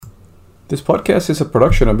This podcast is a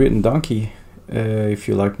production of Mutant Donkey. If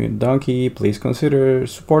you like Mutant Donkey, please consider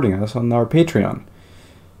supporting us on our Patreon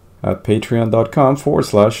at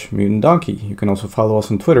patreon.com/Mutant Donkey. You can also follow us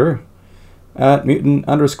on Twitter at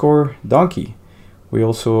Mutant_Donkey. We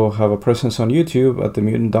also have a presence on YouTube at the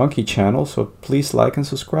Mutant Donkey channel, so please like and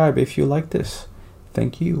subscribe if you like this.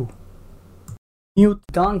 Thank you. Mute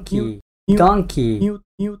Donkey. Donkey.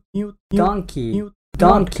 Donkey.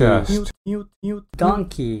 Donkey.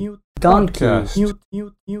 Donkey. Donkey.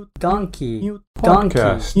 Donkey.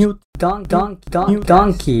 Podcast.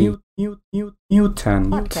 Donkey. Mutant.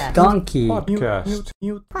 Donkey. Podcast.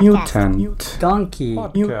 Mutant. Donkey.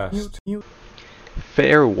 Podcast.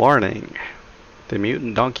 Fair warning. The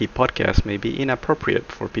Mutant Donkey podcast may be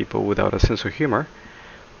inappropriate for people without a sense of humor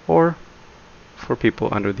or for people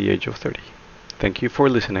under the age of 30. Thank you for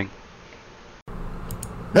listening.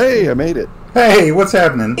 Hey, I made it. Hey, what's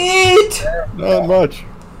happening? Eat! Not much.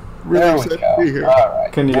 Really excited to be here.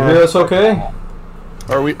 Can you hear us okay?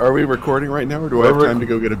 Are we recording right now, or do I have time to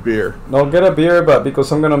go get a beer? No, get a beer, but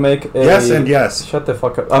because I'm gonna make a Yes and yes. Shut the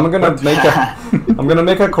fuck up. I'm gonna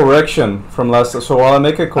make a correction from last. So while I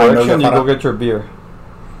make a correction, you go get your beer.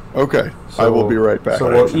 Okay, So, I will be right back.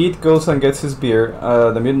 So while Eat goes and gets his beer,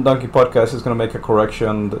 the Mutant Donkey podcast is gonna make a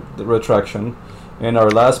correction, the retraction. In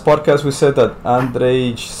our last podcast, we said that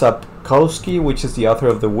Andrzej Sapkowski, which is the author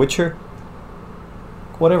of The Witcher,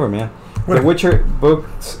 whatever, man. The Witcher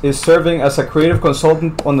books is serving as a creative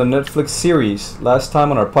consultant on the Netflix series. Last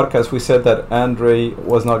time on our podcast, we said that Andrzej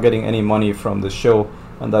was not getting any money from the show,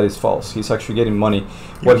 and that is false. He's actually getting money.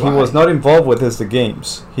 What he was not involved with is the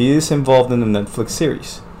games. He is involved in the Netflix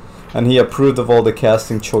series, and he approved of all the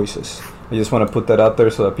casting choices. I just want to put that out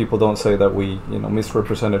there so that people don't say that we,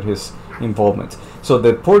 misrepresented his involvement. So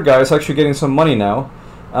the poor guy is actually getting some money now,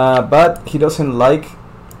 but he doesn't like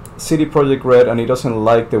CD Projekt Red and he doesn't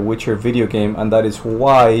like the Witcher video game, and that is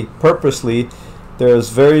why purposely there's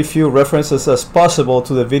very few references as possible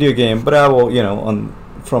to the video game. Bravo,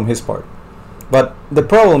 from his part. But the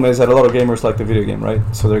problem is that a lot of gamers like the video game, right?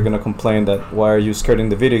 So they're gonna complain that why are you skirting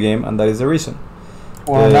the video game, and that is the reason.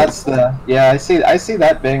 Well, I see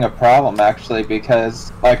that being a problem actually,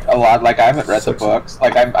 because I haven't read the books.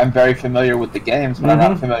 I'm very familiar with the games, but I'm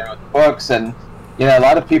not familiar with the books, and a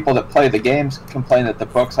lot of people that play the games complain that the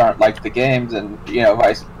books aren't like the games, and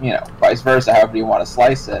vice versa, however you want to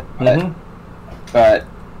slice it. But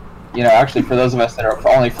actually, for those of us that are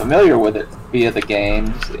only familiar with it via the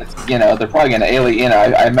games, it's, they're probably going to alienate.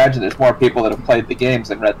 I imagine there's more people that have played the games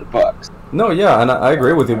than read the books. No, yeah, and I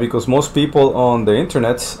agree with you, because most people on the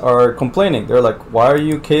internet are complaining. They're like, why are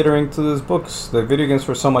you catering to these books? The video games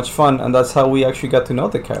were so much fun, and that's how we actually got to know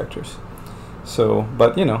the characters. So,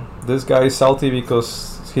 but this guy is salty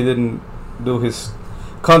because he didn't do his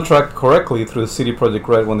contract correctly through CD Projekt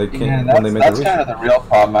Red when they came when they made that's the kind of the real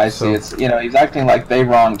problem I see. It's he's acting like they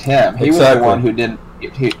wronged him. He was the one who didn't.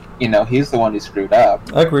 He's the one who screwed up.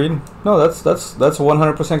 Agreed. No, that's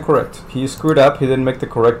 100% correct. He screwed up. He didn't make the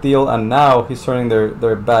correct deal, and now he's turning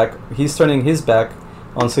their back. He's turning his back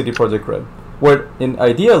on CD Projekt Red. Where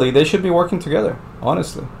ideally they should be working together.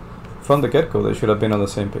 Honestly, from the get-go they should have been on the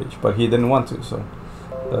same page, but he didn't want to. So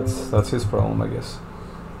that's his problem, I guess.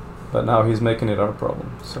 But now he's making it our problem.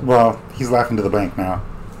 So. Well, he's laughing to the bank now.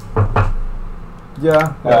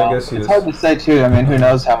 Yeah, I guess he is. It's hard to say too. I mean, who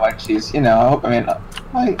knows how much he's. I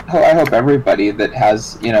hope everybody that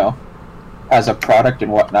has has a product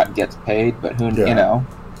and whatnot gets paid. But who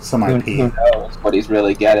some IP. Who knows what he's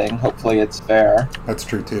really getting? Hopefully, it's fair. That's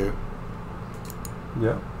true too.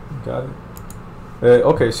 Yeah, got it.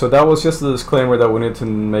 Okay, so that was just the disclaimer that we need to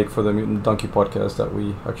make for the Mutant Donkey podcast, that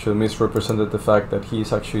we actually misrepresented the fact that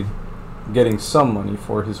he's actually getting some money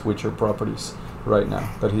for his Witcher properties right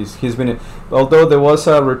now. That he's been although there was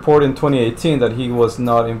a report in 2018 that he was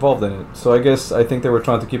not involved in it. So I think they were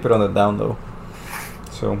trying to keep it on the down low.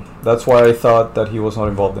 So that's why I thought that he was not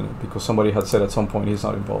involved in it, because somebody had said at some point he's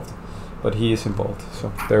not involved, but he is involved.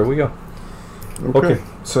 So there we go. Okay,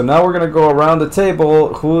 so now we're gonna go around the table.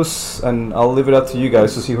 And I'll leave it up to you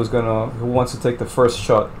guys to see who wants to take the first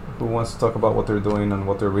shot. Who wants to talk about what they're doing and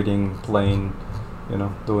what they're reading, playing,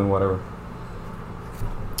 doing whatever.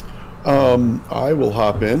 I will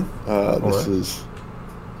hop in. This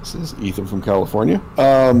is Ethan from California.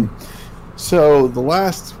 So the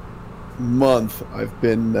last month I've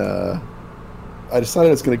been. I decided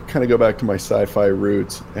I was going to kind of go back to my sci-fi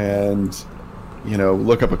roots and.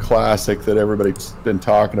 Look up a classic that everybody's been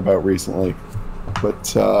talking about recently,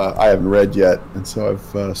 but I haven't read yet, and so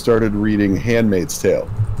I've started reading *Handmaid's Tale*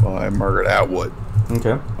 by Margaret Atwood.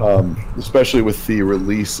 Okay. Especially with the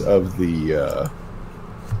release of the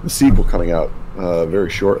sequel coming out very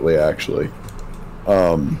shortly, actually.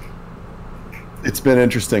 It's been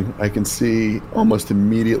interesting. I can see almost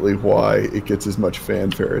immediately why it gets as much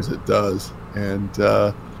fanfare as it does, and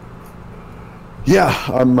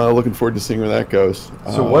I'm looking forward to seeing where that goes.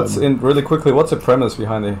 So what's the premise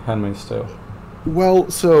behind The Handmaid's Tale? Well,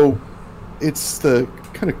 so it's the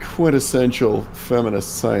kind of quintessential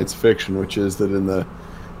feminist science fiction, which is that in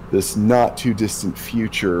this not too distant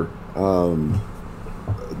future,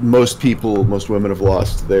 most women have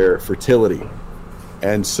lost their fertility,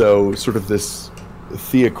 and so sort of this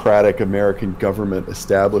theocratic American government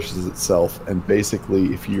establishes itself, and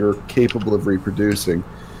basically, if you're capable of reproducing,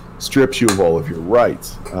 strips you of all of your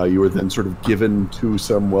rights. You are then sort of given to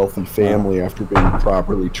some wealthy family after being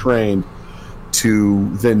properly trained to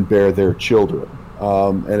then bear their children,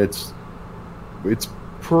 and it's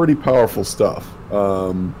pretty powerful stuff.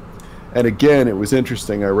 And again, it was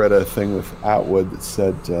interesting. I read a thing with Atwood that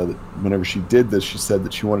said that whenever she did this, she said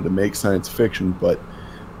that she wanted to make science fiction, but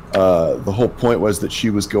the whole point was that she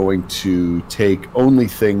was going to take only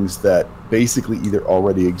things that basically either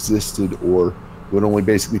already existed or would only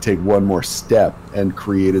basically take one more step, and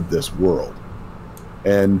created this world.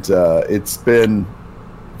 And it's been...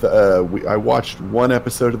 I watched one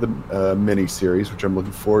episode of the mini-series, which I'm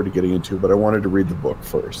looking forward to getting into, but I wanted to read the book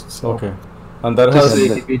first. So. Okay. And that has...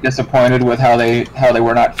 Just be disappointed with how they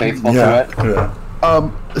were not faithful to it? Yeah.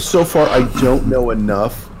 So far, I don't know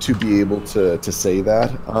enough to be able to say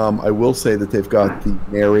that. I will say that they've got the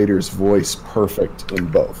narrator's voice perfect in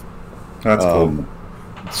both. That's cool.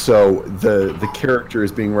 So the character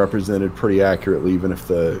is being represented pretty accurately, even if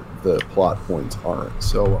the plot points aren't.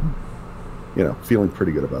 So, feeling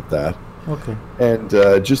pretty good about that. Okay. And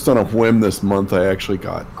just on a whim this month, I actually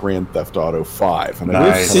got Grand Theft Auto 5. And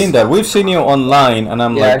Nice. We've seen that. We've seen you online, and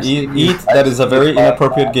I'm like, eat. That is a very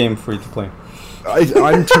inappropriate game for you to play.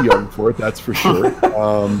 I'm too young for it, that's for sure.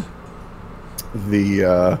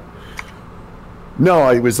 No,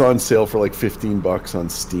 it was on sale for like $15 on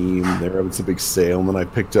Steam. They were having some big sale, and then I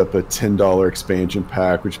picked up a $10 expansion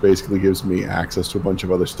pack, which basically gives me access to a bunch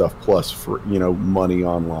of other stuff, plus for money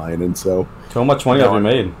online. And so, how much money have you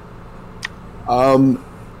made?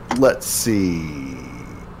 Let's see,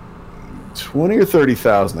 20 or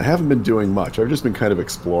 30,000. I haven't been doing much. I've just been kind of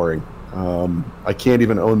exploring. I can't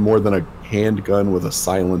even own more than a handgun with a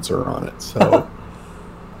silencer on it, so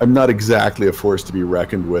I'm not exactly a force to be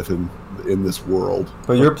reckoned with in this world.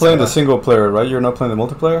 But you're playing the single player, right? You're not playing the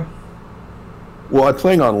multiplayer? Well, I'm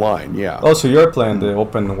playing online, yeah. Oh, so you're playing the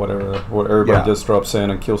open whatever, where everybody just drops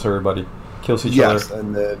in and kills everybody, kills each other. Yes,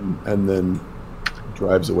 and then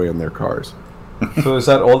drives away in their cars. So is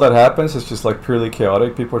that all that happens? It's just like purely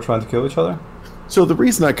chaotic? People are trying to kill each other? So the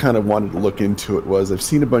reason I kind of wanted to look into it was I've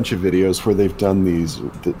seen a bunch of videos where they've done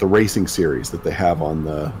the racing series that they have on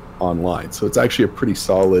the online. So it's actually a pretty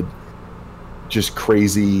solid, just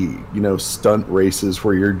crazy, stunt races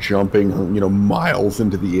where you're jumping, miles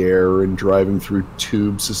into the air and driving through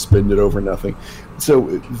tubes suspended over nothing. So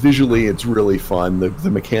visually, it's really fun.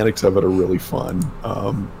 The mechanics of it are really fun.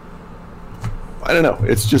 I don't know.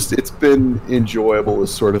 It's been enjoyable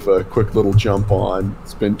as sort of a quick little jump on,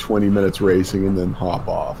 spend 20 minutes racing, and then hop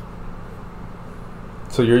off.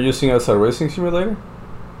 So you're using it as a racing simulator?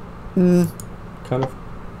 Kind of.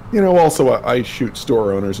 Also I shoot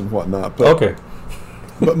store owners and whatnot. But, okay.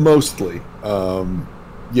 But mostly,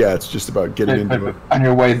 it's just about getting into it. On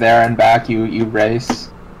your way there and back, you race.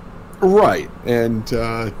 Right, and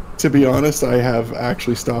to be honest, I have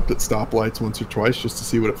actually stopped at stoplights once or twice just to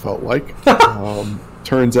see what it felt like.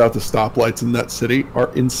 Turns out the stoplights in that city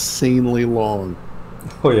are insanely long.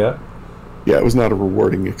 Oh, yeah? Yeah, it was not a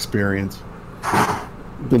rewarding experience.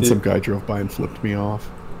 Then some guy drove by and flipped me off.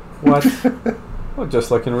 What? Well,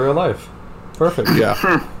 just like in real life. Perfect. Yeah,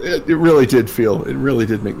 it really did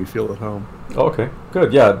make me feel at home. Okay,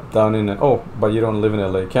 good. Yeah, down in... but you don't live in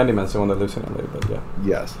LA. Candyman's the one that lives in LA, but yeah.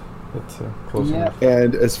 Yes. It's close enough.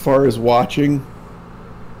 And as far as watching,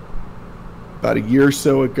 about a year or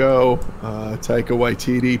so ago, Taika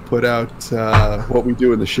Waititi put out What We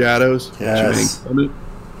Do in the Shadows. Yes.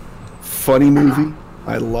 Funny movie.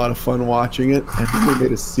 I had a lot of fun watching it. I think they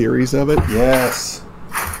made a series of it. Yes.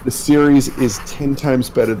 The series is 10 times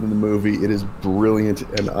better than the movie. It is brilliant,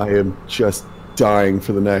 and I am just dying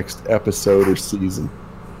for the next episode or season.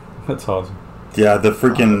 That's awesome. Yeah, the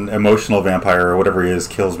freaking emotional vampire or whatever he is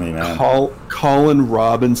kills me, man. Colin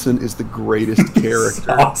Robinson is the greatest character.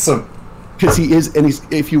 Awesome. Because he is, and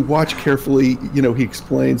if you watch carefully, he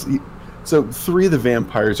explains So 3 of the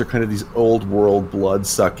vampires are kind of these old world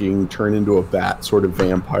blood-sucking, turn into a bat sort of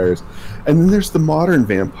vampires. And then there's the modern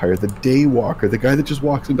vampire, the daywalker, the guy that just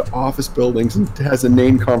walks into office buildings and has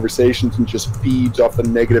inane conversations and just feeds off the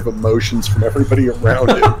negative emotions from everybody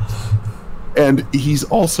around him. And he's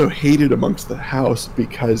also hated amongst the house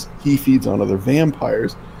because he feeds on other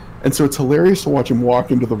vampires. And so it's hilarious to watch him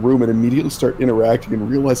walk into the room and immediately start interacting and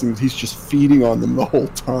realizing that he's just feeding on them the whole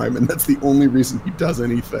time, and that's the only reason he does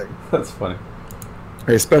anything. That's funny.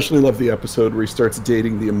 I especially love the episode where he starts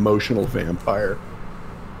dating the emotional vampire.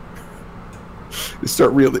 He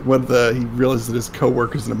realizes that his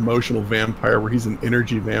coworker's an emotional vampire, where he's an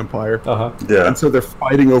energy vampire. Yeah. And so they're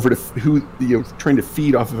fighting over trying to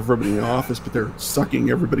feed off of everybody in the office, but they're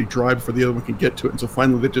sucking everybody dry before the other one can get to it. And so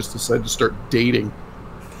finally they just decide to start dating.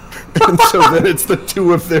 And so then it's the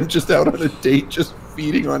 2 of them just out on a date, just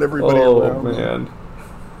feeding on everybody around. Oh,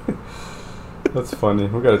 man. That's funny.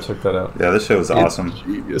 We gotta check that out. Yeah, this show is awesome.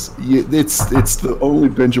 Genius. It's the only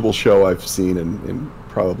bingeable show I've seen in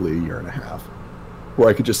probably a year and a half, where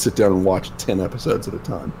I could just sit down and watch 10 episodes at a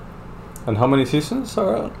time. And how many seasons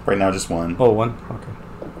are out? Right now, just 1. Oh, 1?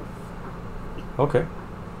 Okay.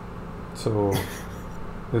 So,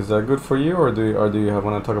 is that good for you, or do you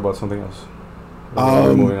want to talk about something else? Or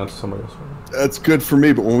we're moving on to somebody else. That's good for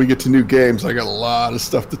me, but when we get to new games, I got a lot of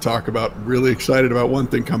stuff to talk about. Really excited about one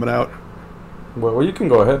thing coming out. Well, you can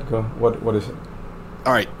go ahead. Go. What is it?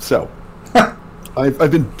 All right, so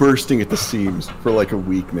I've been bursting at the seams for like a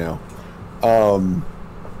week now.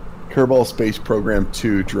 Kerbal Space Program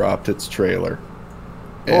 2 dropped its trailer.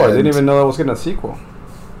 Oh, I didn't even know that was getting a sequel.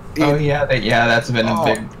 That's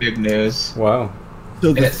been big news. Wow.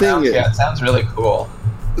 So the thing is, it sounds really cool.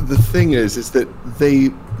 The thing is that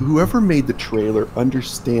whoever made the trailer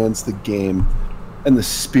understands the game and the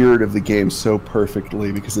spirit of the game so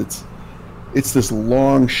perfectly, because it's this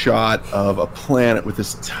long shot of a planet with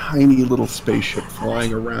this tiny little spaceship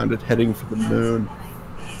flying around it, heading for the moon.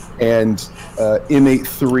 And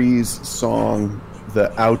M83's song,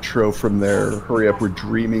 the outro from their Hurry Up We're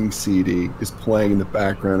Dreaming CD, is playing in the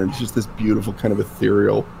background, and it's just this beautiful kind of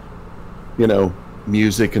ethereal,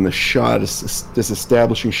 music, and the shot is this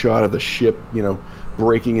establishing shot of the ship,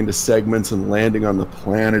 breaking into segments and landing on the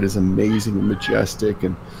planet is amazing and majestic.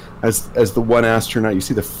 And as the one astronaut, you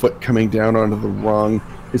see the foot coming down onto the rung,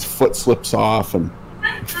 his foot slips off and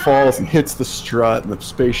it falls and hits the strut, and the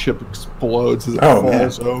spaceship explodes as it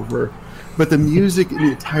falls over. But the music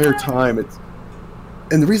the entire time,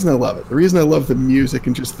 and the reason I love the music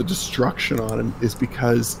and just the destruction on it is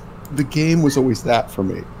because the game was always that for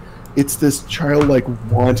me. It's this childlike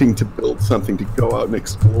wanting to build something, to go out and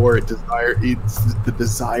explore. It's the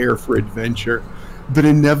desire for adventure, but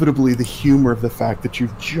inevitably the humor of the fact that you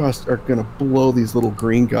just are going to blow these little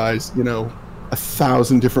green guys,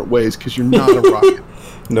 1,000 different ways because you're not a rocket.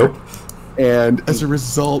 Nope. And as a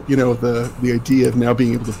result, the idea of now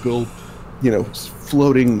being able to build,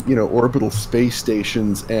 floating, orbital space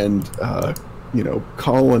stations and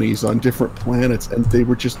colonies on different planets, and they're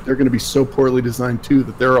going to be so poorly designed too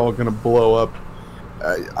that they're all going to blow up.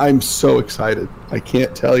 I'm so excited. I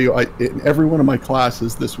can't tell you. In every one of my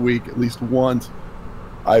classes this week, at least once,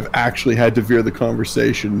 I've actually had to veer the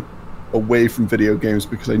conversation away from video games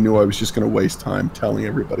because I knew I was just going to waste time telling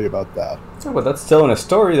everybody about that. Yeah, but that's telling a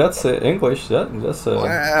story. That's English. That's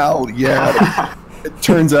Well, yeah. It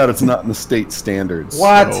turns out it's not in the state standards.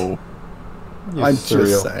 What? So I'm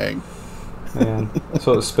just saying. Man.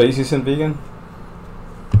 So space isn't vegan?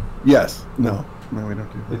 Yes. No, we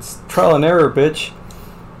don't do that. It's trial and error, bitch.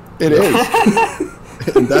 It is.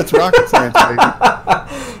 And that's rocket science, baby.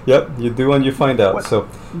 Yep, you do and you find out. So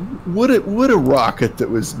would a rocket that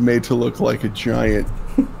was made to look like a giant,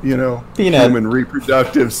 Peanut. human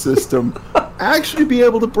reproductive system actually be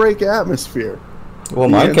able to break atmosphere? Well,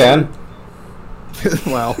 mine can.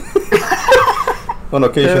 Well, on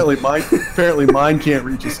occasion. Apparently mine can't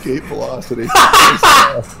reach escape velocity.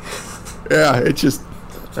 Yeah, it's just,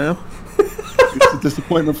 it's a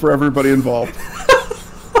disappointment for everybody involved.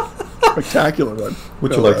 Spectacular one.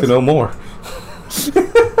 Would you like to know more?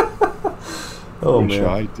 Oh, Wish man.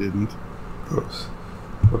 I didn't. Gross.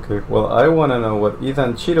 Okay, well, I want to know what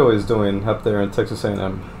Ethan Cheeto is doing up there in Texas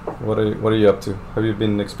A&M. What are you up to? Have you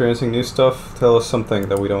been experiencing new stuff? Tell us something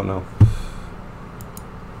that we don't know.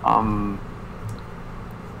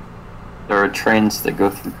 There are trains that go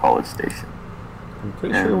through College Station. I'm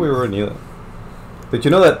pretty sure we were near that. Did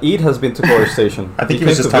you know that Eid has been to College Station? I think he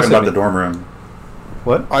was just talking about the dorm room.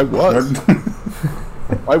 What? I was.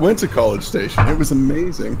 I went to College Station. It was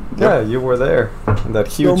amazing. Yeah, you were there. And that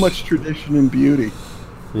huge... So much tradition and beauty.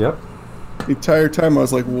 Yep. The entire time I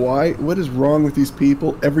was like, why? What is wrong with these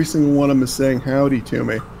people? Every single one of them is saying howdy to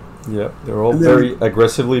me. Yeah, they're all And then- very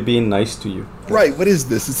aggressively being nice to you. Right, what is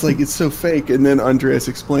this? It's like, it's so fake. And then Andreas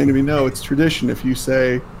explained to me, no, it's tradition. If you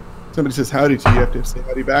say, somebody says howdy to you, you have to say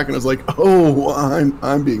howdy back. And I was like, oh,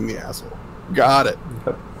 I'm being the asshole. Got it.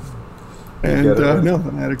 Yep. And Get it, right. no,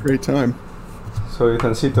 I had a great time. So,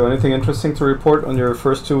 Itancito, anything interesting to report on your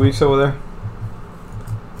first 2 weeks over there?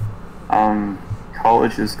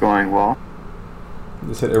 College is going well.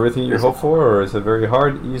 Is it everything you hoped for, or is it very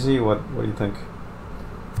hard, easy? What do you think?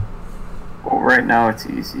 Well, right now it's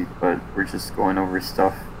easy, but we're just going over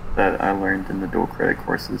stuff that I learned in the dual credit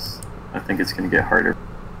courses. I think it's going to get harder.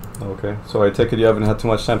 Okay, so I take it you haven't had too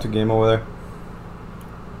much time to game over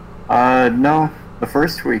there? No. The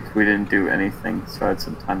first week we didn't do anything, so I had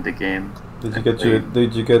some time to game. Did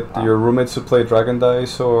you get your roommates to play Dragon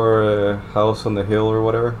Dice or House on the Hill or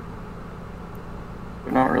whatever?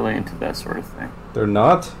 We're not really into that sort of thing. They're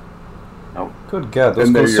not? Nope. Good God, those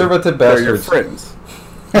And they're conservative they're your bastards.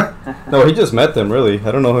 friends. No, he just met them, really.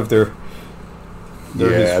 I don't know if they're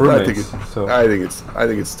his roommates. I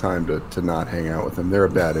think it's time to not hang out with them. They're a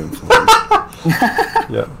bad influence.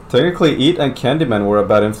 Yeah, technically, Eat and Candyman were a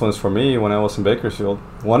bad influence for me when I was in Bakersfield.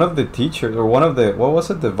 One of the teachers, or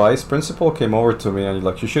the vice principal came over to me and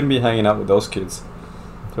like, you shouldn't be hanging out with those kids.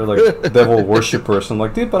 They're like devil worshippers. I'm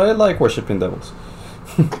like, dude, but I like worshiping devils.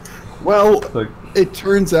 Well, Like, it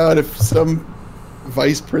turns out if some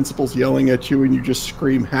vice principal's yelling at you and you just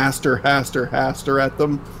scream Haster, Haster, Haster at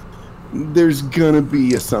them, there's gonna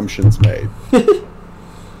be assumptions made.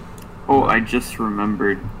 Oh, I just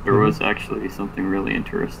remembered there was actually something really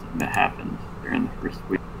interesting that happened during the first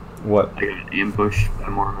week. what? I got ambushed by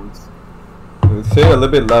Mormons. Say it a little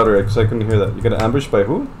bit louder because I couldn't hear that. You got ambushed by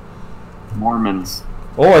who? Mormons.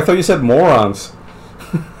 Oh, I thought you said morons.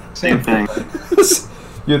 Same thing.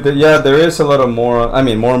 Yeah, there is a lot of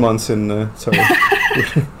Mormons in. Sorry,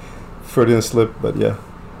 Freudian slip, but yeah.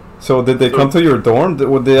 So did they come to your dorm?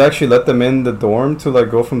 Would they actually let them in the dorm to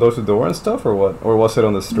like go from door to door and stuff, or what? Or was it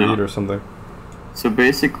on the street No. or something? So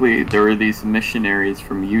basically, there were these missionaries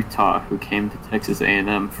from Utah who came to Texas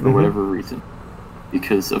A&M for Mhm. whatever reason.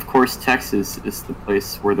 Because, of course, Texas is the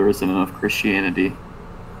place where there isn't enough Christianity.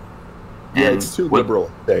 Yeah, And it's too what-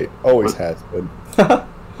 liberal a state. Always what- has been.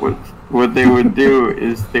 What they would do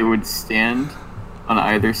is they would stand on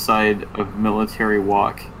either side of Military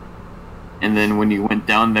Walk, and then when you went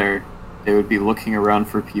down there, they would be looking around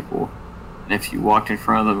for people. And if you walked in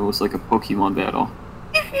front of them, it was like a Pokemon battle.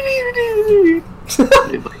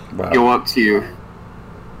 They'd like Wow. go up to you,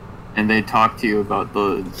 and they'd talk to you about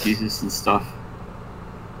the Jesus and stuff.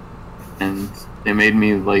 And they made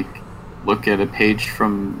me like look at a page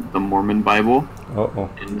from the Mormon Bible Oh,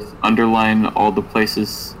 and underline all the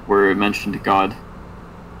places where it mentioned God.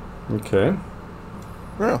 okay.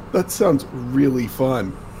 Well, that sounds really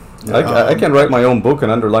fun. I can write my own book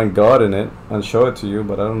and underline God in it and show it to you,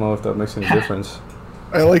 but I don't know if that makes any difference.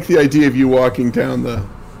 I like the idea of you walking down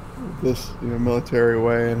this military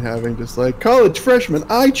way and having just like, college freshman,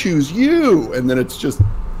 I choose you, and then it's just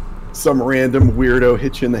some random weirdo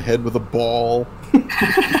hit you in the head with a ball.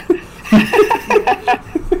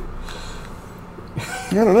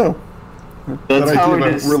 I don't know. That's that how idea it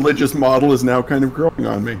of is. a religious model is now kind of growing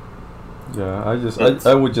on me. Yeah, That's-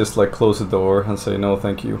 I would just like close the door and say no,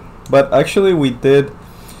 thank you. But actually, we did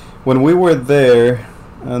when we were there.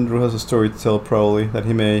 Andrew has a story to tell, probably that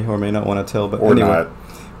he may or may not want to tell, but Or anyway, not.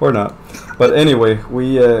 or not. But anyway,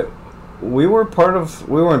 we were in part of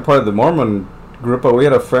the Mormon group, but we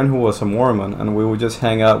had a friend who was a Mormon, and we would just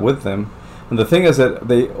hang out with them. And the thing is that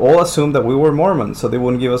they all assumed that we were Mormons, so they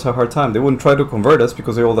wouldn't give us a hard time. They wouldn't try to convert us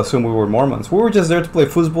because they all assumed we were Mormons. We were just there to play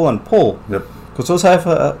foosball and pull. Yep. Because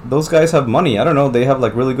those guys have money. I don't know. They have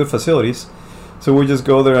like really good facilities, so we just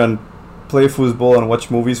go there and play foosball and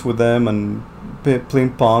watch movies with them and ping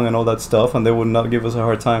pong and all that stuff, and they would not give us a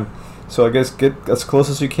hard time. So I guess get as close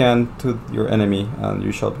as you can to your enemy, and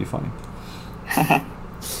you shall be fine.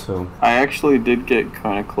 So I actually did get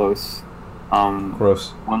kind of close.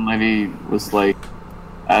 gross. One lady was like,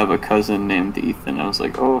 I have a cousin named Ethan. I was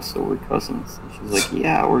like, oh, so we're cousins. And she was like,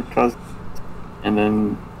 yeah, we're cousins. And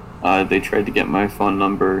then they tried to get my phone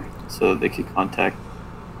number so they could contact.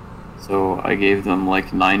 So I gave them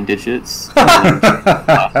like 9 digits. And then the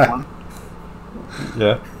last one.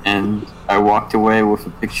 Yeah. And I walked away with a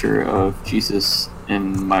picture of Jesus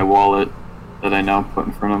in my wallet that I now put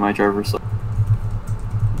in front of my driver's license.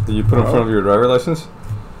 Did you put in front of your driver license?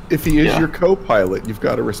 If he is Yeah. your co-pilot, you've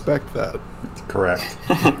got to respect that. Correct.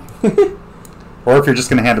 Or if you're just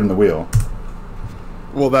going to hand him the wheel.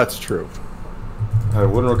 Well, that's true. I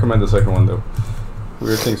wouldn't recommend the second one though.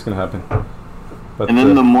 Weird things can happen. But And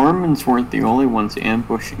then the Mormons weren't the only ones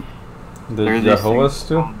ambushing. the There are these Jehovah's things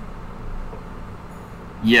too. called-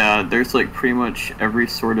 Yeah, there's like pretty much every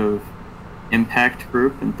sort of impact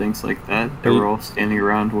group and things like that. They Hey. were all standing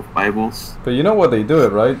around with Bibles. But you know what they do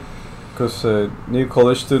it, right? Because new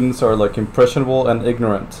college students are like impressionable and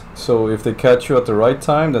ignorant. So if they catch you at the right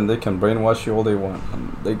time, then they can brainwash you all they want,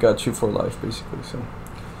 and they got you for life, basically. So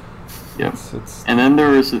Yep. it's And then there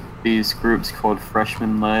was these groups called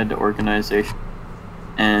freshman-led organization,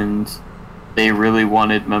 and they really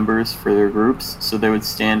wanted members for their groups, so they would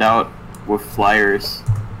stand out with flyers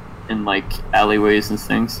in like alleyways and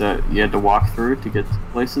things that you had to walk through to get to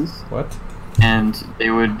places. what? And they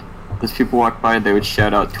would, as people walk by, they would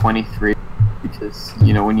shout out 23 because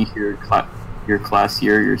you know when you hear your class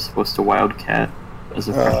year, you're supposed to wildcat as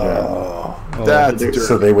a freshman. Oh, Oh. that's dirty.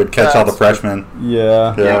 So they would catch all the freshmen.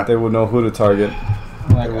 Yeah, Yeah. they would know who to target.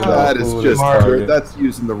 Like, They would That know is who to just target. that's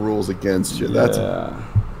using the rules against you. That's yeah.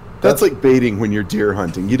 that's like baiting when you're deer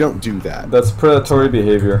hunting. You don't do that. That's predatory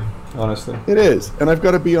behavior, honestly. It is, and I've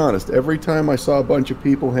got to be honest. Every time I saw a bunch of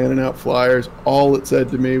people handing out flyers, all it said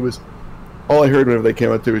to me was, all I heard whenever they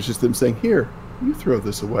came up to was just them saying, "Here, you throw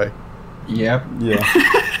this away." Yep. Yeah.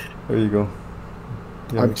 There you go.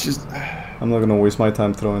 Yeah. I'm just, I'm not gonna waste my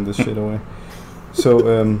time throwing this shit away. So,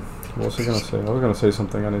 what was I gonna say? I was gonna say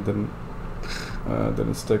something and it didn't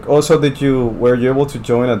stick. Also, were you able to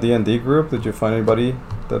join a D&D group? Did you find anybody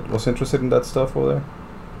that was interested in that stuff over there?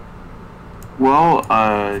 Well,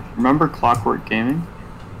 remember Clockwork Gaming?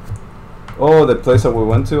 Oh, the place that we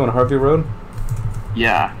went to on Harvey Road?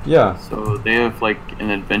 Yeah. Yeah. So they have like an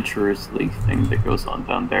Adventurers League thing that goes on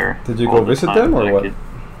down there. Did you all go the visit time them or that I what? could-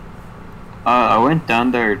 I went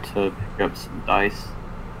down there to pick up some dice,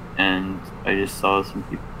 and I just saw some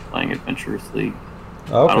people playing Adventurers League.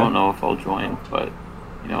 Oh, okay. I don't know if I'll join, but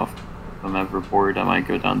you know, if I'm ever bored, I might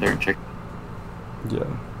go down there and check. Yeah,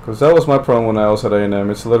 because that was my problem when I was at A&M.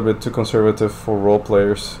 It's a little bit too conservative for role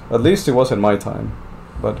players. At least it was in my time.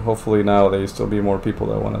 But hopefully now there still be more people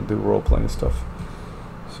that want to do role playing stuff.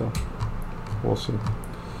 So, we'll see.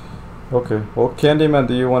 Okay, well, Candyman,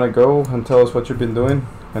 do you want to go and tell us what you've been doing?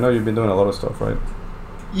 I know you've been doing a lot of stuff, right?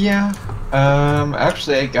 Yeah.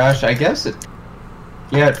 Actually, gosh, I guess it.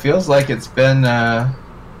 Yeah, it feels like it's been.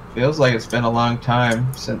 Feels like it's been a long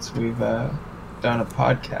time since we've done a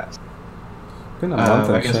podcast. Been a month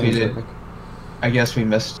and I guess we change, I did. think. I guess we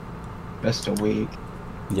missed a week.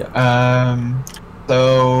 Yeah.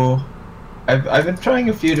 So I've been trying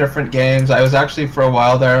a few different games. I was actually for a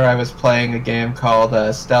while there. I was playing a game called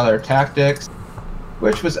Stellar Tactics,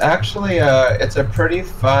 which was actually it's a pretty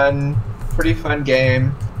fun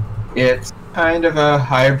game. It's kind of a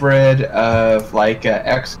hybrid of like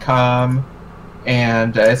XCOM,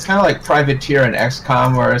 and it's kind of like Privateer and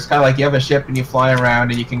XCOM, where it's kind of like you have a ship and you fly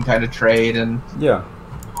around and you can kind of trade and Yeah.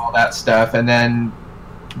 all that stuff, and then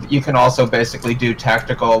you can also basically do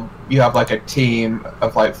tactical. You have like a team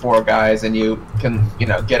of like 4 guys, and you can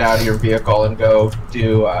get out of your vehicle and go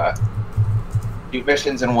do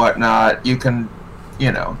missions and whatnot. You can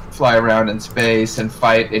fly around in space and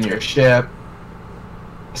fight in your ship.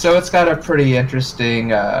 So it's got a pretty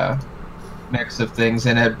interesting mix of things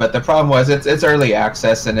in it. But the problem was it's early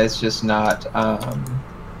access, and it's just not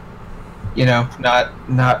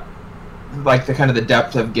not like the kind of the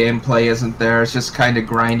depth of gameplay isn't there. It's just kind of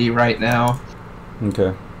grindy right now.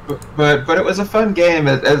 Okay. But it was a fun game.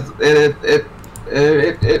 It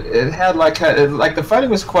had like the fighting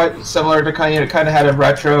was quite similar to kind of had a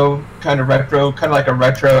retro kind of like a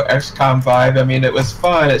retro XCOM vibe. I mean, it was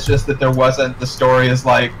fun. It's just that there wasn't, the story is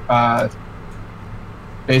like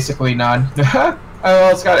basically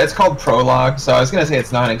it's called Prologue. So I was gonna say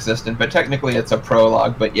it's non-existent, but technically it's a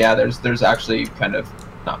prologue. But yeah, there's actually kind of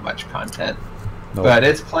not much content. No. But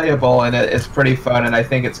it's playable and it's pretty fun, and I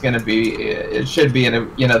think it's gonna be. It should be in a.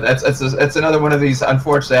 It's another one of these.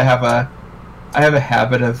 Unfortunately, I have a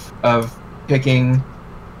habit of picking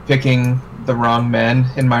the wrong men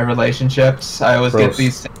in my relationships. I always get Gross.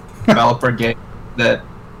 these developer games that,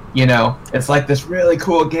 it's like this really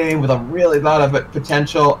cool game with a really lot of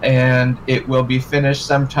potential, and it will be finished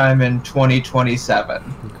sometime in 2027.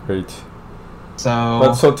 Great.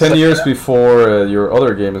 So 10 years before your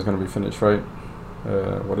other game is going to be finished, right?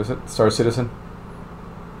 What is it? Star Citizen?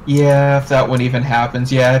 Yeah, if that one even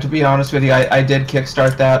happens. Yeah, to be honest with you, I did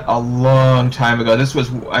kickstart that a long time ago. This was,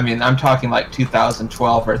 I'm talking like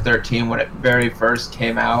 2012 or 13 when it very first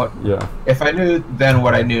came out. Yeah. If I knew then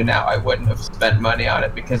what I knew now, I wouldn't have spent money on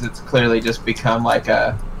it, because it's clearly just become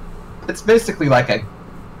it's basically like they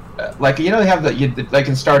have like in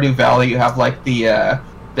Stardew Valley, you have like the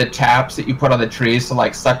the taps that you put on the trees to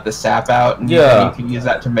like suck the sap out, and Yeah. you can use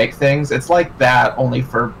that to make things. It's like that, only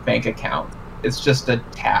for bank account. It's just a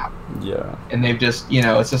tap, Yeah. and they've just, you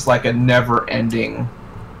know, it's just like a never-ending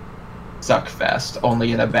suck fest,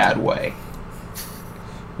 only in a bad way.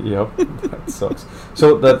 Yep, that sucks.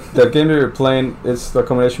 So that game that you're playing is the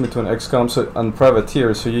combination between XCOM and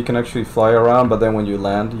Privateer, so you can actually fly around, but then when you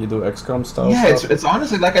land, you do XCOM style Yeah, stuff? it's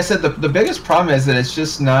honestly, like I said, the biggest problem is that it's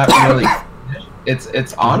just not really.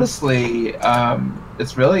 It's honestly,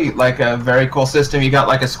 it's really like a very cool system. You got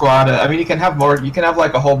like a squad. I mean, you can have more. You can have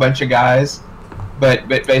like a whole bunch of guys, but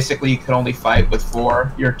basically you can only fight with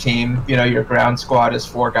 4. Your team, you know, your ground squad is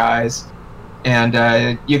 4 guys, and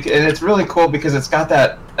and it's really cool because it's got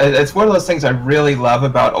that. It's one of those things I really love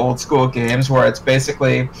about old school games, where it's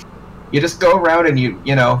basically you just go around and you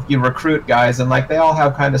recruit guys, and like they all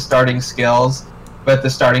have kind of starting skills, but the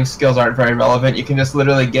starting skills aren't very relevant. You can just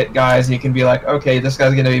literally get guys, and you can be like, okay, this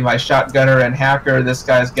guy's gonna be my shotgunner and hacker. This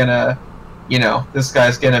guy's gonna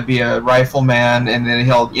be a rifleman, and then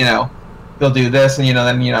he'll do this, and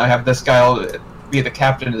then have this guy'll be the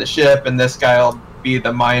captain of the ship, and this guy'll be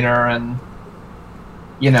the miner, and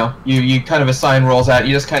you kind of assign roles out.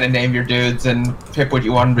 You just kind of name your dudes and pick what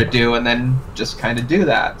you want them to do, and then just kind of do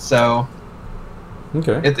that. So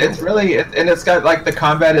Okay. it's really and it's got like the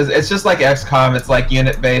combat it's just like XCOM. It's like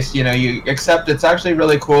unit based. Except it's actually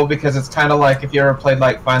really cool because it's kind of like if you ever played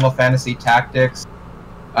like Final Fantasy Tactics.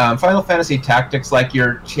 Final Fantasy Tactics, like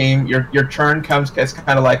your team, your turn comes. It's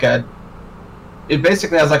kind of like it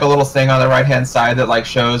basically has like a little thing on the right hand side that like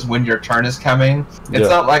shows when your turn is coming. It's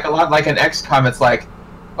not like a lot like an XCOM. It's like,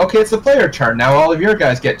 okay, it's the player turn. Now all of your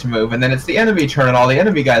guys get to move, and then it's the enemy turn, and all the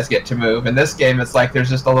enemy guys get to move. In this game, it's like there's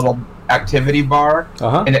just a little activity bar,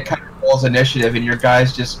 and it kind of rolls initiative, and your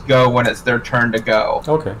guys just go when it's their turn to go.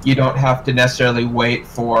 Okay. You don't have to necessarily wait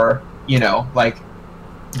for like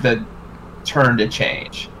the turn to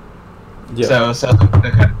change. Yeah. So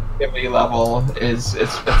the activity level it's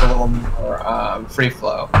a little more free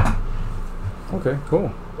flow. Okay.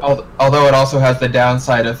 Cool. Although it also has the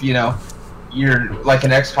downside of you're like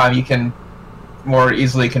in XCOM, you can more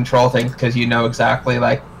easily control things because exactly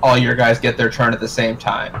like all your guys get their turn at the same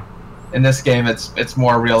time. In this game, it's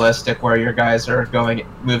more realistic where your guys are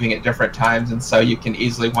moving at different times, and so you can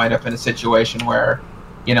easily wind up in a situation where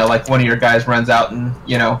like one of your guys runs out and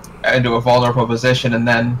into a vulnerable position, and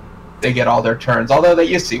then they get all their turns. Although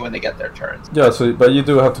you see when they get their turns. Yeah. So, but you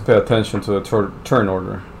do have to pay attention to the turn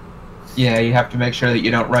order. Yeah, you have to make sure that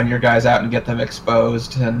you don't run your guys out and get them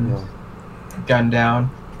exposed and gunned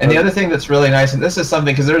down. And the other thing that's really nice, and this is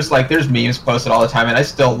something because there's memes posted all the time, and I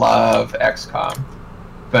still love XCOM,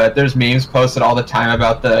 but there's memes posted all the time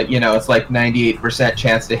about the it's like 98%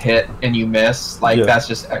 chance to hit and you miss. That's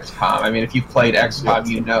just XCOM. I mean, if you've played XCOM,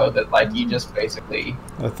 you know that like you just basically.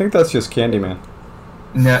 I think that's just Candyman.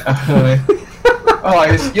 No. Oh,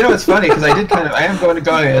 it's funny because I am going to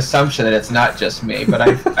go on the assumption that it's not just me, but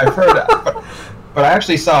I've heard, but I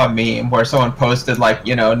actually saw a meme where someone posted like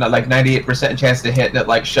 98% chance to hit, and it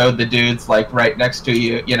like showed the dudes like right next to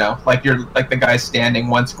you, like you're like the guy standing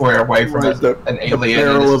one square away from an alien.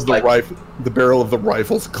 The barrel of the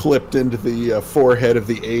rifle's clipped into the forehead of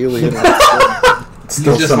the alien.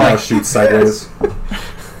 Still somehow shoots sideways.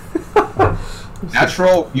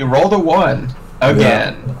 Natural, you rolled a 1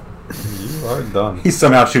 again. Yeah. You are done. He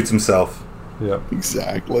somehow shoots himself. Yeah.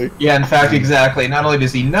 Exactly. Yeah, in fact, exactly. Not only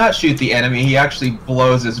does he not shoot the enemy, he actually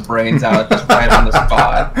blows his brains out just right on the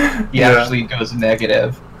spot. He actually goes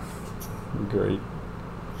negative. Great.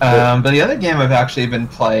 But the other game I've actually been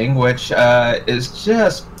playing, which is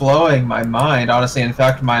just blowing my mind, honestly. In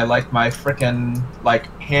fact, my frickin'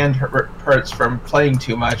 hand hurts from playing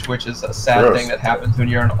too much, which is a sad thing that happens when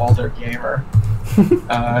you're an older gamer.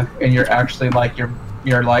 And you're actually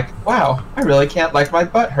you're like, wow, I really can't, my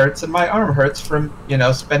butt hurts and my arm hurts from,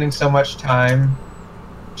 spending so much time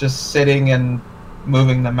just sitting and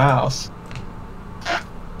moving the mouse.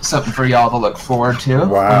 Something for y'all to look forward to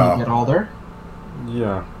when you get older.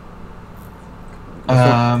 Yeah.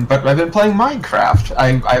 But I've been playing Minecraft.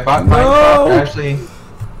 I bought Minecraft.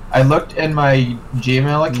 I looked in my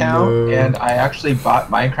Gmail account, and I actually bought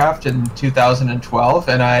Minecraft in 2012,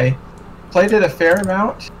 and I played it a fair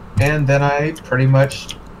amount. And then I pretty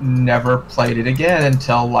much never played it again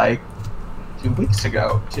until 3 weeks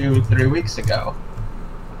ago.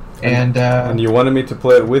 And you wanted me to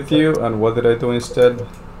play it with you, and what did I do instead?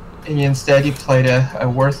 And instead you played a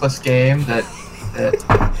worthless game that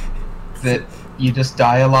you just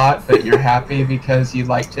die a lot, but you're happy because you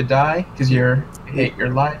like to die, because you hate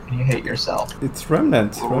your life and you hate yourself. It's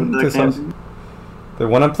Remnant. Remnant is awesome. The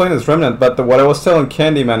one I'm playing is Remnant, but what I was telling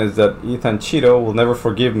Candyman is that Ethan Cheeto will never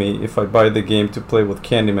forgive me if I buy the game to play with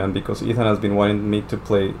Candyman, because Ethan has been wanting me to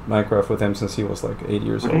play Minecraft with him since he was like 8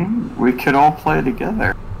 years old. We could all play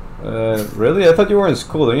together. Really? I thought you were in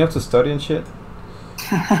school. Don't you have to study and shit?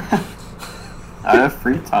 I have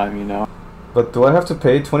free time, you know. But do I have to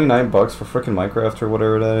pay $29 for frickin' Minecraft or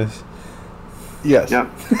whatever that is? Yes. Yep.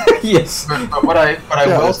 Yes. But what I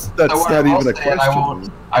Yeah, will that's not I will even a say, and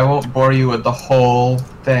question. I won't bore you with the whole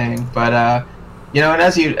thing, but you know, and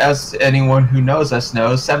as anyone who knows us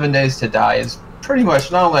knows, 7 Days to Die is pretty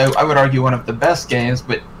much not only, I would argue, one of the best games,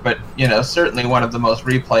 but you know, certainly one of the most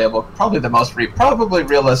replayable, probably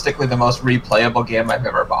realistically the most replayable game I've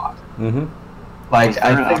ever bought. Mm-hmm. Like,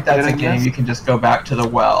 I think that's a game you can just go back to the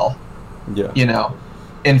well, Yeah. you know,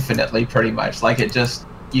 infinitely, pretty much. Like,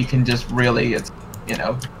 you can just really, it's, you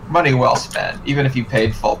know, money well spent, even if you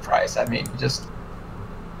paid full price. I mean, just,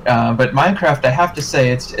 but Minecraft, I have to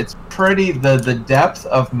say, it's pretty, the depth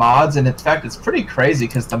of mods, and in fact, it's pretty crazy,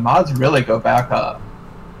 because the mods really go back a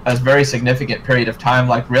very significant period of time.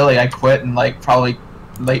 Like, really, I quit in, like, probably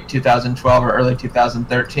late 2012 or early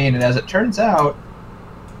 2013, and as it turns out,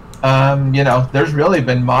 you know, there's really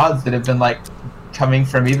been mods that have been, like, coming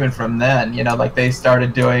from even from then, you know, like, they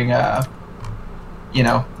started doing, you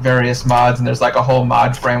know, various mods, and there's like a whole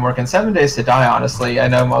mod framework. And 7 Days to Die, honestly, I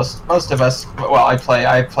know most of us, well, I play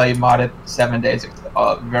modded 7 Days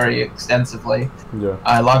very extensively. Yeah.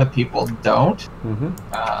 A lot of people don't. Mm-hmm.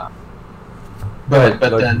 But like,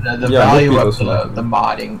 the yeah, value most of people don't. the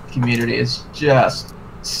modding community is just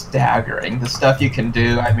staggering. The stuff you can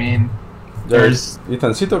do, I mean, there's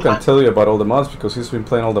Ethan Cito can tell you about all the mods, because he's been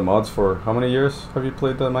playing all the mods for how many years have you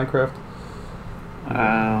played Minecraft?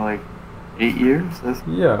 Like 8 years?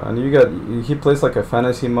 Yeah, and he plays like a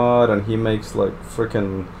fantasy mod, and he makes like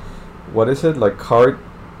freaking, what is it, like card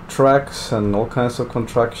tracks and all kinds of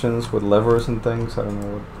contractions with levers and things. I don't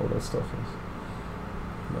know what all that stuff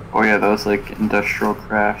is. Oh yeah, that was like Industrial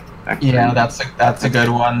Craft. Yeah, that's a good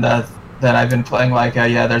one that I've been playing. Like,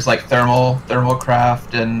 yeah, there's like thermal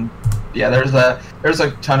craft, and yeah, there's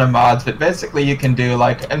a ton of mods. But basically, you can do,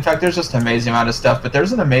 like, in fact, there's just an amazing amount of stuff. But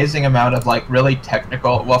there's an amazing amount of, like, really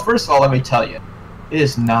technical. Well, first of all, let me tell you, it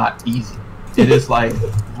is not easy. It is like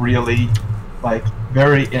really, like,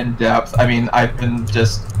 very in depth. I mean, I've been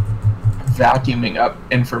just vacuuming up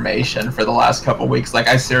information for the last couple weeks. Like,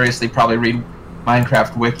 I seriously probably read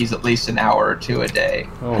Minecraft wikis at least an hour or two a day.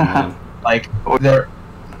 Oh man. Like,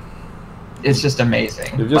 it's just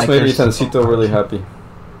amazing. You've just like, made Ethan Cito really happy.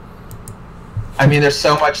 I mean, there's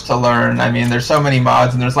so much to learn. I mean, there's so many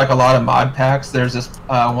mods, and there's like a lot of mod packs. There's this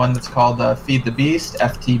one that's called Feed the Beast,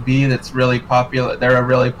 FTB, that's really popular. They're a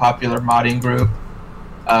really popular modding group.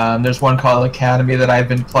 There's one called Academy that I've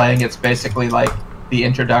been playing. It's basically like the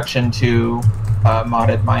introduction to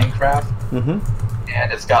modded Minecraft. Mm-hmm.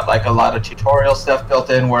 And it's got like a lot of tutorial stuff built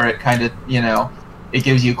in, where it kind of, you know, it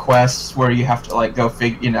gives you quests where you have to like go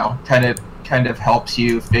kind of helps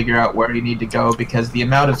you figure out where you need to go, because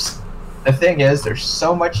the thing is, there's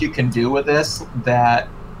so much you can do with this that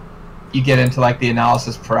you get into like the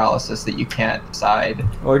analysis paralysis that you can't decide.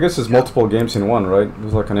 Well, I guess it's multiple games in one, right?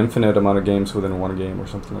 There's like an infinite amount of games within one game or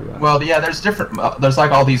something like that. Well, yeah, there's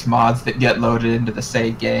like all these mods that get loaded into the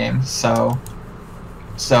same game. So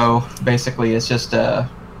basically, it's just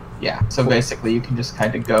yeah. So basically, you can just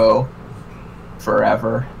kind of go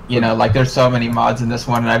forever. You know, like there's so many mods in this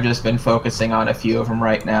one, and I've just been focusing on a few of them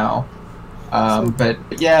right now. But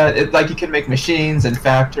yeah, like you can make machines and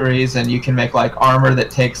factories, and you can make like armor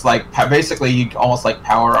that takes like basically you almost like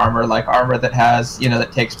power armor, like armor that has, you know,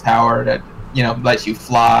 that takes power to, you know, lets you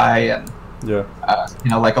fly, and yeah, you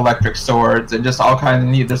know, like electric swords and just all kinds of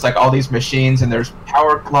neat. There's like all these machines, and there's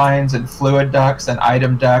power lines and fluid ducts and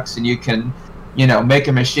item ducts, and you can, you know, make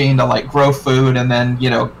a machine to like grow food, and then, you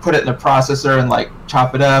know, put it in a processor and like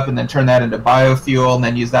chop it up, and then turn that into biofuel, and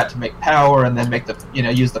then use that to make power, and then make the, you know,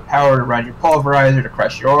 use the power to run your pulverizer to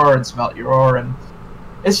crush your ore and smelt your ore. And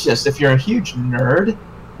it's just, if you're a huge nerd,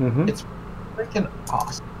 mm-hmm. it's freaking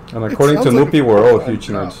awesome. And according to Moopy, we're all huge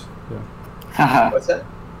nerds. Yeah. What's that?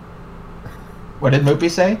 What did Moopy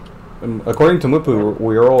say? According to Moopy,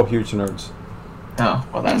 we're all huge nerds. Oh,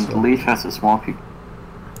 well, that's And cool. Leaf has a small peak.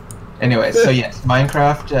 Anyway, so yes,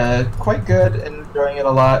 Minecraft, quite good, enjoying it a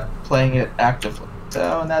lot, playing it actively.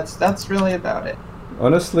 So, and that's really about it.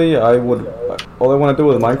 Honestly, all I want to do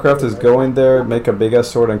with Minecraft is go in there, make a big ass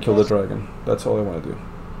sword, and kill the dragon. That's all I want to do.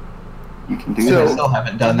 You can do I that. still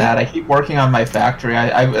haven't done that. I keep working on my factory.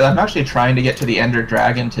 I'm actually trying to get to the Ender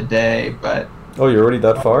Dragon today, but... Oh, you're already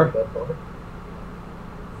that far?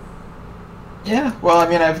 Yeah, well, I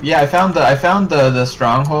mean, I found the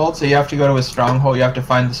stronghold. So you have to go to a stronghold. You have to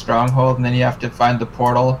find the stronghold, and then you have to find the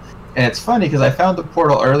portal. And it's funny because I found the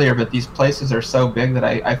portal earlier, but these places are so big that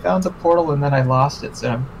I found the portal and then I lost it.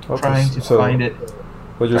 So I'm trying to find it.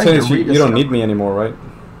 What you're saying is you don't need me anymore, right?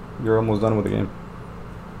 You're almost done with the game.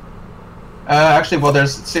 Actually, well,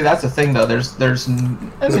 that's the thing though. There's I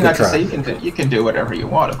mean, not to say you can do whatever you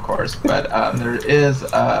want, of course, but there's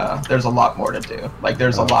a lot more to do. Like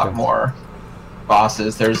there's a lot more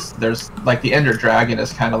bosses. There's like the Ender Dragon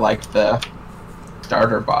is kind of like the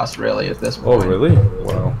starter boss really at this point. Oh really?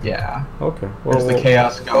 Wow. Yeah. Okay. Well, there's the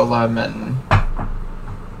Chaos Golem and.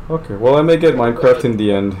 Okay. Well, I may get Minecraft in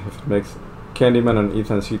the end if it makes Candyman and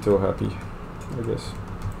Ethan Cito happy, I guess.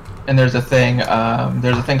 And there's a thing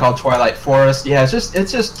called Twilight Forest. Yeah, it's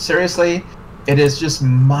just seriously, it is just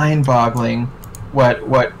mind-boggling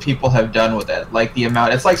what people have done with it. Like the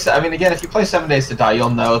amount, it's like, I mean, again, if you play 7 Days to Die,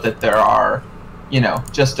 you'll know that there are,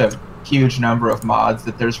 just a huge number of mods.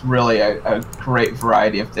 That there's really a great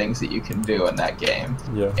variety of things that you can do in that game.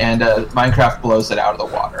 Yeah. And Minecraft blows it out of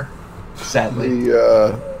the water. Sadly.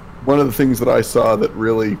 One of the things that I saw that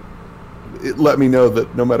really it let me know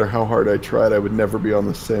that no matter how hard I tried, I would never be on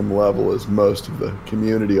the same level as most of the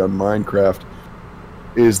community on Minecraft,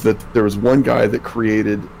 is that there was one guy that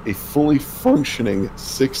created a fully functioning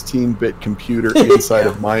 16-bit computer inside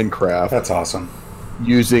of Minecraft. That's awesome.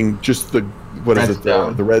 Using just the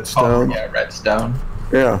redstone. The redstone? Oh, yeah, redstone.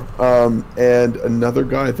 Yeah. And another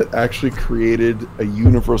guy that actually created a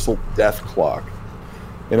universal death clock.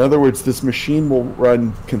 In other words, this machine will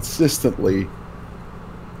run consistently,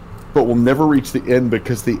 but will never reach the end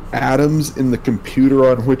because the atoms in the computer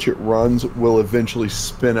on which it runs will eventually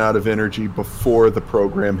spin out of energy before the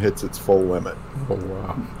program hits its full limit. Oh,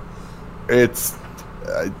 wow. It's,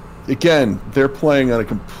 again, they're playing on a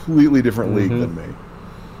completely different league than me.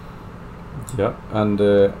 Yeah, and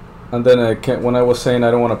then when I was saying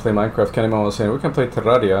I don't want to play Minecraft, Candyman was saying we can play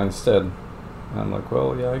Terraria instead. And I'm like,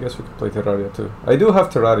 well, yeah, I guess we could play Terraria too. I do have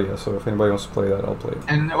Terraria, so if anybody wants to play that, I'll play it.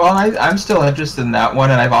 And well, I'm still interested in that one,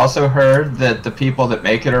 and I've also heard that the people that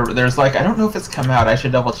make it are there's like I don't know if it's come out. I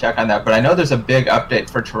should double check on that, but I know there's a big update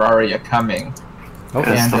for Terraria coming.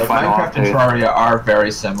 Okay. And Minecraft and Terraria are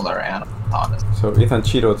very similar, and honest. So Ethan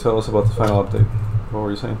Cheeto, tell us about the final update. What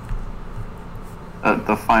were you saying?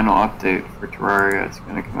 The final update for Terraria is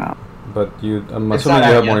going to come out. But I'm assuming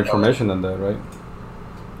you have more information than that, right?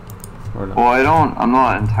 Or not? Well, I'm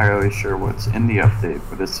not entirely sure what's in the update,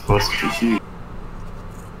 but it's supposed to be huge.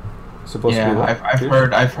 Supposed to be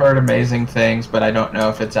what? I've heard amazing things, but I don't know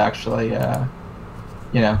if it's actually, I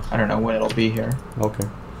don't know when it'll be here. Okay.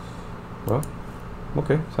 Well,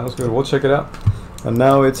 okay, sounds good. We'll check it out. And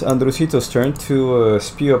now it's Andrusito's turn to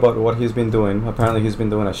spew about what he's been doing. Apparently he's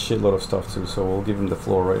been doing a shitload of stuff too, so we'll give him the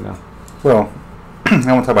floor right now. Well,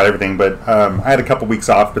 I won't talk about everything, but I had a couple weeks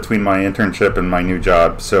off between my internship and my new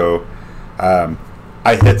job, so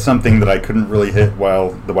I hit something that I couldn't really hit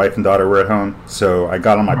while the wife and daughter were at home, so I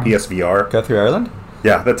got on my PSVR. Got through Ireland?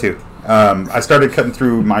 Yeah, that too. I started cutting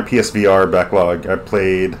through my PSVR backlog. I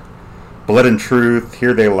played Blood and Truth,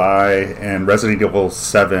 Here They Lie, and Resident Evil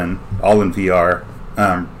 7, all in VR.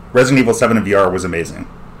 Resident Evil 7 in VR was amazing.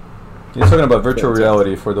 You're talking about virtual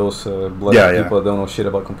reality for those people that don't know shit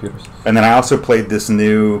about computers. And then I also played this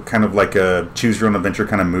new kind of like a choose your own adventure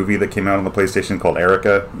kind of movie that came out on the PlayStation called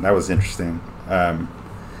Erica. That was interesting.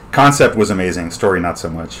 Concept was amazing, story not so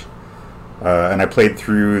much. And I played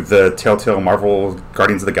through the Telltale Marvel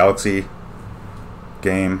Guardians of the Galaxy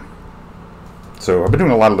game. So I've been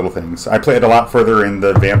doing a lot of little things. I played a lot further in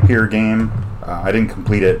the Vampire game. I didn't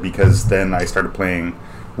complete it because then I started playing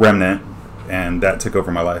Remnant, and that took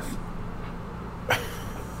over my life.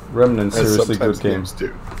 Remnant, seriously good game.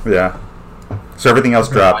 Too. Yeah. So everything else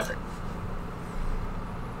dropped.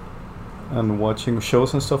 And watching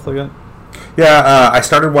shows and stuff like that? Yeah, I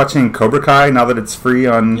started watching Cobra Kai now that it's free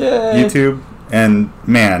on YouTube, and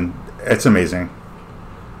man, it's amazing.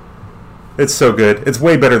 It's so good. It's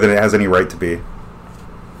way better than it has any right to be.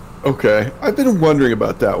 Okay. I've been wondering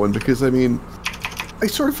about that one because, I mean, I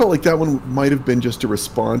sort of felt like that one might have been just a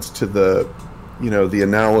response to the, the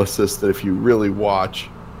analysis that if you really watch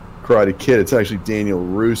Karate Kid, it's actually Daniel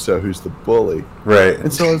Russo who's the bully. Right.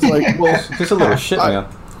 And so I was like, well... He's a little shit, man.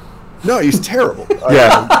 No, he's terrible.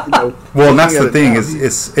 Yeah. Well, and that's the thing,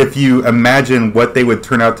 is if you imagine what they would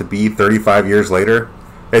turn out to be 35 years later,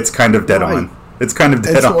 it's kind of dead on. It's kind of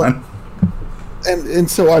dead on. And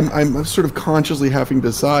so I'm sort of consciously having to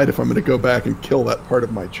decide if I'm going to go back and kill that part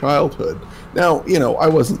of my childhood. Now, I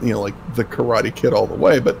wasn't, like the Karate Kid all the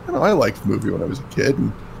way, but I liked the movie when I was a kid.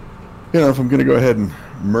 And if I'm going to go ahead and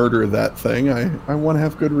murder that thing, I want to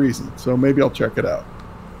have good reason. So maybe I'll check it out.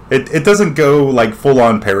 It doesn't go like full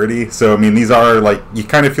on parody. So I mean, these are like you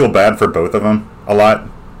kind of feel bad for both of them a lot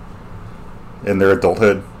in their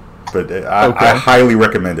adulthood. But I highly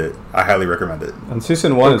recommend it. I highly recommend it. And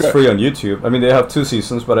season 1 is free on YouTube. I mean, they have 2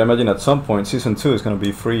 seasons, but I imagine at some point season 2 is going to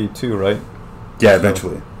be free too, right? Yeah,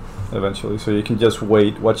 eventually. Eventually. So you can just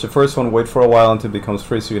watch the first one, wait for a while until it becomes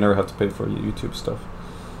free, so you never have to pay for your YouTube stuff.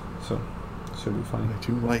 So it should be fine. I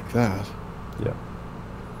do like that. Yeah.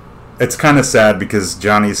 It's kind of sad because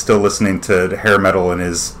Johnny's still listening to hair metal in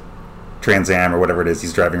his Trans Am or whatever it is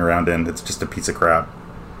he's driving around in. It's just a piece of crap.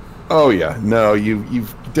 Oh yeah, no,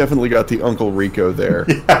 you've definitely got the Uncle Rico there.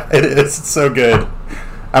 Yeah, it is. It's so good.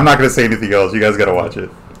 I'm not going to say anything else. You guys got to watch it.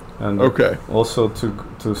 And also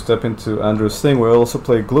to step into Andrew's thing, we also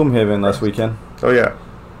played Gloomhaven last weekend. Oh yeah.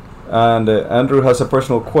 And Andrew has a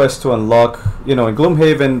personal quest to unlock. In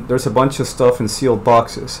Gloomhaven, there's a bunch of stuff in sealed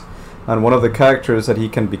boxes, and one of the characters that he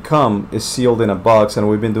can become is sealed in a box. And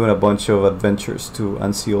we've been doing a bunch of adventures to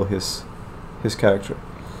unseal his character.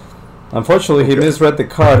 Unfortunately, he misread the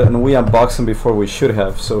card, and we unboxed him before we should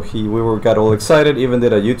have. So got all excited, even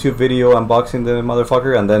did a YouTube video unboxing the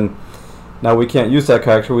motherfucker, and then now we can't use that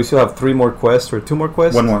character. We still have 3 more quests or 2 more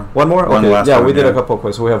quests. One more. One more. One okay. last Yeah, one, we did a couple of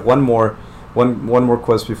quests. So we have one more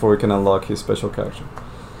quest before we can unlock his special character.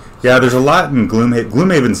 Yeah, there's a lot in Gloomhaven.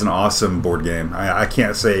 Gloomhaven's an awesome board game. I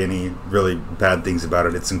can't say any really bad things about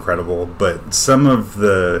it. It's incredible, but some of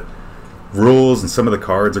the rules and some of the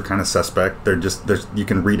cards are kind of suspect. You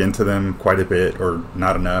can read into them quite a bit or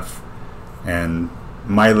not enough. And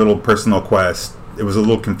my little personal quest, it was a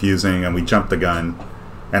little confusing, and we jumped the gun.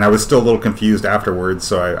 And I was still a little confused afterwards,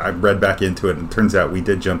 so I read back into it, and it turns out we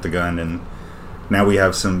did jump the gun, and now we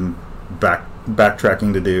have some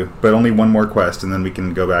backtracking to do. But only one more quest, and then we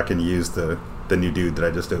can go back and use the new dude that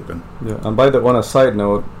I just opened. Yeah, and on a side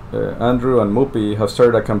note, Andrew and Moopy have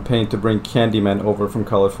started a campaign to bring Candyman over from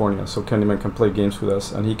California, so Candyman can play games with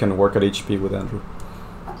us, and he can work at HP with Andrew.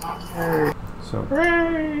 So,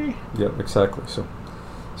 yeah, exactly.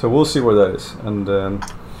 So we'll see where that is,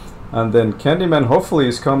 and then Candyman hopefully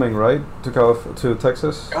is coming, right, to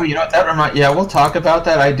Texas. Oh, you know what that reminds? Yeah, we'll talk about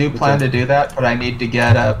that. I do plan to do that, but I need to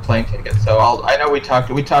get a plane ticket. So I know we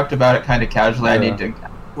talked about it kind of casually. Yeah.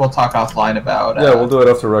 We'll talk offline about. Yeah, we'll do it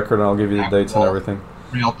off the record, and I'll give you the dates and everything.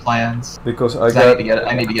 Real plans. Because I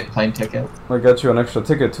need to get a plane ticket. I got you an extra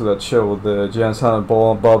ticket to that show, the Jay and Silent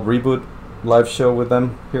Bob reboot live show with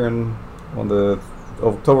them here on the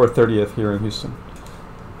October 30th here in Houston.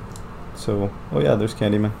 So, there's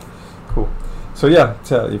Candyman. Cool. So yeah,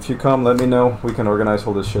 if you come, let me know. We can organize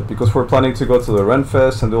all this shit because we're planning to go to the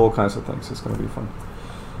Renfest and do all kinds of things. It's gonna be fun.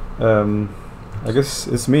 I guess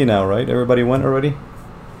it's me now, right? Everybody went already?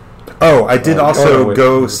 Oh, I did also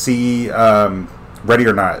go see Ready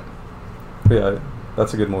or Not. Yeah,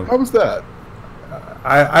 that's a good movie. How was that?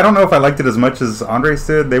 I don't know if I liked it as much as Andres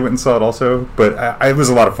did. They went and saw it also, but it was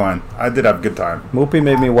a lot of fun. I did have a good time. Moopy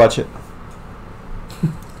made me watch it.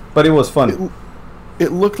 But it was fun.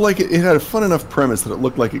 It looked like it had a fun enough premise that it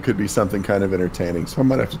looked like it could be something kind of entertaining. So I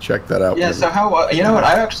might have to check that out. Yeah. So how? You know what?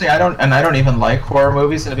 I don't even like horror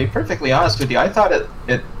movies. And to be perfectly honest with you, I thought it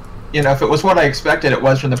if it was what I expected it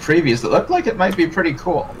was from the previews, it looked like it might be pretty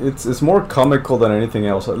cool. It's more comical than anything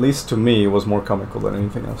else. At least to me, it was more comical than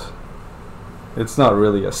anything else. It's not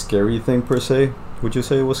really a scary thing per se. Would you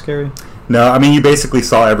say it was scary? No, I mean you basically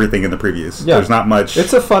saw everything in the previews. Yeah. There's not much.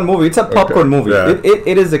 It's a fun movie. It's a popcorn movie. Yeah.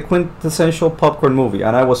 It is a quintessential popcorn movie.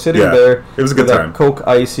 And I was sitting there it was a good with time. a Coke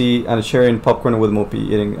Icy and sharing popcorn with Moopy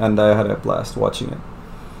eating, and I had a blast watching it.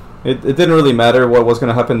 It didn't really matter what was going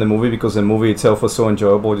to happen in the movie because the movie itself was so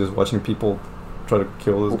enjoyable, just watching people try to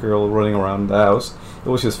kill this girl running around the house. It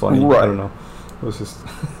was just funny. Right. I don't know. It was just...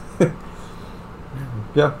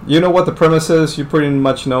 Yeah, you know what the premise is. You pretty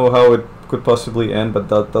much know how it could possibly end, but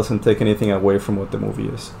that doesn't take anything away from what the movie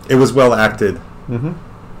is. It was well acted. Mm-hmm.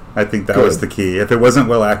 I think that was the key. If it wasn't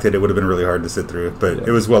well acted, it would have been really hard to sit through. But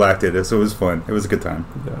it was well acted, so it was fun. It was a good time.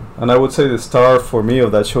 Yeah, and I would say the star for me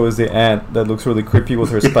of that show is the aunt that looks really creepy with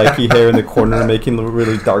her spiky hair in the corner, making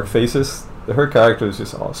really dark faces. Her character is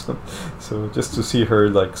just awesome. So just to see her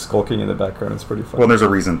like skulking in the background, it's pretty fun. Well, there's a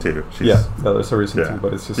reason too. There's a reason too.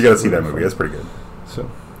 But it's just you got to see really that movie. Fun. That's pretty good.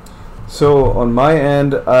 So on my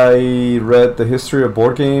end, I read The History of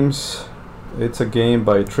Board Games. It's a game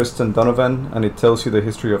by Tristan Donovan, and it tells you the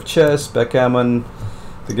history of chess, backgammon,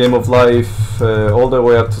 the game of life, all the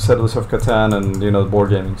way up to Settlers of Catan and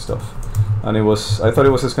board gaming stuff. And I thought it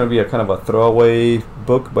was just going to be a kind of a throwaway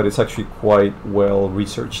book, but it's actually quite well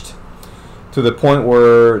researched, to the point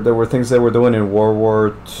where there were things they were doing in World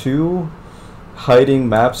War II, hiding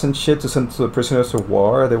maps and shit to send to the prisoners of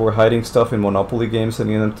war. They were hiding stuff in Monopoly games,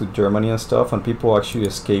 sending them to Germany and stuff, and people actually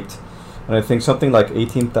escaped. And I think something like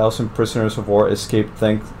 18,000 prisoners of war escaped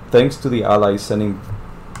thanks to the Allies sending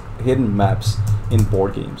hidden maps in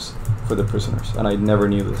board games for the prisoners. And I never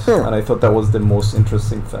knew this. Huh. And I thought that was the most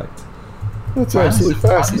interesting fact. That's absolutely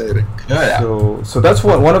fascinating. Good. So that's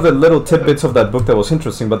one of the little tidbits of that book that was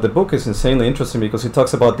interesting. But the book is insanely interesting because it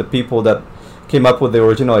talks about the people that came up with the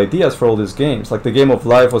original ideas for all these games. Like the Game of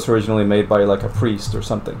Life was originally made by like a priest or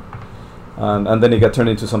something. And then it got turned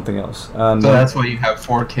into something else. And So that's why you have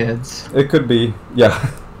 4 kids. it could be, yeah.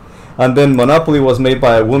 And then Monopoly was made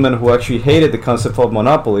by a woman who actually hated the concept of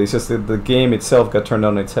Monopoly. It's just that the game itself got turned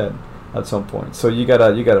on its head at some point. So you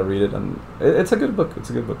gotta read it, and it's a good book. It's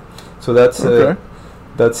a good book. So that's Okay.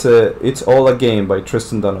 It's All a Game by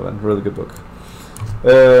Tristan Donovan. Really good book.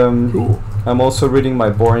 Cool. I'm also reading My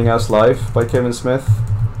Boring Ass Life by Kevin Smith,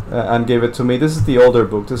 and gave it to me. This is the older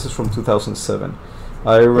book. This is from 2007.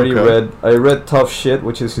 I already Okay. read Tough Shit,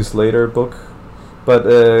 which is his later book, but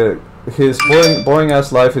his boring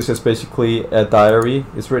ass life is just basically a diary.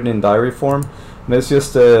 It's written in diary form, and it's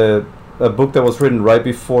just a book that was written right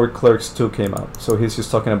before Clerks 2 came out. So he's just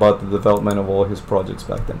talking about the development of all his projects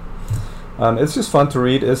back then. It's just fun to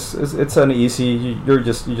read. It's an easy. You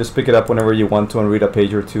just pick it up whenever you want to and read a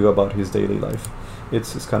page or two about his daily life.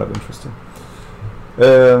 It's kind of interesting.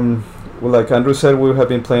 Well, like Andrew said, we have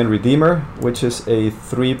been playing Redeemer, which is a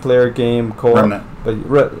 3-player game co-op. Remnant.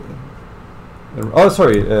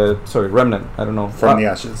 Sorry, Remnant. I don't know. From the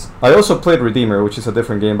Ashes. I also played Redeemer, which is a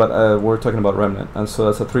different game, but we're talking about Remnant, and so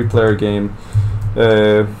that's a 3-player game.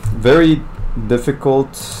 Very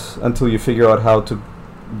difficult until you figure out how to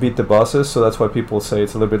beat the bosses, so that's why people say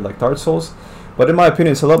it's a little bit like Dark Souls. But in my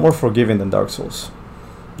opinion, it's a lot more forgiving than Dark Souls.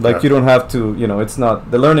 Like Yeah. you don't have to, it's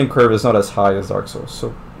not, the learning curve is not as high as Dark Souls,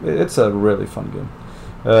 so it's a really fun game.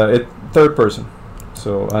 It third person,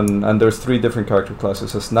 so and there's 3 different character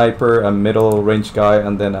classes: a sniper, a middle range guy,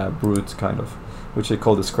 and then a brute kind of, which they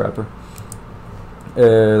call the scrapper.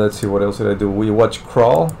 Let's see, what else did I do? We watched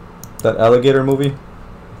Crawl, that alligator movie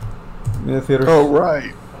in the theater. Oh,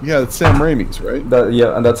 right. Yeah, it's Sam Raimi's, right?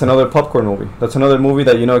 And that's another popcorn movie. That's another movie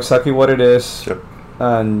that you know exactly what it is, Yep.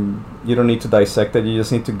 and you don't need to dissect it. You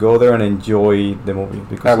just need to go there and enjoy the movie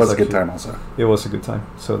because That was it's a good actually- time also. It was a good time.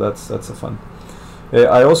 So that's a fun.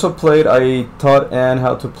 I taught Anne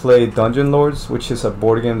how to play Dungeon Lords, which is a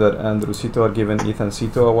board game that Andrewcito had given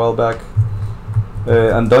Ethancito a while back.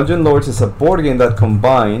 And Dungeon Lords is a board game that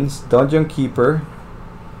combines Dungeon Keeper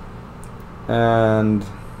and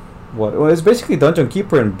it's basically Dungeon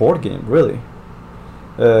Keeper and board game, really.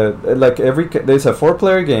 There's a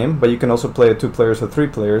 4-player game, but you can also play it 2 players or 3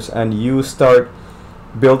 players, and you start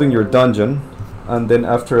building your dungeon, and then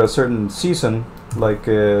after a certain season,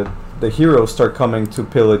 the heroes start coming to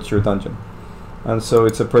pillage your dungeon, and so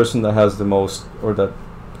it's a person that has the most,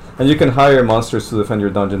 and you can hire monsters to defend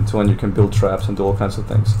your dungeon too, and you can build traps and do all kinds of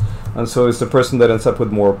things, and so it's the person that ends up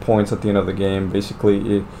with more points at the end of the game,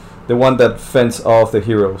 basically the one that fends off the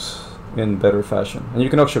heroes in better fashion, and you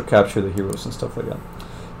can also capture the heroes and stuff like that.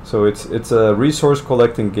 So it's a resource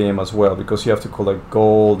collecting game as well, because you have to collect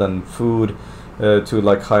gold and food to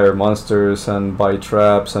hire monsters and buy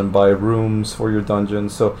traps and buy rooms for your dungeon.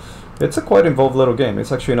 So it's a quite involved little game.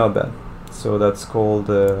 It's actually not bad. So that's called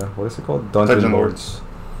what is it called? Dungeon Lords.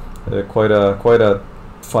 Quite a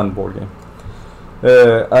fun board game.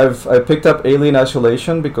 I picked up Alien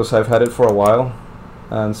Isolation because I've had it for a while,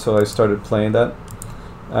 and so I started playing that,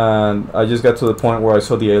 and I just got to the point where I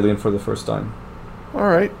saw the alien for the first time, All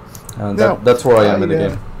right. and Now, that's where I am in the yeah.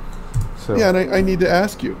 game. So Yeah, and I need to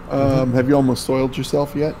ask you, have you almost soiled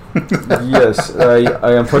yourself yet? yes,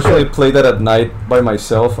 I unfortunately played that at night by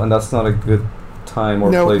myself, and that's not a good time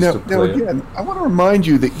or place to now play it, again, I want to remind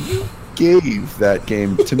you that you gave that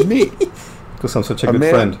game to me, because I'm such a a good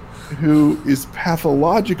man friend. who is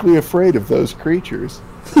pathologically afraid of those creatures,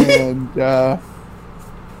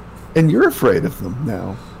 and you're afraid of them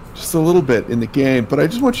now, just a little bit in the game. But I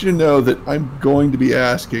just want you to know that I'm going to be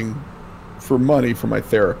asking for money for my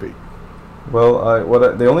therapy. Well,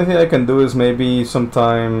 the only thing I can do is maybe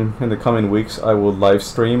sometime in the coming weeks I will live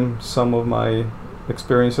stream some of my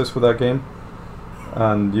experiences with that game,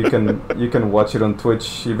 and you can watch it on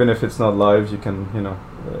Twitch, even if it's not live. You can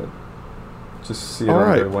just see it All on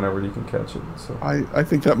right. there whenever you can catch it. So I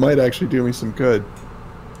think that might actually do me some good.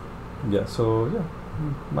 yeah,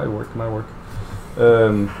 might work.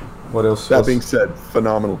 What else? That being said,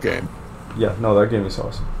 phenomenal game. Yeah, no, that game is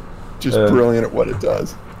awesome. Just brilliant at what it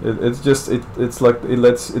does. It's just it's like it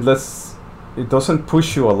lets it doesn't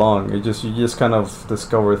push you along. You just kind of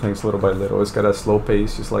discover things little by little. It's got a slow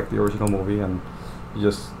pace, just like the original movie, and you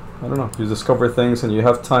just, I don't know, you discover things and you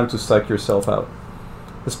have time to psych yourself out.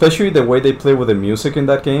 Especially the way they play with the music in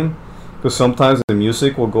that game, because sometimes the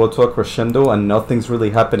music will go to a crescendo and nothing's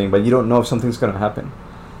really happening, but you don't know if something's gonna happen.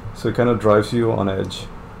 So it kind of drives you on edge,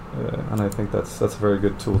 and I think that's a very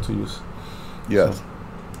good tool to use. Yes. So.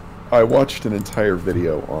 I watched an entire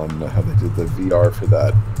video on how they did the VR for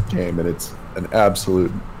that game, and it's an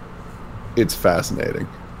absolute... It's fascinating.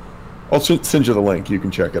 I'll send you the link. You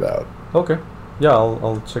can check it out. Okay. Yeah,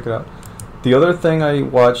 I'll check it out. The other thing I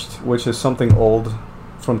watched, which is something old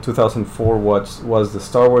from 2004, was the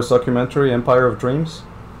Star Wars documentary, Empire of Dreams.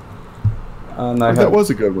 And that was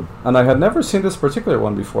a good one. And I had never seen this particular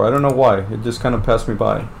one before. I don't know why. It just kind of passed me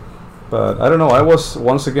by. But I don't know, I was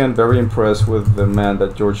once again very impressed with the man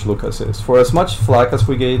that George Lucas is. For as much flack as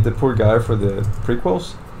we gave the poor guy for the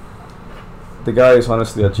prequels, the guy is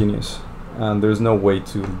honestly a genius. And there's no way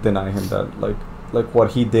to deny him that. Like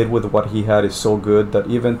what he did with what he had is so good that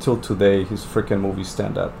even till today his freaking movies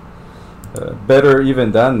stand up. Better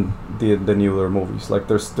even than the newer movies. Like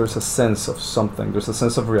there's a sense of something. There's a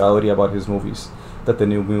sense of reality about his movies that the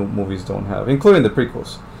new movies don't have, including the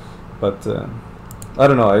prequels. But... I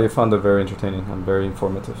don't know, I found it very entertaining and very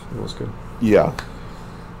informative. It was good. Yeah.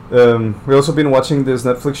 We also been watching this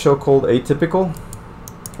Netflix show called Atypical.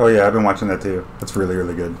 Oh yeah, I've been watching that too. It's really,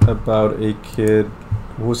 really good. About a kid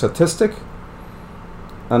who's autistic.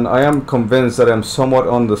 And I am convinced that I'm somewhat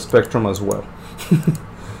on the spectrum as well.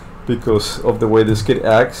 Because of the way this kid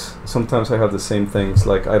acts. Sometimes I have the same things,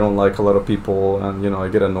 like I don't like a lot of people, and I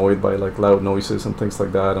get annoyed by like loud noises and things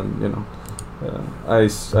like that, and I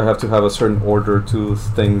have to have a certain order to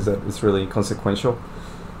things that is really inconsequential.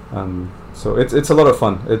 So it's a lot of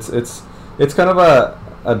fun. It's kind of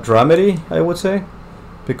a dramedy, I would say,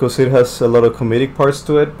 because it has a lot of comedic parts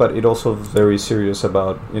to it, but it also very serious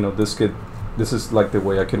about this kid. This is like the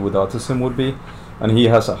way a kid with autism would be, and he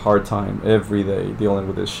has a hard time every day dealing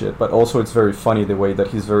with this shit. But also it's very funny the way that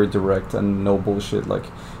he's very direct and no bullshit. Like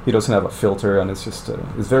he doesn't have a filter, and it's just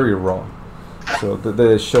it's very raw. So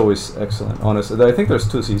the show is excellent, honestly. I think there's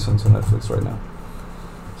 2 seasons on Netflix right now.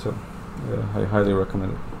 So I highly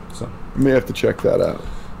recommend it. So you may have to check that out.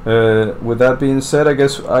 With that being said, I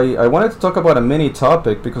guess I wanted to talk about a mini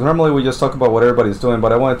topic, because normally we just talk about what everybody's doing,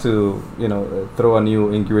 but I wanted to throw a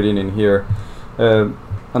new ingredient in here.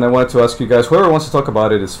 And I wanted to ask you guys, whoever wants to talk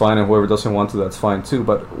about it is fine, and whoever doesn't want to, that's fine too.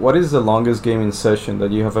 But what is the longest gaming session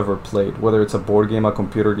that you have ever played, whether it's a board game, a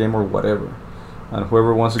computer game, or whatever? And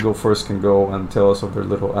whoever wants to go first can go and tell us of their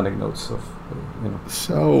little anecdotes of,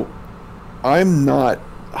 So, I'm not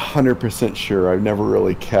 100% sure. I've never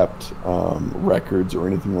really kept records or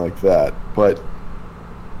anything like that. But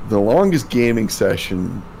the longest gaming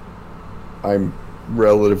session I'm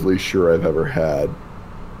relatively sure I've ever had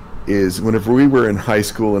is whenever we were in high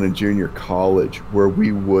school and in junior college, where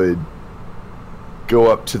we would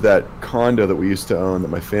go up to that condo that we used to own, that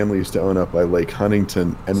my family used to own up by Lake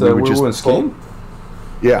Huntington, and so we would just pull.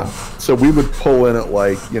 Yeah, so we would pull in at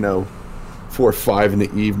 4 or 5 in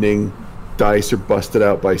the evening. Dice are busted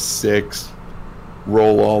out by 6.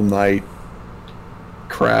 Roll all night.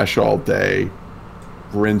 Crash all day.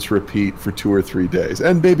 Rinse, repeat for 2 or 3 days,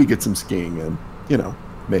 and maybe get some skiing in.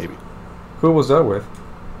 Maybe. Who was that with?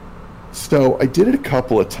 So I did it a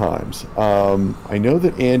couple of times. I know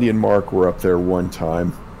that Andy and Mark were up there one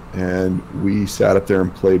time, and we sat up there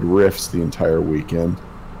and played Rifts the entire weekend.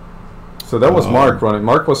 So that was Mark running.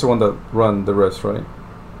 Mark was the one that ran the Rifts, right?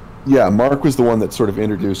 Yeah, Mark was the one that sort of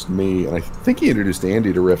introduced me, and I think he introduced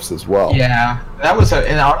Andy to Rifts as well. Yeah, that was,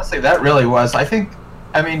 and honestly, that really was.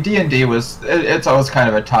 I mean, D&D was. It's always kind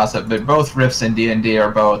of a toss-up, but both Rifts and D&D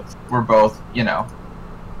were both,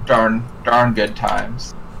 darn good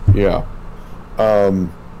times. Yeah.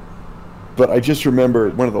 But I just remember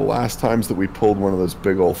one of the last times that we pulled one of those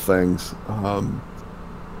big old things,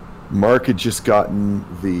 Mark had just gotten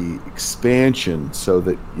the expansion so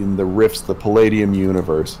that in the Rifts, the Palladium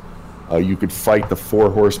universe, you could fight the 4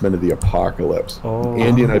 horsemen of the apocalypse. Oh.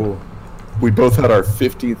 Andy and I, we both had our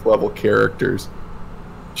 15th level characters,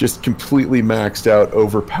 just completely maxed out,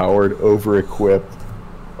 overpowered, over-equipped.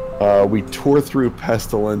 We tore through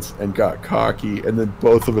Pestilence and got cocky, and then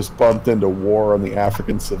both of us bumped into war on the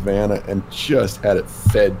African savannah and just had it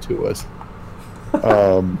fed to us.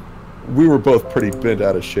 We were both pretty bent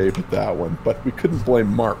out of shape at that one, but we couldn't blame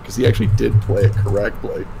Mark because he actually did play it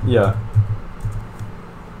correctly. Yeah.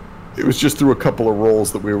 It was just through a couple of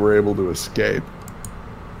rolls that we were able to escape.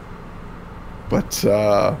 But,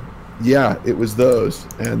 yeah, it was those.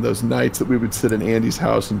 And those nights that we would sit in Andy's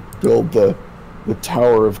house and build the the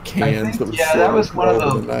tower of cans that was that was one of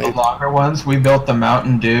over the longer ones. We built the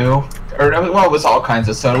Mountain Dew, well, it was all kinds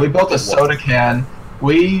of soda. We built a soda can.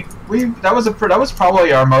 That was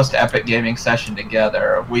probably our most epic gaming session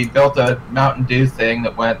together. We built a Mountain Dew thing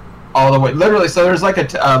that went all the way, literally. So there's like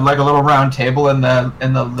a little round table in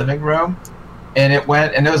the living room, and it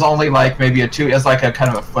was only like maybe it's like a kind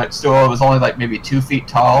of a footstool. It was only like maybe 2 feet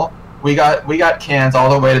tall. We got cans all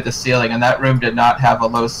the way to the ceiling, and that room did not have a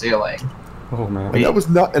low ceiling. Oh man, and that was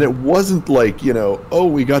not, and it wasn't like,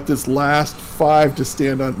 we got this last 5 to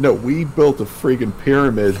stand on. No, we built a friggin'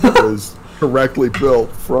 pyramid that was correctly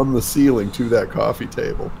built from the ceiling to that coffee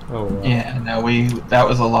table. Oh wow. Yeah, no, there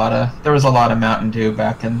was a lot of Mountain Dew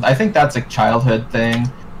back in. I think that's a childhood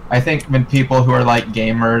thing. I think when people who are like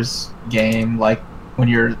gamers game, like when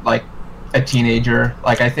you're like a teenager,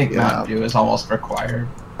 like I think Mountain Dew is almost required.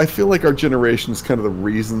 I feel like our generation is kind of the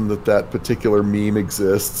reason that particular meme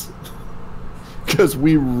exists, because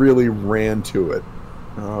we really ran to it.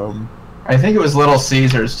 I think it was Little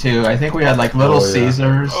Caesars too. I think we had like Little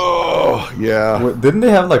Caesars. Oh yeah. Didn't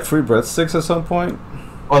they have like free breadsticks at some point?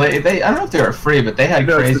 Well, they I don't know if they were free, but they had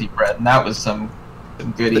crazy bread, and that was some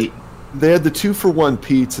good eating. They had the 2-for-1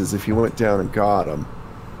 pizzas if you went down and got them,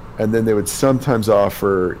 and then they would sometimes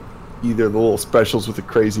offer either the little specials with the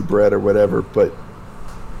crazy bread or whatever, but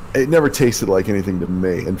it never tasted like anything to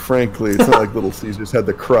me. And frankly, it's not like Little Caesars had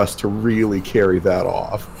the crust to really carry that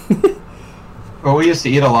off. Well, we used to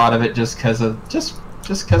eat a lot of it just because of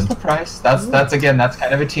the price. That's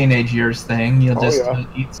kind of a teenage years thing. You'll just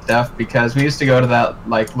eat stuff because we used to go to that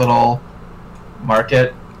like little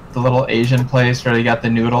market, the little Asian place where they got the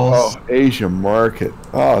noodles. Oh, Asian Market.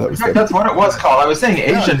 Oh, that's what it was called. I was saying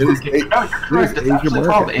Asian. No, you're correct. It's actually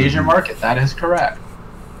called Asian Market. That is correct.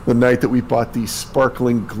 The night that we bought the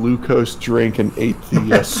sparkling glucose drink and ate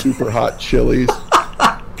the super hot chilies.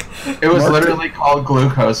 It was literally called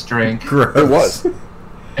glucose drink. Gross. It was.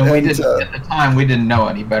 And we didn't, at the time, we didn't know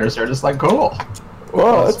any better, so we're just like, cool.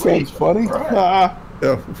 Well, that sounds funny. Right.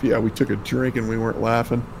 Yeah, we took a drink and we weren't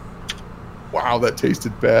laughing. Wow, that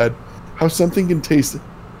tasted bad. How something can taste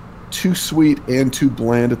too sweet and too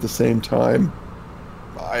bland at the same time,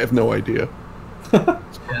 I have no idea.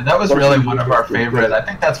 Yeah, that was really one of our favorite. I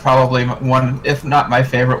think that's probably one, if not my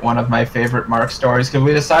favorite, one of my favorite Mark stories, because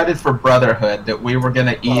we decided for Brotherhood that we were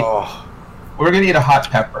gonna eat. We were gonna eat a hot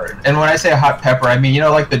pepper, and when I say a hot pepper, I mean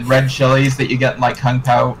like the red chilies that you get in like Kung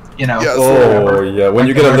Pao. Yes. Oh yeah, when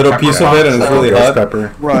you get a little piece of it and it's really hot.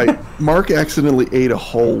 Pepper. Right. Mark accidentally ate a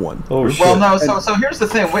whole one. Oh shit. Well, no. So here's the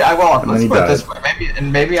thing. Let's put it this way.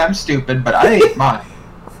 Maybe I'm stupid, but I ate mine.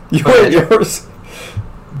 You ate yours.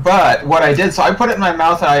 But what I did, so I put it in my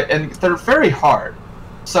mouth, and they're very hard.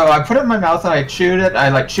 So I put it in my mouth and I chewed it. I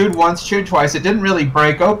like chewed once, chewed twice. It didn't really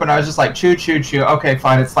break open. I was just like chew. Okay,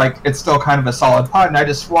 fine. It's still kind of a solid pod, and I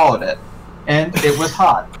just swallowed it, and it was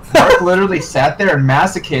hot. Mark literally sat there and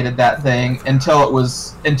masticated that thing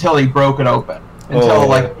until he broke it open.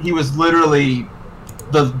 He was literally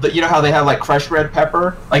the you know how they have like crushed red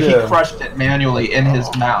pepper? Like he crushed it manually in his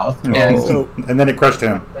mouth, and then it crushed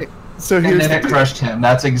him. And then it crushed him.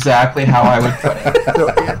 That's exactly how I would put it. So,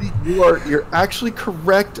 Andy, you're actually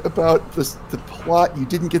correct about the plot. You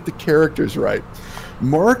didn't get the characters right.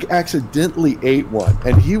 Mark accidentally ate one,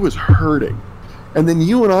 and he was hurting. And then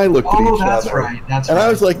you and I looked at each other. That's right. I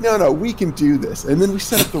was like, no, we can do this. And then we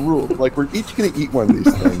set up the rules. Like, we're each going to eat one of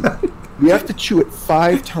these things. We have to chew it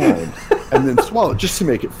 5 times and then swallow it, just to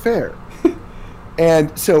make it fair.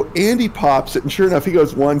 And so Andy pops it, and sure enough, he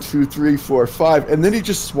goes 1, 2, 3, 4, 5, and then he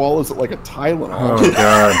just swallows it like a Tylenol. Oh,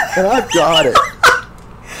 God. And I've got it.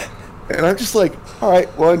 And I'm just like, all right,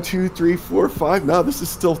 1, 2, 3, 4, 5. No, this is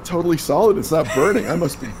still totally solid. It's not burning. I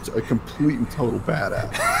must be a complete and total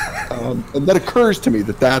badass. And that occurs to me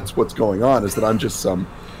that that's what's going on, is that I'm just some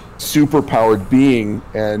super-powered being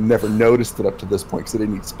and never noticed it up to this point because I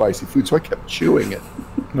didn't eat spicy food, so I kept chewing it.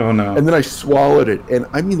 Oh, no. And then I swallowed it, and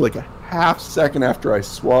I mean like a half second after I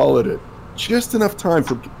swallowed it, just enough time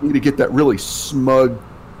for me to get that really smug,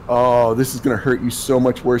 oh, this is going to hurt you so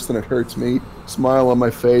much worse than it hurts me, smile on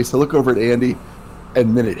my face. I look over at Andy,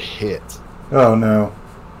 and then it hit. Oh, no.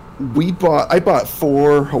 I bought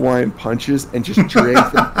 4 Hawaiian punches and just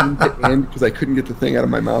drank them end to end because I couldn't get the thing out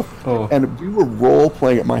of my mouth. Oh. And we were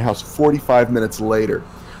role-playing at my house 45 minutes later.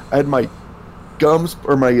 I had my gums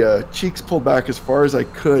or my cheeks pulled back as far as I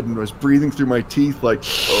could and was breathing through my teeth like,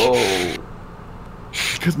 oh,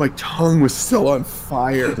 because my tongue was still on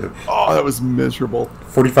fire. Oh, that was miserable.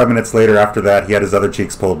 45 minutes later after that, he had his other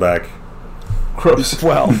cheeks pulled back. Gross.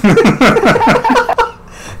 Well,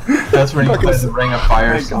 That's when you play the Ring of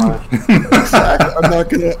Fire song.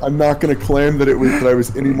 Exactly. I'm not gonna claim that I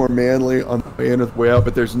was any more manly on the way in or the way out,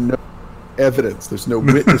 but there's no evidence. There's no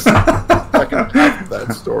witness. Second half of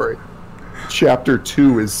that story. Chapter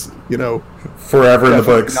 2 is, forever in the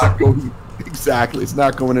books. Exactly. It's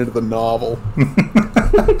not going into the novel.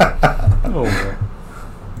 Oh man.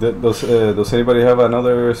 Does anybody have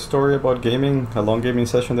another story about gaming? A long gaming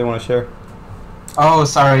session they want to share? Oh,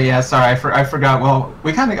 sorry. Yeah, sorry. I forgot. Well,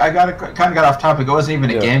 I kind of got off topic. It wasn't even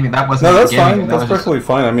a gaming. That wasn't. No, that's gaming. fine. That's perfectly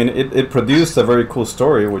fine. I mean, it produced a very cool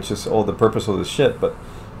story, which is all the purpose of the shit. But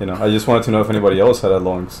I just wanted to know if anybody else had a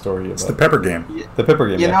long story about It's the Pepper game. The Pepper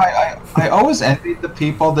game. I always envied the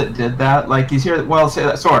people that did that. Like you hear,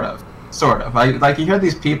 sort of. You hear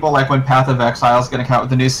these people like when Path of Exile is going to come out with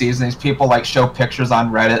the new season. These people like show pictures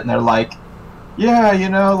on Reddit and they're like, yeah,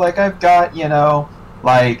 like I've got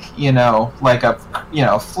like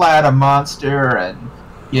a flat a monster and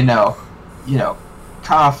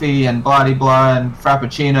coffee and blah de blah and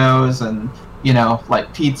frappuccinos and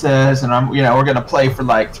like pizzas and we're gonna play for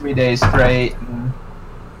like 3 days straight. And,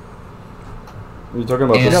 are you talking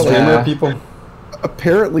about the streamer people?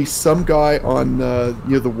 Apparently, some guy on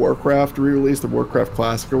the Warcraft re-release, the Warcraft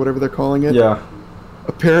Classic or whatever they're calling it. Yeah.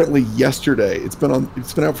 Apparently, yesterday it's been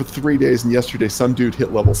out for 3 days, and yesterday some dude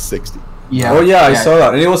hit level 60. Yeah. Oh yeah, I saw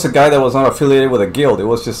that, and it was a guy that was not affiliated with a guild. It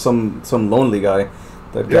was just some lonely guy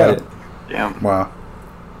that got it. Yeah. Wow.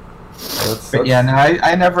 But yeah, no,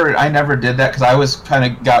 I never did that because I was kind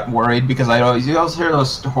of got worried because you always hear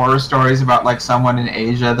those horror stories about like someone in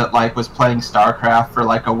Asia that like was playing StarCraft for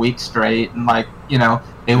like a week straight and like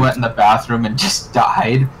they went in the bathroom and just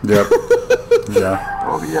died. Yep. Yeah.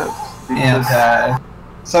 Oh yes. And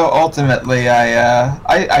so ultimately,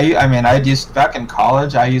 I used back in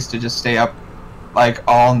college. I used to just stay up like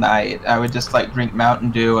all night. I would just like drink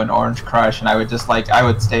Mountain Dew and Orange Crush, and I would just I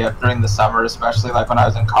would stay up during the summer, especially like when I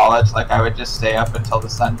was in college. Like I would just stay up until the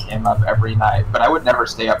sun came up every night, but I would never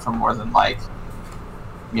stay up for more than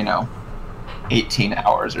 18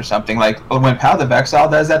 hours or something. Like when Path of Exile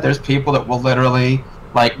does that, there's people that will literally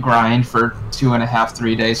like grind for 2.5,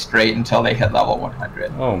 3 days straight until they hit level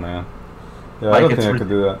 100. Oh man. Yeah, Like, I don't think I could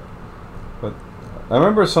do that. But I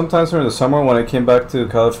remember sometimes during the summer when I came back to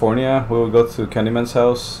California, we would go to Candyman's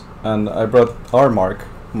house, and I brought our Mark,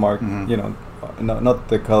 not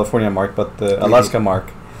the California Mark, but the Alaska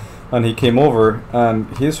Mark, and he came over,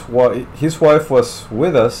 and his wife was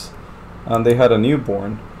with us, and they had a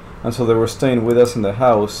newborn, and so they were staying with us in the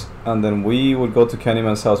house, and then we would go to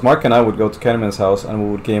Candyman's house. Mark and I would go to Candyman's house, and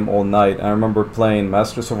we would game all night. I remember playing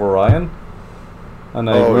Masters of Orion. And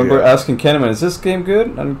I remember asking Kenneman, "Is this game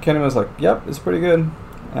good?" And Kenneman was like, "Yep, it's pretty good."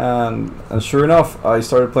 And sure enough, I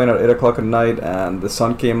started playing at 8 o'clock at night, and the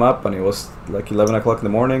sun came up, and it was like 11 o'clock in the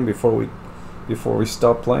morning before we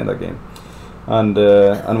stopped playing that game. And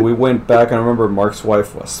we went back, and I remember Mark's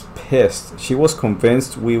wife was pissed. She was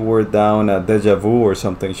convinced we were down at Deja Vu or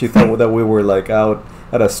something. She thought that we were like out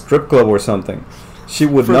at a strip club or something. She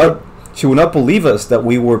would not believe us that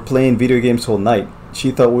we were playing video games all night. She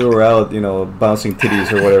thought we were out, bouncing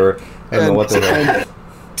titties or whatever. I don't know what the hell.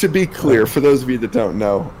 To be clear, for those of you that don't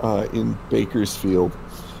know, in Bakersfield,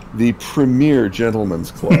 the premier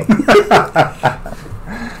gentleman's club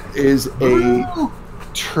is a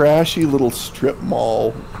trashy little strip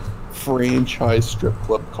mall franchise strip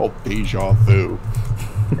club called Deja Vu.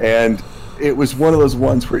 And it was one of those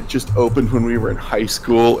ones where it just opened when we were in high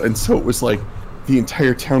school, and so it was like the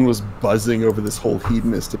entire town was buzzing over this whole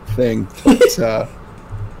hedonistic thing. But,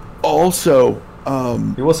 also,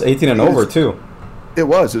 it was 18 and over too. It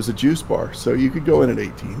was a juice bar, so you could go in at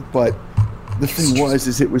 18. But the thing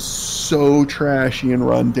it was so trashy and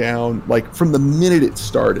run down. Like from the minute it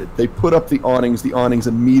started, they put up the awnings. The awnings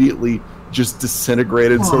immediately just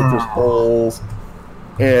disintegrated, so there's holes.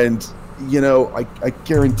 And I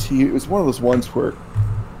guarantee you, it was one of those ones where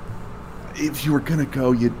if you were gonna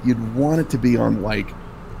go, you'd want it to be on like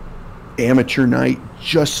amateur night,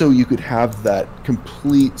 just so you could have that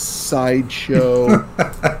complete sideshow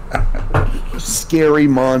scary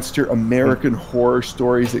monster American Horror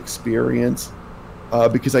Stories experience,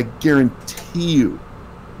 because I guarantee you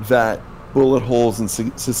that bullet holes and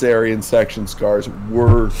cesarean section scars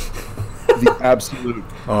were the absolute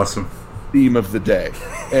awesome theme of the day.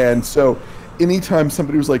 And so anytime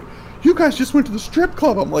somebody was like, "You guys just went to the strip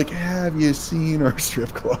club," I'm like, "Have you seen our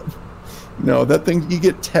strip club?" No, that thing, you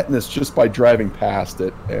get tetanus just by driving past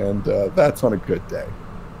it, and that's on a good day.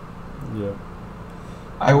 Yeah.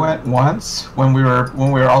 I went once when we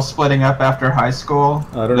were all splitting up after high school.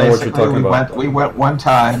 I don't know what you're talking about. We went one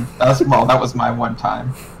time. That was my one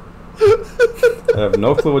time. I have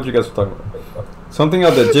no clue what you guys are talking about. Something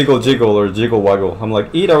of the Jiggle Jiggle or Jiggle Waggle. I'm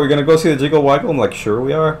like, Eat, are we gonna go see the Jiggle Waggle? I'm like, sure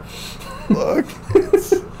we are. Look,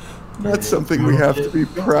 it's not something we have to be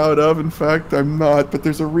proud of. In fact, I'm not. But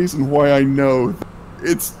there's a reason why I know.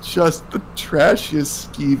 It's just the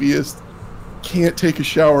trashiest, skeeviest. Can't take a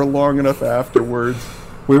shower long enough afterwards.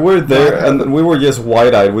 We were there, and we were just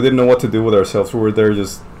wide-eyed. We didn't know what to do with ourselves. We were there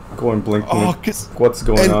just going blink, what's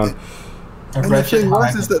going on? A wretched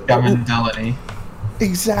hive of scum and villainy.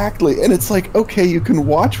 Exactly, and it's like, okay, you can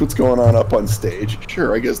watch what's going on up on stage.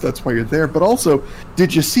 Sure, I guess that's why you're there. But also,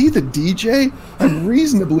 did you see the DJ? I'm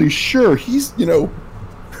reasonably sure he's,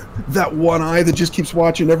 that one eye that just keeps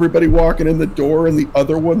watching everybody walking in the door, and the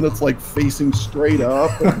other one that's like facing straight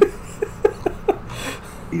up.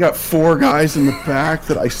 You got 4 guys in the back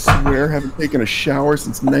that I swear haven't taken a shower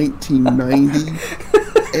since 1990,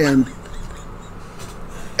 and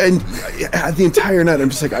the entire night I'm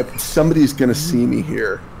just like, somebody's gonna see me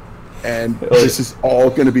here, and this is all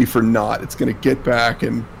gonna be for naught. It's gonna get back,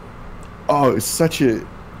 and it's such a,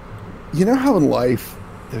 how in life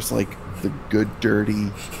there's like the good dirty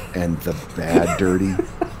and the bad dirty.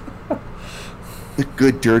 The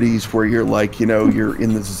good dirties where you're like, you're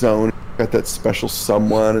in the zone, got that special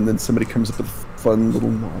someone, and then somebody comes up with a fun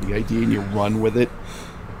little naughty idea and you run with it.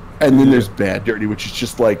 And then there's bad dirty, which is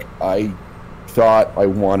just like, I thought I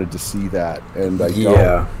wanted to see that, and I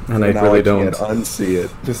don't. And I really don't. Unsee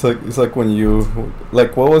it. It's like when you,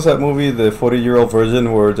 what was that movie, the 40-Year-Old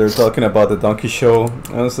Virgin, where they're talking about the donkey show,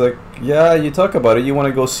 and it's like, yeah, you talk about it, you want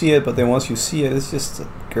to go see it, but then once you see it, it's just a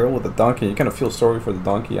girl with a donkey. You kind of feel sorry for the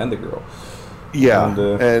donkey and the girl. Yeah,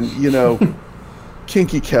 and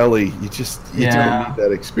Kinky Kelly, you don't need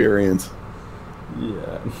that experience.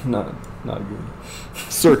 Yeah, not good.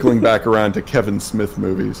 Circling back around to Kevin Smith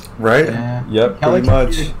movies. Right? Yeah. Yep, pretty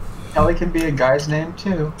much. Kelly can be a guy's name,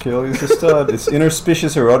 too. Kelly's a stud. It's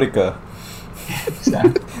interspecies erotica.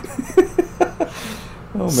 Exactly.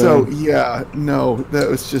 Oh, man. So, that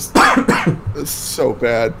was just so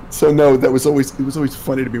bad. So, no, it was always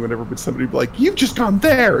funny to me whenever somebody would be like, you've just gone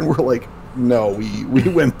there. And we're like, no, we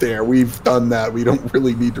went there. We've done that. We don't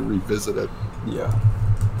really need to revisit it. Yeah,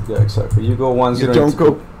 exactly. You go once, you don't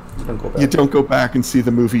go back. You don't go back and see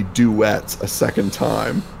the movie Duets a second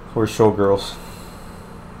time. Or Showgirls.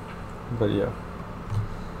 But yeah.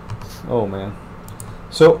 Oh man.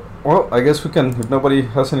 So, well, I guess we can, if nobody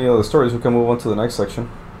has any other stories, we can move on to the next section,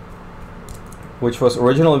 which was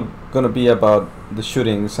originally going to be about the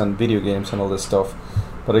shootings and video games and all this stuff.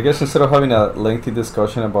 But I guess instead of having a lengthy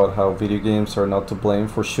discussion about how video games are not to blame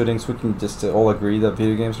for shootings, we can just all agree that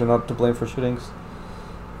video games are not to blame for shootings.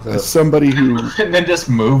 As somebody who... And then just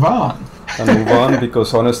move on.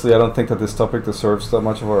 Because honestly, I don't think that this topic deserves that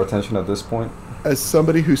much of our attention at this point. As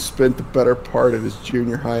somebody who spent the better part of his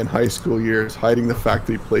junior high and high school years hiding the fact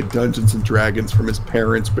that he played Dungeons and Dragons from his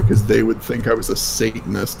parents because they would think I was a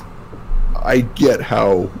Satanist, I get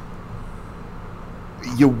how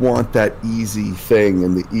you want that easy thing,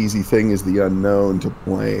 and the easy thing is the unknown to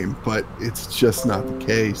blame, but it's just not the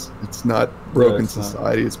case. It's not broken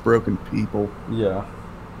society, it's broken people. Yeah,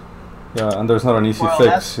 and there's not an easy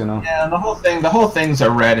fix, Yeah, the whole thing's a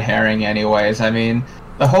red herring anyways. I mean,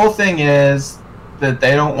 the whole thing is that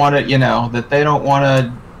they don't want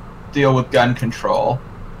to, deal with gun control.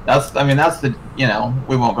 That's the,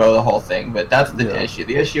 we won't go to the whole thing, but that's the issue.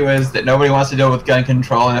 The issue is that nobody wants to deal with gun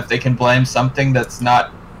control, and if they can blame something that's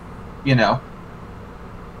not,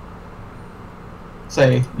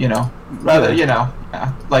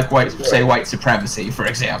 like white supremacy, for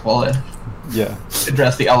example.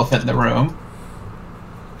 Address the elephant in the room.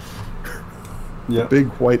 Yeah. Big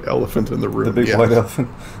white elephant in the room. The big white elephant.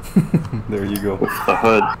 There you go. The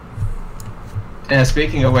hood. And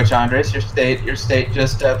speaking of which, Andres, your state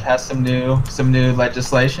just passed some new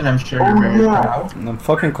legislation. I'm sure you're very proud. I'm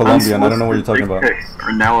fucking Colombian. I don't know what you're talking about. Dick pics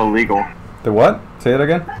are now illegal. The what? Say it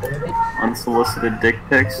again. Unsolicited dick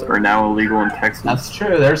pics are now illegal in Texas. That's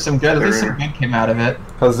true. There's some good. At least some good came out of it.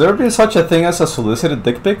 Has there been such a thing as a solicited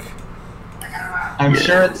dick pic? I'm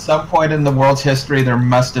sure at some point in the world's history there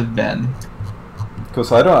must have been.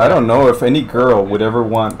 Because I don't know if any girl would ever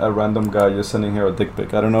want a random guy just sending her a dick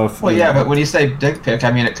pic. I don't know if... Well, yeah, but when you say dick pic,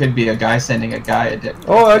 I mean, it could be a guy sending a guy a dick pic.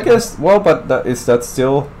 Oh, I guess... Well, but is that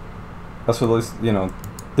still...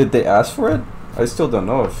 Did they ask for it? I still don't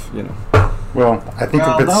know if, Well, I think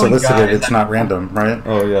if it's solicited, it's not random, right?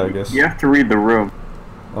 Oh, yeah, I guess. You have to read the room.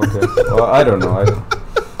 Okay. Well, I don't know. I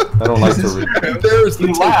don't like to read. There's the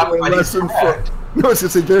takeaway lesson for... No, I was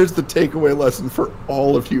going to say, there's the takeaway lesson for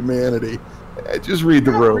all of humanity. Just read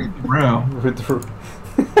the room. Read the room.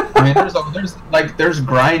 I mean, there's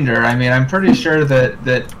Grindr. I mean, I'm pretty sure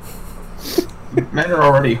that men are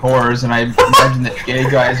already whores, and I imagine that gay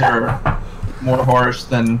guys are more whores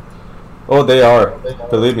than. Oh, they are.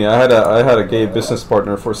 Believe me, I had a gay business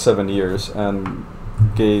partner for 7 years, and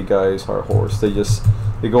gay guys are whores.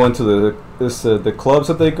 They go into the clubs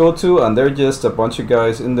that they go to, and they're just a bunch of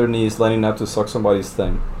guys in their knees lining up to suck somebody's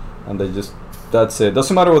thing, and that's it.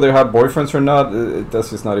 Doesn't matter whether they have boyfriends or not.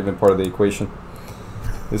 That's just not even part of the equation.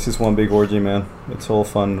 This is one big orgy, man. It's all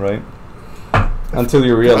fun, right? Until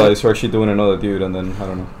you realize you're actually doing another dude, and then I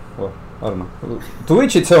don't know. Well, I don't know. To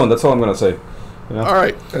each its own. That's all I'm gonna say. You know? All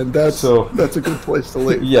right, and that's a good place to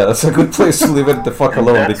leave. Yeah, that's a good place to leave it the fuck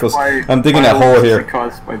alone, because I'm digging a hole violence here. is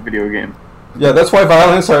caused by video games. Yeah, that's why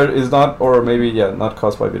violence is not, or maybe not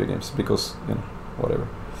caused by video games, because whatever.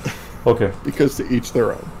 Okay. Because to each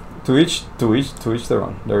their own. To each their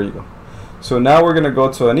own. There you go. So now we're gonna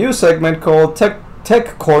go to a new segment called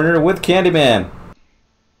Tech Corner with Candyman.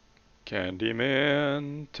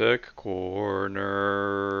 Candyman Tech Corner.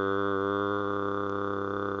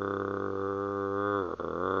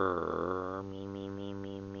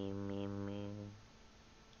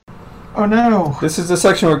 Oh no! This is the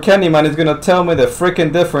section where Candyman is gonna tell me the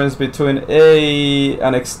freaking difference between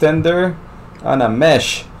an extender and a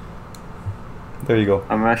mesh. There you go.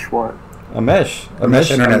 A mesh what? A mesh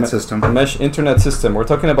internet system. A mesh internet system. We're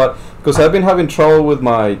talking about, because I've been having trouble with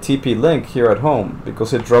my TP-Link here at home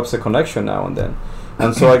because it drops the connection now and then,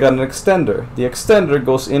 and so I got an extender. The extender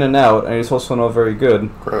goes in and out, and it's also not very good.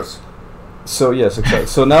 Gross. So yes, exactly.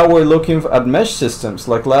 So now we're looking at mesh systems.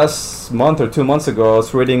 Like last month or 2 months ago, I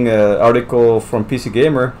was reading an article from PC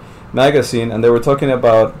Gamer magazine, and they were talking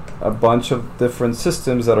about a bunch of different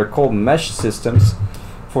systems that are called mesh systems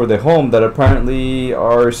for the home that apparently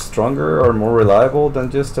are stronger or more reliable than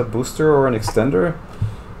just a booster or an extender.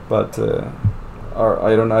 But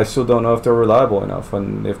I still don't know if they're reliable enough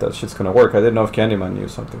and if that shit's gonna work. I didn't know if Candyman knew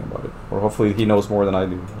something about it, or hopefully he knows more than I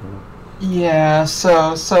do. I don't know. Yeah,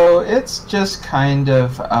 so it's just kind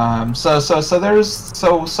of I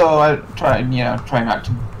try not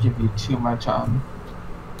to give you too much on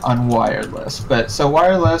wireless, but so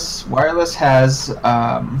wireless has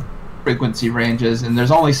frequency ranges, and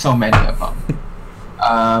there's only so many of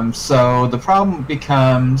them. So the problem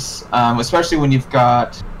becomes, especially when you've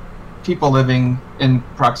got people living in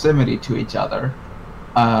proximity to each other,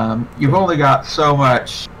 you've only got so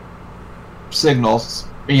much signals,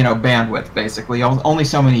 bandwidth, basically, only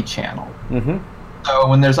so many channels. Mm-hmm. So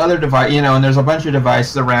when there's other and there's a bunch of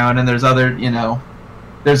devices around, and there's other,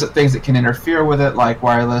 there's things that can interfere with it, like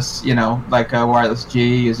wireless, like wireless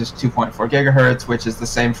G uses 2.4 gigahertz, which is the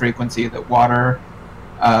same frequency that water,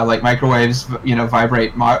 like microwaves,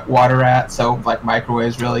 vibrate water at. So like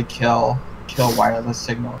microwaves really kill wireless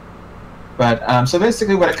signal. But so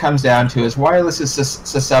basically, what it comes down to is wireless is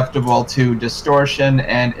susceptible to distortion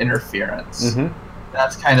and interference. Mm-hmm.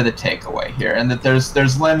 That's kind of the takeaway here, and that there's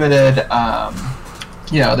limited.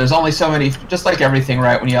 There's only so many, just like everything,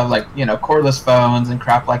 right? When you have cordless phones and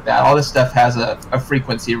crap like that, all this stuff has a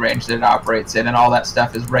frequency range that it operates in, and all that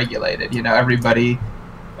stuff is regulated. Everybody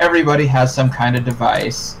has some kind of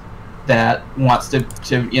device that wants to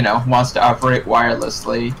operate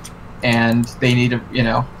wirelessly, and they need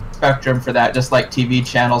a spectrum for that, just like TV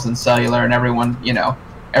channels and cellular, and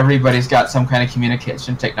everybody's got some kind of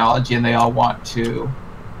communication technology, and they all want to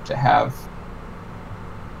have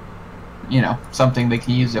something they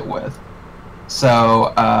can use it with.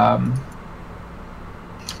 So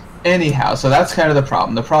anyhow, so that's kind of the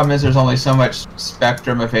problem. The problem is there's only so much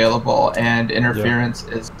spectrum available, and interference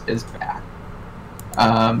is bad.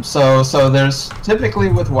 So there's typically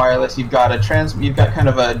with wireless, you've got kind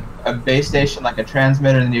of a base station, like a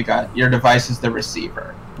transmitter, and then you got your device is the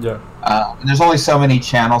receiver. Yeah. And there's only so many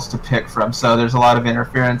channels to pick from, so there's a lot of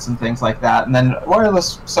interference and things like that. And then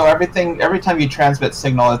wireless, so every time you transmit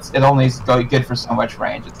signal, it only is good for so much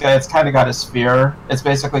range. It's kind of got a sphere. It's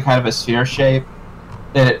basically kind of a sphere shape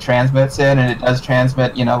that it transmits in, and it does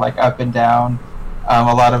transmit, like up and down. A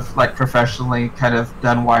lot of professionally kind of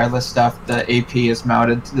done wireless stuff, the AP is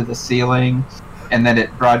mounted to the ceiling, and then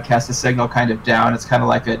it broadcasts the signal kind of down. It's kind of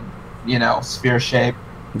like a sphere shape.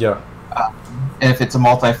 Yeah. And if it's a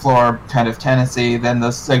multi-floor kind of tenancy, then the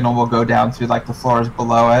signal will go down through the floors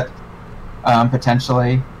below it,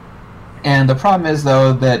 potentially. And the problem is,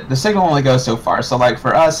 though, that the signal only goes so far. So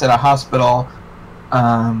for us at a hospital,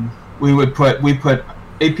 we put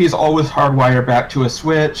APs always hardwire back to a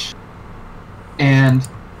switch, and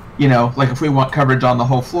if we want coverage on the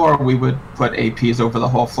whole floor, we would put APs over the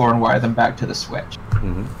whole floor and wire them back to the switch.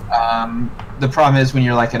 Mm-hmm. The problem is when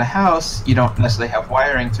you're in a house, you don't necessarily have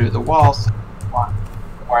wiring through the walls. So you want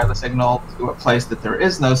wireless signal to a place that there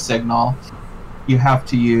is no signal, you have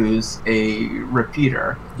to use a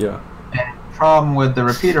repeater. Yeah. And the problem with the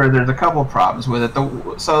repeater, there's a couple problems with it.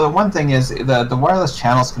 So the one thing is the wireless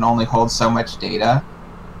channels can only hold so much data.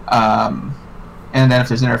 And then if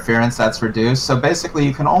there's interference, that's reduced. So basically,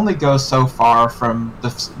 you can only go so far from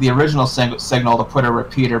the original signal to put a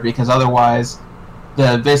repeater, because otherwise,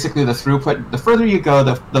 basically the throughput, the further you go,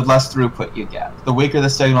 the less throughput you get. The weaker the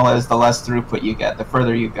signal is, the less throughput you get, the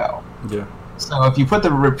further you go. Yeah. So if you put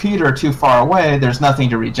the repeater too far away, there's nothing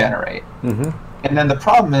to regenerate. Mm-hmm. And then the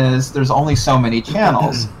problem is there's only so many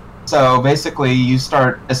channels. So basically, you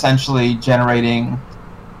start essentially generating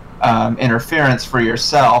interference for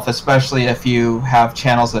yourself, especially if you have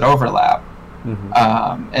channels that overlap.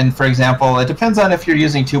 Mm-hmm. And for example, it depends on if you're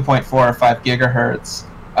using 2.4 or 5 gigahertz.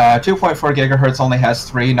 2.4 gigahertz only has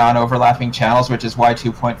 3 non-overlapping channels, which is why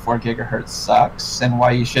 2.4 gigahertz sucks, and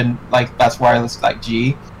why you shouldn't, like, that's wireless like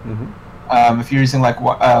G. Mm-hmm. If you're using like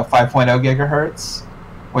 5.0 gigahertz,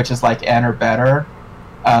 which is like N or better,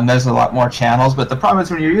 there's a lot more channels. But the problem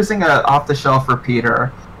is when you're using an off-the-shelf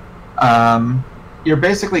repeater, you're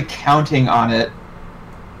basically counting on it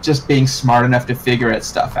just being smart enough to figure its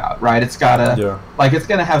stuff out, right? It's gotta, like, it's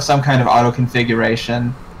gonna have some kind of auto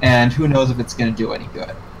configuration, and who knows if it's gonna do any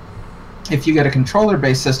good. If you get a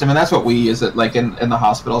controller-based system, and that's what we use it, like in the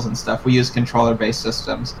hospitals and stuff, we use controller-based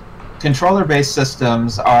systems. Controller-based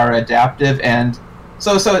systems are adaptive, and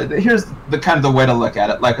so here's the kind of the way to look at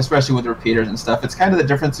it, like especially with repeaters and stuff. It's kind of the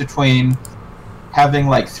difference between having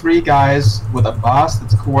like 3 guys with a boss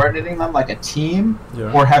that's coordinating them like a team,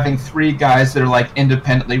 or having 3 guys that are like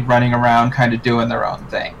independently running around kind of doing their own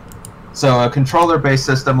thing. So a controller-based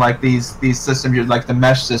system like these systems, like the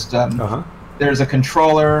mesh system, there's a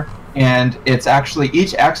controller, and it's actually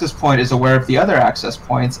each access point is aware of the other access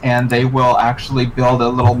points, and they will actually build a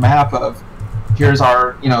little map of, here's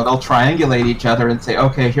our, they'll triangulate each other and say,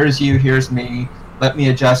 okay, here's you, here's me, let me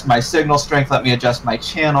adjust my signal strength, let me adjust my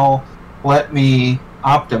channel, let me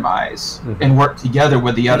optimize and work together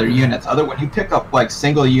with the other units. When you pick up like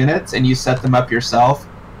single units and you set them up yourself,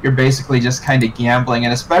 you're basically just kind of gambling.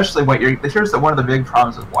 And especially here's one of the big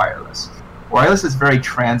problems with wireless. Wireless is very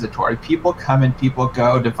transitory. People come and people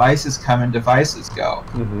go. Devices come and devices go.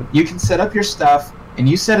 You can set up your stuff and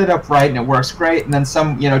you set it up right and it works great. And then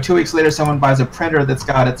 2 weeks later, someone buys a printer that's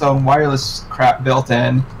got its own wireless crap built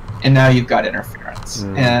in, and now you've got interference.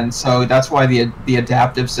 And so that's why the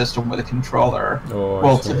adaptive system with a controller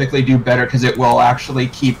will typically do better, because it will actually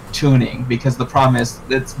keep tuning, because the problem is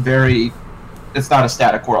it's not a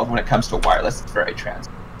static world when it comes to wireless. It's very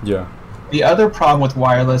transient. Yeah. The other problem with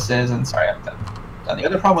wireless is, and sorry, I'm done. The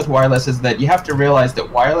other problem with wireless is that you have to realize that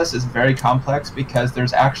wireless is very complex, because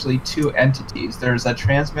there's actually 2 entities. There's a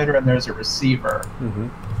transmitter and there's a receiver.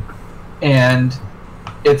 And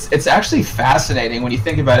it's actually fascinating when you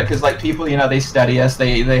think about it, because like people, they study us,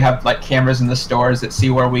 they have like cameras in the stores that see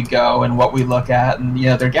where we go and what we look at, and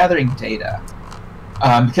they're gathering data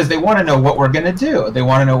because they want to know what we're going to do. They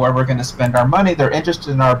want to know where we're going to spend our money. They're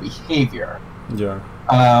interested in our behavior.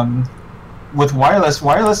 With wireless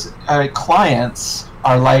clients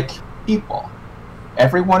are like people.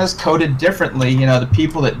 Everyone is coded differently. The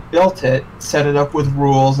people that built it set it up with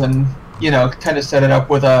rules and kind of set it up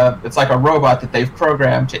with it's like a robot that they've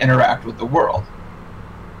programmed to interact with the world.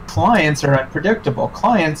 Clients are unpredictable.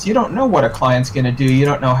 Clients, you don't know what a client's going to do. You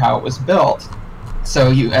don't know how it was built. So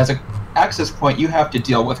you, as an access point, you have to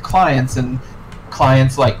deal with clients, and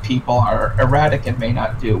clients, like people, are erratic and may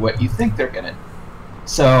not do what you think they're going to do.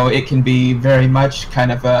 So it can be very much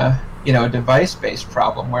kind of a device-based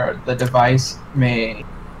problem, where the device may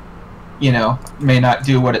not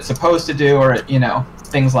do what it's supposed to do, or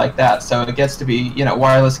things like that. So it gets to be,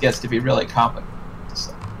 wireless gets to be really complicated.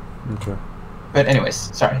 So. Okay. But anyways,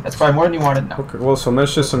 sorry, that's probably more than you wanted to know. Okay, well, so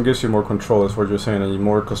mesh system gives you more control, is what you're saying, and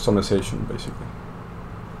more customization, basically.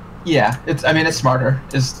 Yeah, it's smarter,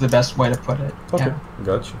 is the best way to put it. Okay,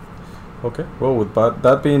 gotcha. Okay, well, with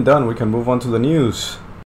that being done, we can move on to the news.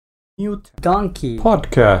 Mute Donkey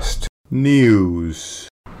Podcast News.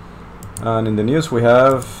 And in the news we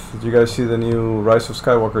have, did you guys see the new Rise of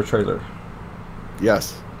Skywalker trailer?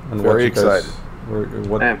 Yes. And very excited.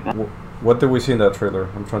 What did we see in that trailer?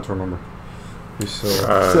 I'm trying to remember.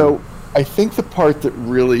 So I think the part that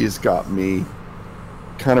really has got me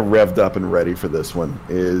kind of revved up and ready for this one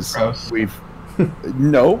is gross.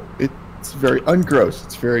 No, it's very ungross.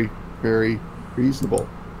 It's very, very reasonable,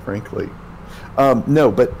 frankly.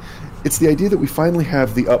 No, but it's the idea that we finally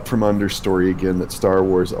have the up from under story again that Star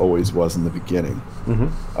Wars always was in the beginning.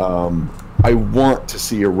 I want to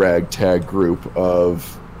see a ragtag group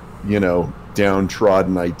of,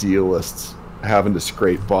 downtrodden idealists having to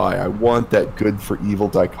scrape by. I want that good for evil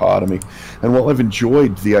dichotomy. And while I've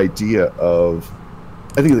enjoyed the idea of,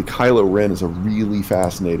 I think that Kylo Ren is a really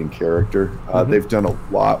fascinating character. They've done a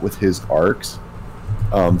lot with his arcs.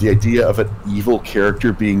 The idea of an evil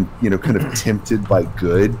character being, kind of tempted by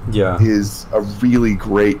good is a really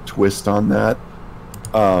great twist on that.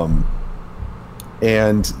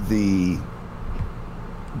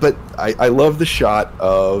 But I love the shot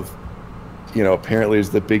of, apparently there's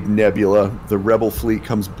the big nebula, the rebel fleet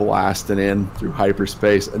comes blasting in through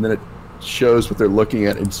hyperspace, and then it shows what they're looking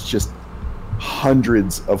at. It's just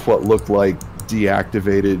hundreds of what look like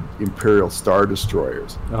deactivated Imperial Star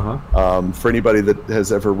Destroyers. For anybody that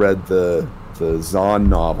has ever read the Zahn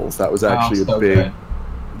novels, that was actually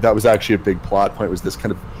that was actually a big plot point, was this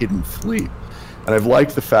kind of hidden fleet. And I've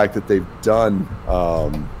liked the fact that they've done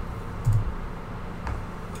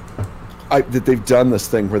this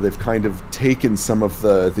thing where they've kind of taken some of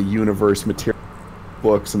the universe material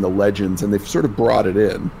books and the legends, and they've sort of brought it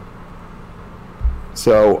in.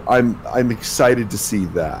 So I'm excited to see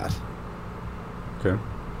that. Okay.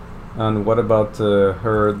 And what about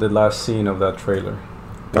the last scene of that trailer?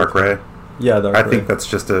 Dark Rey? Yeah, Dark Rey. I think that's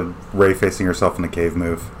just a Rey facing herself in a cave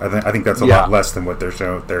move. I think that's a lot less than what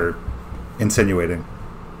they're insinuating.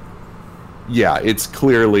 Yeah, it's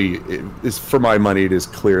clearly, for my money, it is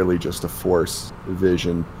clearly just a Force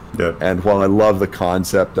vision. Yeah. And while I love the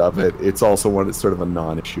concept of it, it's also one that's sort of a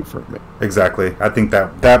non-issue for me. Exactly. I think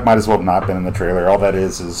that might as well have not been in the trailer. All that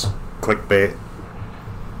is clickbait.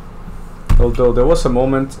 Although there was a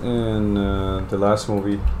moment in the last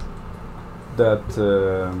movie that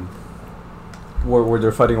where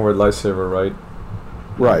they're fighting over the lightsaber, right?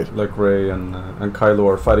 Right. Like Rey and Kylo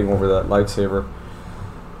are fighting over that lightsaber.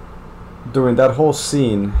 During that whole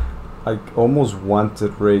scene, I almost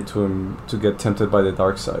wanted Rey to get tempted by the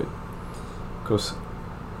dark side, because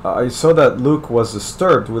I saw that Luke was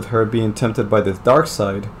disturbed with her being tempted by the dark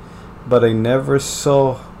side, but I never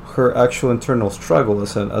saw her actual internal struggle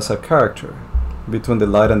as a character between the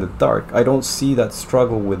light and the dark. I don't see that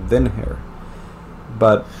struggle within her.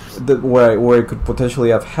 But where it could potentially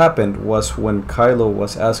have happened was when Kylo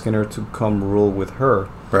was asking her to come rule with her.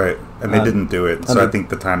 Right, and they didn't do it, so I think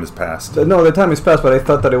the time has passed. No, the time has passed, but I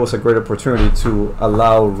thought that it was a great opportunity to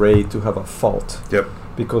allow Rey to have a fault. Yep.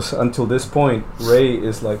 Because until this point, Rey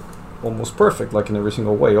is like almost perfect, like in every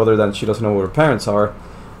single way, other than she doesn't know who her parents are.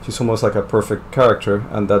 She's almost like a perfect character,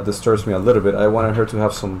 and that disturbs me a little bit. I wanted her to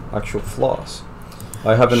have some actual flaws.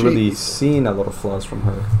 I haven't really seen a lot of flaws from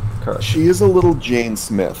her character. She is a little Jane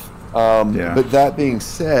Smith. But that being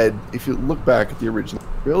said, if you look back at the original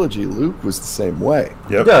trilogy, Luke was the same way.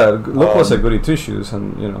 Yep. Yeah, Luke was a goody two shoes,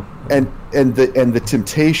 and and the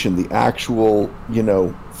temptation, the actual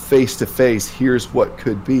face to face, here's what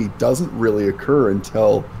could be, doesn't really occur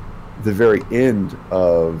until the very end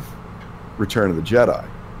of Return of the Jedi.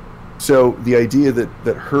 So the idea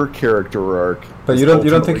that her character arc, but you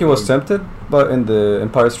don't think he was tempted, but in the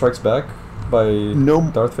Empire Strikes Back by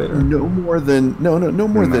Darth Vader? No more than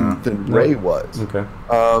Rey was. Okay.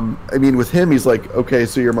 I mean, with him, he's like, okay,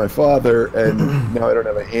 so you're my father, and now I don't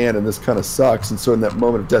have a hand, and this kind of sucks. And so in that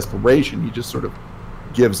moment of desperation, he just sort of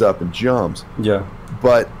gives up and jumps. Yeah.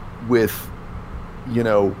 But with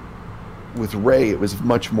Rey, it was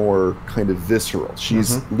much more kind of visceral.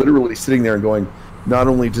 She's literally sitting there and going, not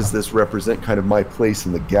only does this represent kind of my place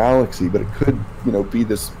in the galaxy, but it could, be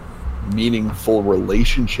this meaningful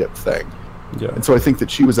relationship thing. Yeah. And so I think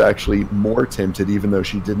that she was actually more tempted, even though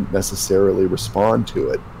she didn't necessarily respond to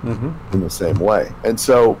it in the same way. And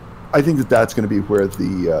so I think that that's going to be where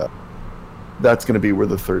the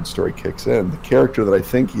third story kicks in. The character that I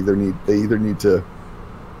think they either need to,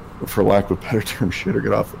 for lack of a better term, shit or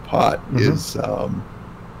get off the pot is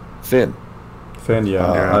Finn. Finn,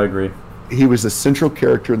 I agree. He was a central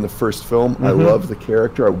character in the first film. I love the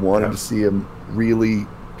character. I wanted to see him really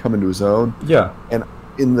come into his own. Yeah. And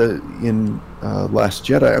in Last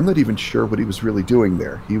Jedi, I'm not even sure what he was really doing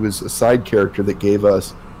there. He was a side character that gave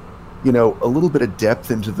us, a little bit of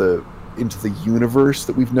depth into the universe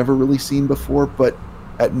that we've never really seen before, but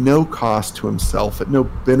at no cost to himself, at no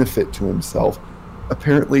benefit to himself.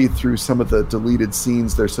 Apparently, through some of the deleted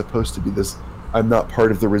scenes, there's supposed to be this, I'm not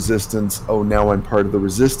part of the Resistance, oh, now I'm part of the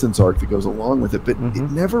Resistance arc that goes along with it, but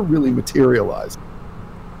it never really materialized.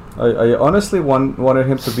 I honestly wanted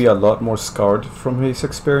him to be a lot more scarred from his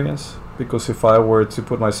experience, because if I were to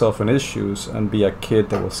put myself in his shoes and be a kid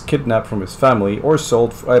that was kidnapped from his family or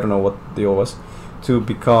sold, I don't know what the deal was, to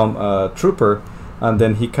become a trooper, and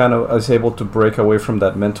then he kind of was able to break away from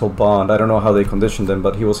that mental bond. I don't know how they conditioned him,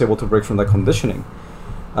 but he was able to break from that conditioning.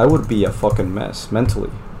 I would be a fucking mess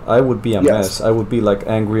mentally. I would be a mess. I would be like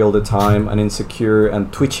angry all the time and insecure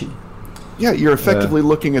and twitchy. Yeah, you're effectively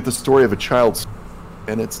looking at the story of a child's,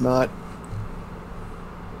 and it's not.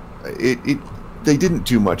 They didn't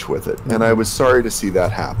do much with it, and I was sorry to see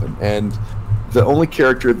that happen. And the only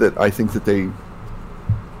character that I think that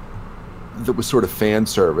was sort of fan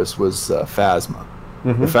service was Phasma.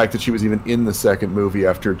 The fact that she was even in the second movie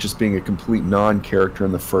after just being a complete non-character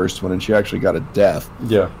in the first one, and she actually got a death.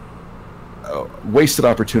 Yeah. Wasted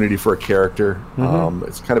opportunity for a character.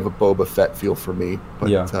 It's kind of a Boba Fett feel for me. But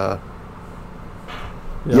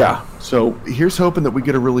yeah. So here's hoping that we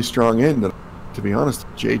get a really strong end. And to be honest,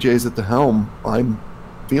 JJ's at the helm. I'm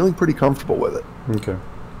feeling pretty comfortable with it. Okay.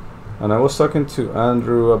 And I was talking to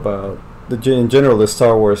Andrew about in general the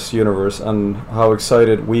Star Wars universe and how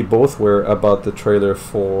excited we both were about the trailer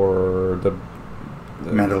for the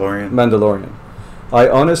Mandalorian. I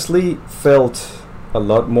honestly felt a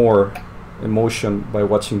lot more emotion by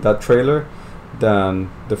watching that trailer than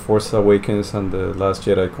The Force Awakens and The Last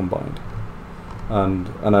Jedi combined. And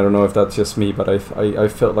I don't know if that's just me, but I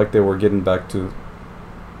felt like they were getting back to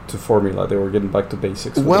formula. They were getting back to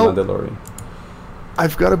basics with The Mandalorian.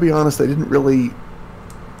 I've got to be honest, I didn't really...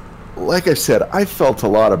 Like I said, I felt a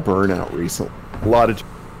lot of burnout recently. A lot of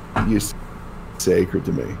use sacred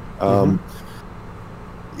to me.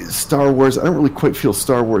 Star Wars, I don't really quite feel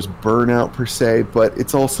Star Wars burnout per se, but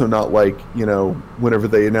it's also not like, whenever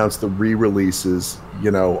they announced the re-releases,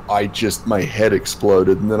 my head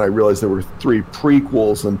exploded, and then I realized there were 3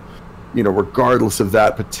 prequels, and, regardless of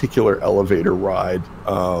that particular elevator ride,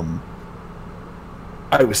 I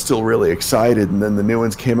was still really excited, and then the new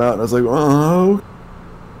ones came out, and I was like, oh,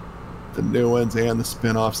 the new ones and the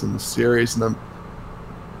spin-offs in the series,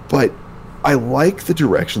 but I like the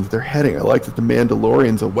direction that they're heading. I like that the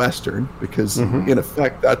Mandalorian's a Western, because in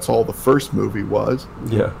effect that's all the first movie was.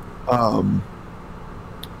 Yeah. I'm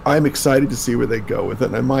excited to see where they go with it,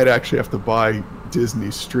 and I might actually have to buy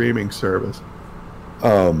Disney's streaming service.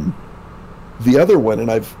 The other one, and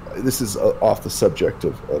this is off the subject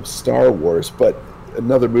of Star Wars, but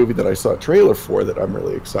another movie that I saw a trailer for that I'm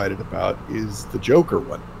really excited about is the Joker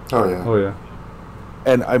one. Oh yeah.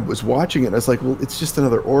 And I was watching it, and I was like, well, it's just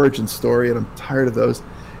another origin story, and I'm tired of those.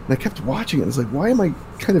 And I kept watching it, and I was like, why am I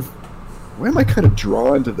kind of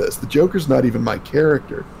drawn to this? The Joker's not even my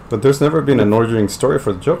character. But there's never been an origin story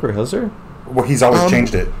for the Joker, has there? Well, he's always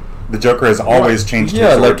changed it. The Joker has always changed his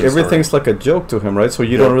origin like everything's story. Like a joke to him, right? So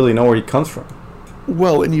you don't really know where he comes from.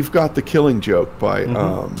 Well, and you've got The Killing Joke by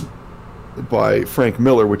Frank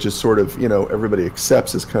Miller, which is sort of, everybody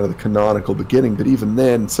accepts as kind of the canonical beginning, but even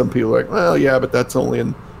then some people are like, well, yeah, but that's only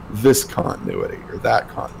in this continuity or that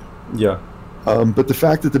continuity. Yeah. But the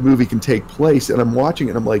fact that the movie can take place, and I'm watching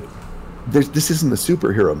it and I'm like, this isn't a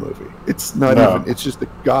superhero movie. It's not even, it's just a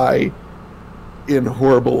guy in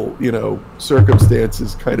horrible,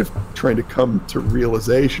 circumstances kind of trying to come to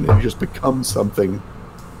realization, and you just become something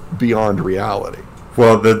beyond reality.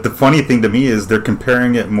 Well, the funny thing to me is they're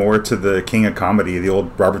comparing it more to the King of Comedy, the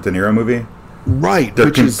old Robert De Niro movie. Right.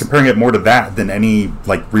 They're comparing it more to that than any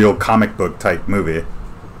real comic book type movie.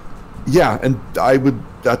 Yeah, and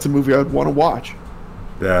that's a movie I'd want to watch.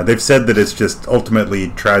 Yeah, they've said that it's just ultimately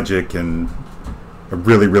tragic and a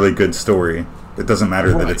really, really good story. It doesn't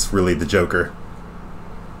matter that it's really the Joker.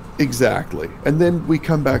 Exactly. And then we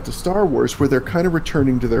come back to Star Wars, where they're kind of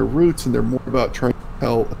returning to their roots, and they're more about trying to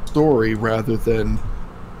tell a story rather than,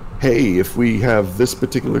 hey, if we have this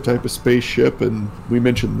particular type of spaceship and we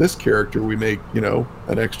mention this character, we make,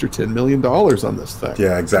 an extra $10 million on this thing.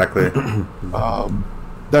 Yeah, exactly.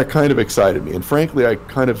 That kind of excited me. And frankly, I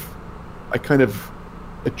kind of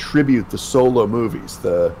attribute the Solo movies,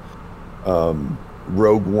 the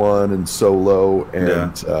Rogue One and Solo,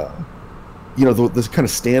 and those kind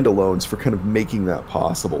of standalones for kind of making that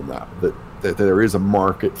possible now, that there is a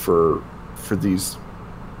market for these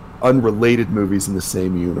unrelated movies in the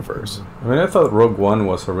same universe. I mean, I thought Rogue One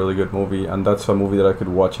was a really good movie, and that's a movie that I could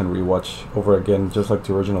watch and rewatch over again, just like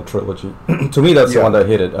the original trilogy. To me, that's the one that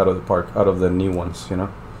hit it out of the park, out of the new ones, Yeah.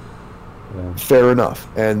 Fair enough.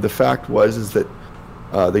 And the fact is that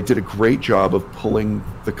they did a great job of pulling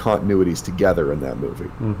the continuities together in that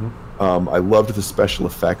movie. I loved the special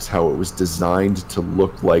effects, how it was designed to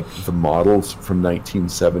look like the models from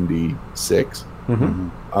 1976.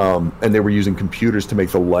 And they were using computers to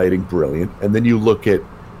make the lighting brilliant. And then you look at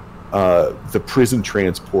the prison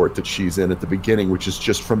transport that she's in at the beginning, which is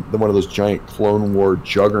just from one of those giant Clone War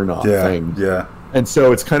juggernaut things. Yeah. And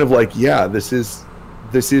so it's kind of like, this is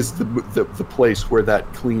the place where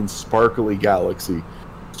that clean, sparkly galaxy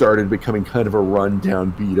started becoming kind of a run-down,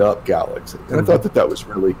 beat-up galaxy. And I thought that was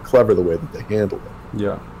really clever, the way that they handled it.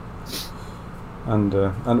 Yeah. And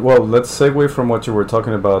well, let's segue from what you were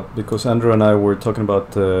talking about, because Andrew and I were talking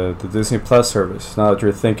about the Disney Plus service. Now that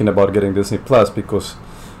you're thinking about getting Disney Plus, because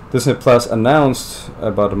Disney Plus announced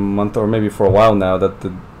about a month or maybe for a while now that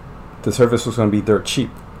the service was going to be dirt cheap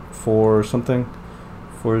for something,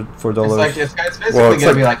 $4. It's basically going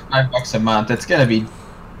to be like $5 a month. It's going to be.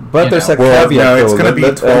 But there's a well, caveat. no, it's going to be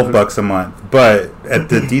 $12 a month. But at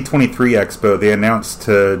the D23 Expo, they announced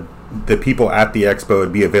to the people at the expo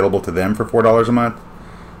would be available to them for $4 a month.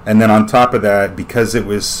 And then on top of that, because it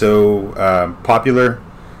was so popular,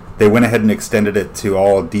 they went ahead and extended it to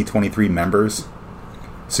all D23 members.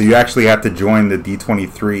 So you actually have to join the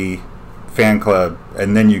D23 fan club,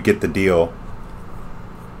 and then you get the deal.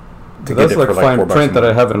 So that's like fine print that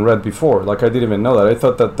I haven't read before. Like, I didn't even know that. I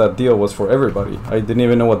thought that deal was for everybody. I didn't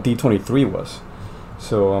even know what D23 was.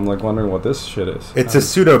 So I'm like wondering what this shit is. It's a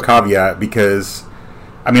pseudo caveat because,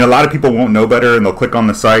 I mean, a lot of people won't know better, and they'll click on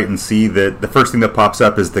the site and see that the first thing that pops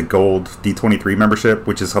up is the gold D23 membership,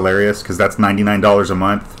 which is hilarious because that's $99 a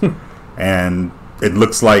month. And it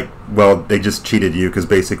looks like, well, they just cheated you because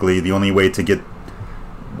basically the only way to get,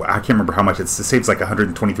 I can't remember how much, it saves like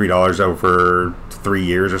 $123 over 3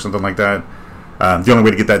 years or something like that. The only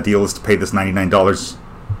way to get that deal is to pay this $99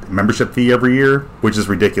 membership fee every year, which is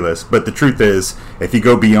ridiculous. But the truth is, if you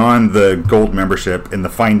go beyond the gold membership, in the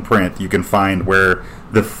fine print, you can find where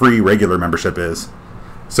the free regular membership is.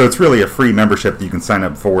 So it's really a free membership that you can sign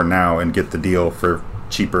up for now and get the deal for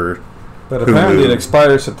cheaper. But apparently it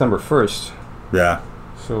expires September 1st. Yeah.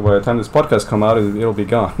 So by the time this podcast come out, it'll be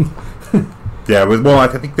gone. Yeah, well, I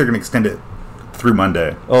think they're going to extend it through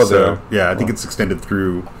Monday. Oh, so, yeah, I think it's extended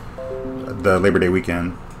through the Labor Day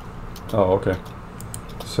weekend. Oh, okay.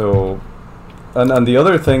 So, and the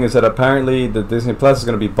other thing is that apparently the Disney Plus is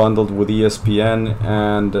going to be bundled with ESPN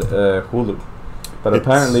and Hulu. But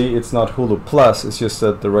apparently it's not Hulu Plus, it's just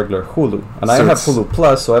the regular Hulu. And so I have Hulu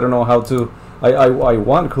Plus, so I don't know how to... I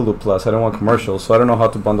want Hulu Plus, I don't want commercials, so I don't know how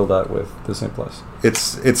to bundle that with Disney Plus.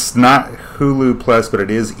 It's not Hulu Plus, but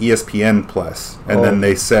it is ESPN Plus. And then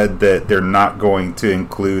they said that they're not going to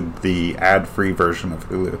include the ad-free version of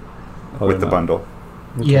Hulu with the bundle.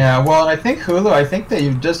 Okay. Yeah, well, I think Hulu,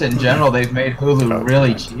 they've just in general, they've made Hulu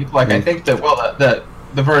really cheap. Like, I think that, well,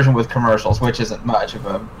 the version with commercials, which isn't much of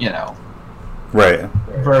a, right,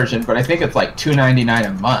 version, but I think it's like $2.99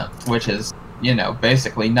 a month, which is,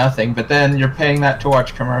 basically nothing. But then you're paying that to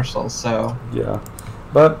watch commercials, so. Yeah.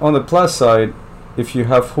 But on the plus side, if you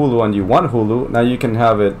have Hulu and you want Hulu, now you can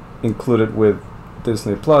have it included with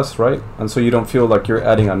Disney Plus, right? And so you don't feel like you're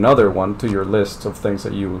adding another one to your list of things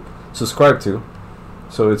that you subscribe to.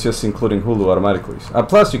 So it's just including Hulu automatically.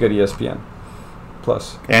 Plus, you get ESPN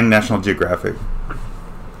Plus and National Geographic,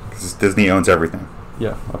 because Disney owns everything.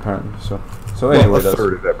 Yeah, apparently. So anyway, a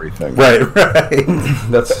third of everything. Right.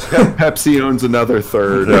 That's Pepsi owns another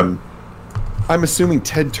third. I'm assuming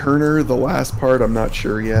Ted Turner, the last part. I'm not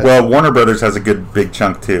sure yet. Well, Warner Brothers has a good big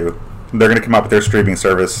chunk too. They're going to come out with their streaming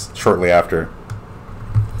service shortly after.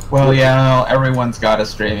 Well, yeah, everyone's got a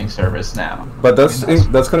streaming service now. But that's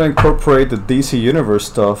going to incorporate the DC Universe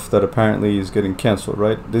stuff that apparently is getting canceled,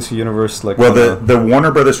 right? DC Universe, like... Well, the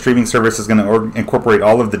Warner Brothers streaming service is going to incorporate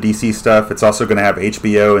all of the DC stuff. It's also going to have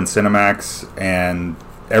HBO and Cinemax and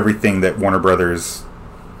everything that Warner Brothers,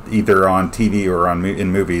 either on TV or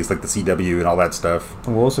in movies, like the CW and all that stuff.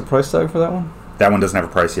 And what was the price tag for that one? That one doesn't have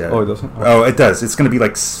a price yet. Oh, it doesn't? Oh, it does. It's going to be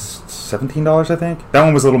like $17, I think. That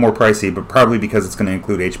one was a little more pricey, but probably because it's going to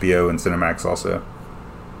include HBO and Cinemax also.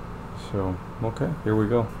 So, okay, here we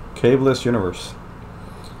go. Cabeless universe.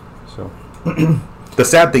 So, the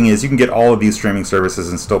sad thing is you can get all of these streaming services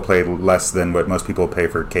and still pay less than what most people pay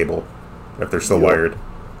for cable if they're still wired.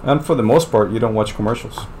 And for the most part, you don't watch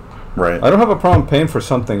commercials. Right. I don't have a problem paying for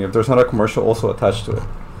something if there's not a commercial also attached to it.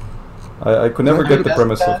 I could never get the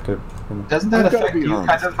premise of cable. Doesn't that affect you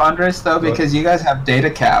kind of, Andres, though? Because you guys have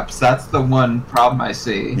data caps. That's the one problem I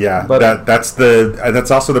see. Yeah, but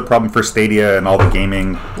that's also the problem for Stadia and all the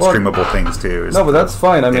gaming streamable things too. No, but that's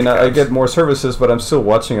fine. I mean, I get more services, but I'm still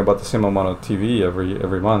watching about the same amount of TV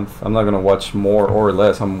every month. I'm not going to watch more or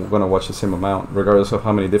less. I'm going to watch the same amount, regardless of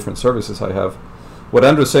how many different services I have. What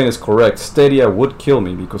Andrew's saying is correct. Stadia would kill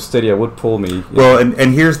me because Stadia would pull me. Well,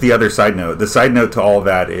 and here's the other side note. The side note to all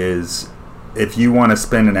that is, if you want to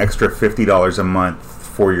spend an extra $50 a month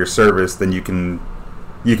for your service, then you can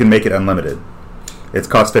make it unlimited. It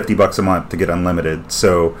costs $50 a month to get unlimited.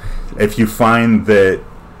 So if you find that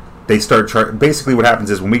they start basically what happens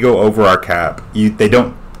is when we go over our cap, they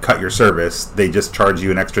don't cut your service. They just charge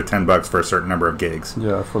you an extra $10 for a certain number of gigs.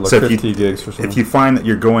 Yeah, for like 50 gigs or something. If you find that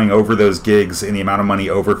you're going over those gigs in the amount of money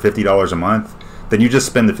over $50 a month, then you just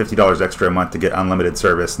spend the $50 extra a month to get unlimited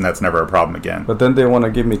service, and that's never a problem again. But then they want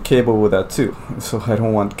to give me cable with that too. So I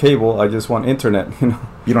don't want cable. I just want internet.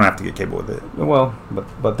 You don't have to get cable with it. Well,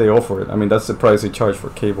 but they offer it. I mean, that's the price they charge for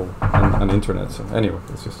cable and internet. So anyway,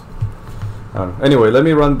 it's just. Anyway, let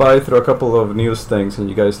me run by through a couple of news things, and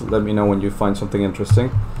you guys let me know when you find something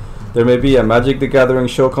interesting. There may be a Magic the Gathering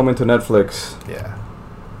show coming to Netflix. Yeah.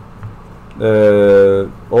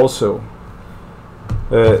 Also,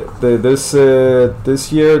 this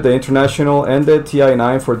year the international ended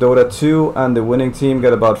TI9 for Dota 2, and the winning team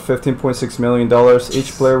got about $15.6 million.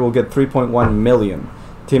 Each player will get $3.1 million.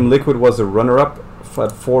 Team Liquid was the runner-up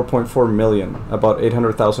at $4.4 million, about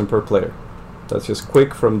 $800,000 per player. That's just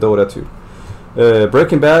quick from Dota 2.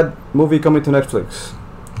 Breaking Bad movie coming to Netflix.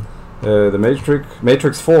 The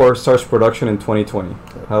Matrix 4 starts production in 2020.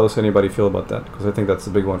 How does anybody feel about that? Because I think that's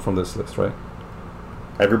the big one from this list, right?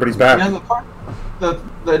 Everybody's back. Yeah,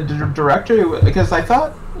 the director, because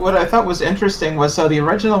what I thought was interesting was, so the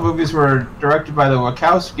original movies were directed by the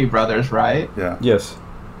Wachowski brothers, right? Yeah. Yes.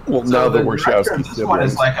 Well, So now the director Wachowski of this one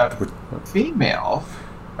is siblings. like a female.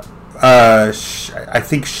 I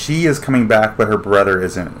think she is coming back, but her brother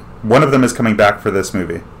isn't. One of them is coming back for this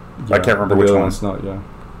movie. I can't remember which one. Not, yeah.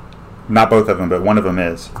 Not both of them, but one of them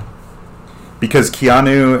is. Because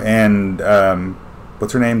Keanu and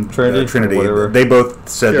what's her name? Trinity. They both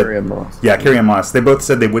said Carrie-Anne Moss. Yeah, Carrie-Anne Moss. They both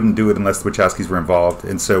said they wouldn't do it unless the Wachowskis were involved,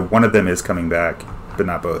 and so one of them is coming back, but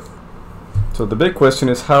not both. So the big question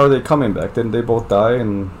is, how are they coming back? Didn't they both die?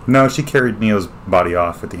 And No, she carried Neo's body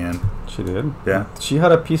off at the end. she did. Yeah, She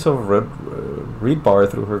had a piece of reed bar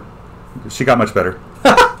through her. she got much better.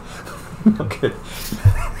 Okay.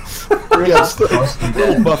 Yeah, it's the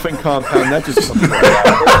little buffing compound that just comes right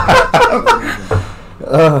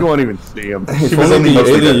out. You won't even see him. If was only only the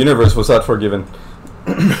mostly alien dead. universe was that forgiving.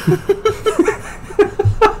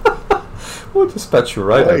 We'll just patch you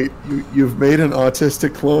right Wait, you've made an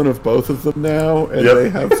autistic clone of both of them now, and Yep. they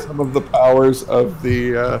have some of the powers of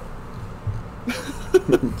the up.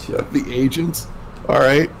 the agents. All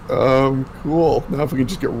right, cool. Now if we can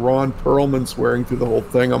just get Ron Perlman swearing through the whole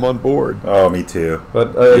thing, I'm on board. Oh, me too.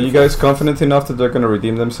 But are you guys confident enough that they're going to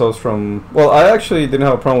redeem themselves from... Well, I actually didn't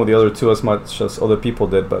have a problem with the other two as much as other people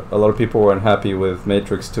did, but a lot of people were unhappy with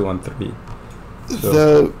Matrix 2 and 3.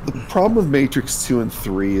 So. The problem with Matrix 2 and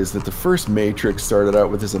 3 is that the first Matrix started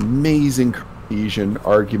out with this amazing Cartesian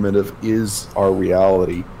argument of, is our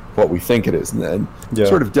reality what we think it is? And then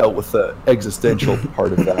sort of dealt with the existential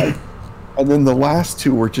part of that. And then the last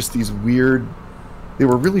two were just these weird... They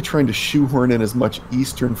were really trying to shoehorn in as much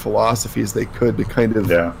Eastern philosophy as they could to kind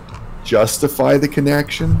of justify the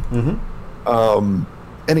connection. Mm-hmm.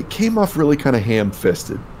 And it came off really kind of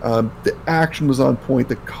ham-fisted. The action was on point,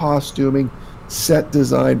 the costuming, set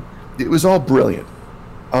design, it was all brilliant.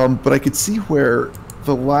 But I could see where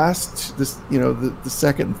the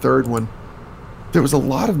second and third one, there was a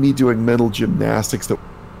lot of me doing mental gymnastics that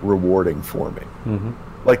were rewarding for me. Mm-hmm.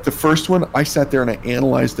 Like the first one, I sat there and I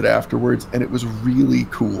analyzed it afterwards, and it was really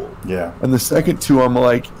cool. Yeah. And the second two, I'm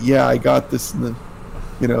like, yeah, I got this in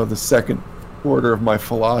the second quarter of my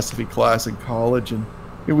philosophy class in college, and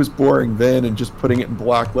it was boring then, and just putting it in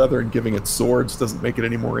black leather and giving it swords doesn't make it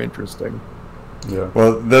any more interesting. Yeah.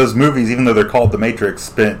 Well, those movies, even though they're called The Matrix,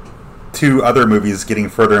 spent 2 other movies getting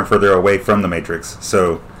further and further away from The Matrix.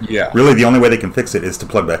 So really the only way they can fix it is to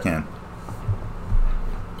plug back in.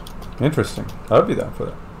 Interesting. I would be down for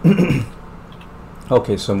that.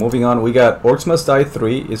 Okay, so moving on, we got Orcs Must Die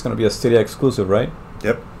 3 is going to be a Stadia exclusive, right?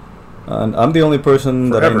 Yep. And I'm the only person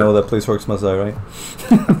that I Forever. know that plays Orcs Must Die, right?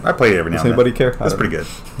 I play it every now Does and then. anybody care? That's pretty good.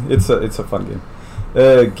 It's a fun game.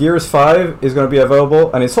 Gears 5 is going to be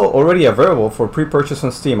available, and it's already available for pre-purchase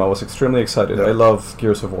on Steam. I was extremely excited. Yeah. I love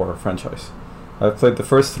Gears of War franchise. I've played the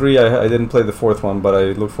first 3. I didn't play the 4th one, but I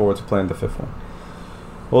look forward to playing the 5th one.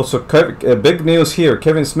 Also, big news here.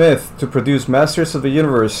 Kevin Smith to produce Masters of the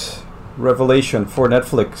Universe Revelation for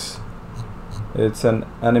Netflix. It's an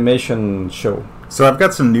animation show. So I've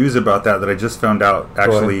got some news about that I just found out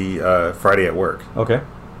actually Friday at work. Okay.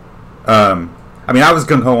 I mean, I was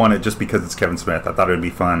gung-ho on it just because it's Kevin Smith. I thought it would be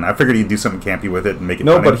fun. I figured he'd do something campy with it and make it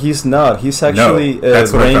No, funny. but he's not. He's actually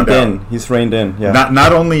that's what I reined found in. out. He's reined in. Yeah.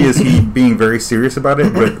 Not only is he being very serious about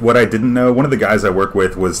it, but what I didn't know, one of the guys I work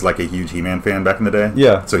with was like a huge He-Man fan back in the day.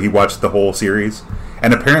 Yeah. So he watched the whole series.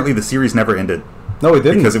 And apparently the series never ended. No, it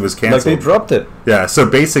didn't. Because it was canceled. Like, they dropped it. Yeah, so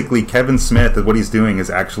basically Kevin Smith, what he's doing is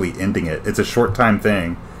actually ending it. It's a short time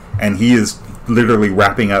thing, and he is literally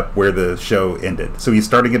wrapping up where the show ended. So he's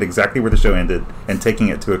starting it exactly where the show ended and taking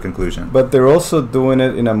it to a conclusion. But they're also doing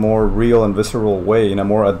it in a more real and visceral way, in a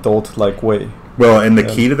more adult-like way. Well, and the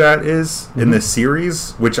key to that is, in this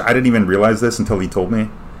series, which I didn't even realize this until he told me,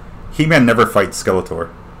 He-Man never fights Skeletor.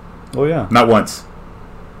 Oh, yeah. Not once.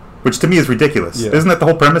 Which to me is ridiculous. Yeah. Isn't that the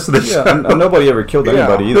whole premise of the show? And nobody ever killed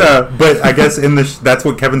anybody either. Yeah, but I guess that's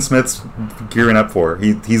what Kevin Smith's gearing up for.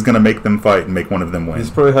 He's going to make them fight and make one of them win.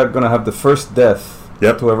 He's probably going to have the first death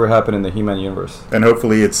to ever happen in the He-Man universe. And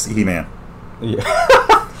hopefully it's He-Man. Yeah.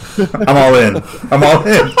 I'm all in.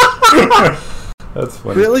 That's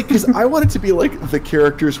funny. Really? Because I want it to be like the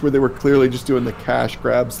characters where they were clearly just doing the cash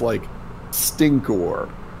grabs, like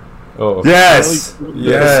Stinkor. Oh. Yes!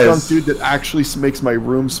 The skunk dude that actually makes my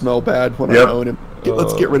room smell bad when I own him.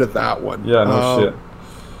 Let's get rid of that one. Yeah, no shit.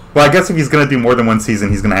 Well, I guess if he's going to do more than one season,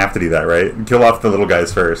 he's going to have to do that, right? Kill off the little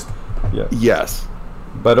guys first. Yeah. Yes.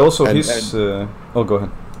 But also go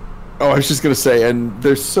ahead. Oh, I was just going to say, and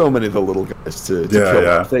there's so many of the little guys to kill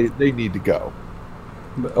off. They need to go.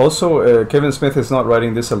 But also, Kevin Smith is not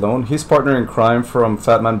writing this alone. His partner in crime from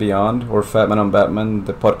Fat Man Beyond, or Fat Man on Batman,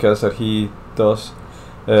 the podcast that he does,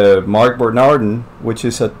 Mark Bernardin, which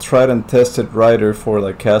is a tried and tested writer for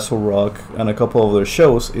like Castle Rock and a couple of other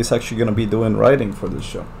shows, is actually going to be doing writing for this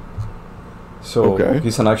show. So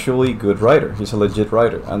he's an actually good writer. He's a legit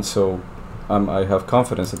writer, and so I have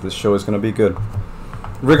confidence that this show is going to be good,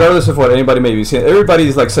 regardless of what anybody may be saying.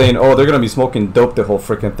 Everybody's like saying, "Oh, they're going to be smoking dope the whole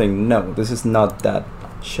freaking thing." No, this is not that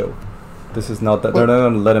show. This is not that. They're not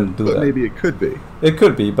going to let him do that. Maybe it could be. It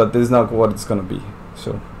could be, but this is not what it's going to be.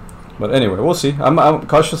 So. But anyway, we'll see. I'm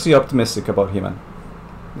cautiously optimistic about He-Man.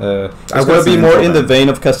 It's going to be more in the vein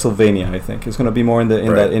of Castlevania, I think. It's going to be more in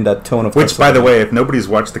that tone of. Which, by the way, if nobody's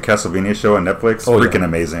watched the Castlevania show on Netflix, freaking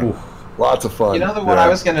amazing. Ooh. Lots of fun. You know the one I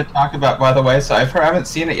was going to talk about, by the way. So I haven't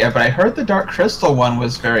seen it yet, but I heard the Dark Crystal one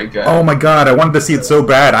was very good. Oh my god, I wanted to see it so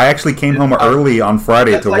bad. I actually came home early on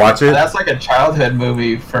Friday to watch it. That's like a childhood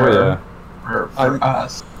movie for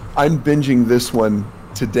us. I'm binging this one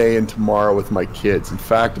today and tomorrow with my kids. In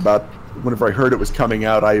fact, about whenever I heard it was coming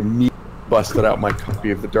out, I immediately busted out my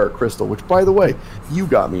copy of the Dark Crystal, which, by the way, you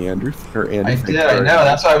got me, Andrew. I did. I know.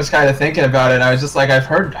 That's why I was kind of thinking about it. And I was just like, I've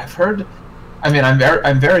heard. I mean,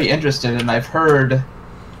 I'm very interested, and I've heard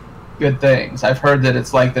good things. I've heard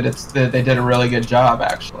that they did a really good job,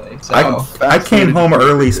 actually. So I came home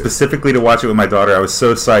early specifically to watch it with my daughter. I was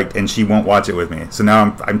so psyched, and she won't watch it with me. So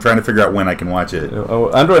now I'm trying to figure out when I can watch it.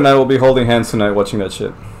 Andrew and I will be holding hands tonight watching that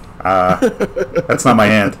shit. That's not my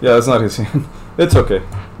hand. Yeah, that's not his hand. It's okay.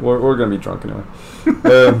 We're gonna be drunk anyway.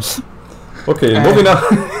 Okay, moving on.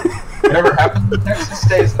 Whatever happens in Texas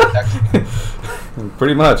stays in Texas.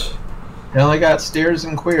 Pretty much. They only got steers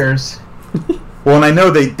and queers. Well, and I know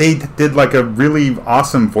they did like a really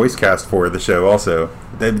awesome voice cast for the show also.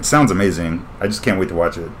 It sounds amazing. I just can't wait to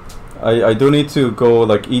watch it. I do need to go,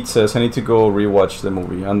 like Eat says, I need to go rewatch the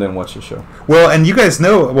movie and then watch the show. Well, and you guys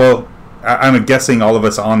know, I'm guessing all of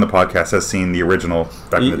us on the podcast has seen the original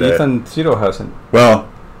back in the day. Ethan Tito hasn't. Well,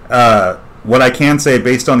 what I can say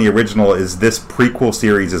based on the original is this prequel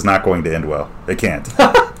series is not going to end well. It can't.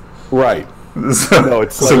 Right.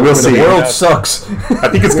 So we'll see. The world sucks. I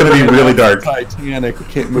think it's going to be really dark. Titanic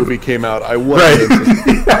movie came out. Right.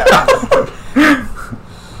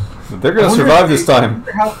 They're going to survive this time.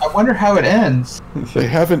 I wonder how it ends. They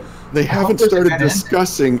haven't started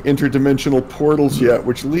discussing interdimensional portals yet,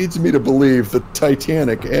 which leads me to believe that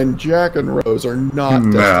Titanic and Jack and Rose are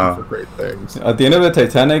not destined for great things. At the end of the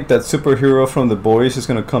Titanic, that superhero from The Boys is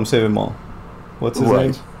going to come save them all. What's his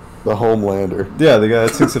name? The Homelander. Yeah, the guy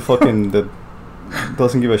that sings that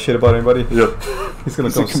doesn't give a shit about anybody. Yep. He's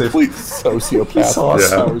going to come save. He's a complete sociopath. He's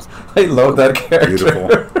awesome. Yeah. I love that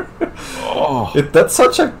character. Beautiful. That's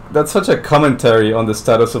such a commentary on the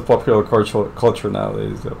status of popular culture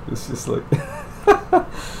nowadays. Though. It's just like I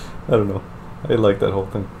don't know. I like that whole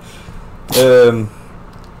thing.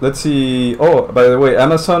 Let's see. Oh, by the way,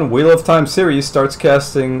 Amazon Wheel of Time series starts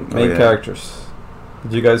casting main characters.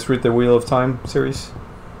 Did you guys read the Wheel of Time series?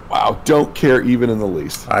 Wow, don't care even in the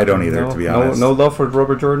least. I don't either, to be honest. No love for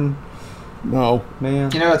Robert Jordan. No,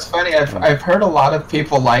 man. You know, it's funny. I've heard a lot of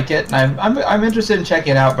people like it, and I'm interested in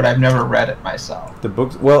checking it out, but I've never read it myself. The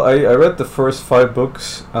books. Well, I read the first 5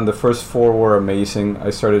 books, and the first 4 were amazing. I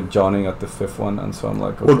started jawning at the 5th one, and so I'm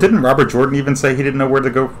like, okay. Well, didn't Robert Jordan even say he didn't know where to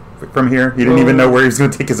go from here? He didn't even know where he was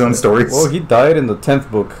going to take his own stories. Well, he died in the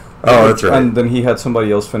 10th book. Oh, that's right. And then he had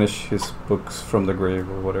somebody else finish his books from the grave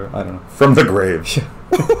or whatever. I don't know. From the grave. He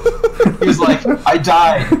was like, I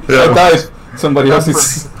died. Yeah. I died. Somebody else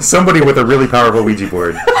is... Somebody with a really powerful Ouija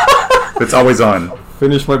board. It's always on.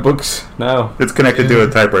 Finish my books now. It's connected to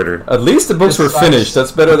a typewriter. At least the books were finished.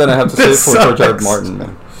 That's better than I have to say for George R. R. Martin,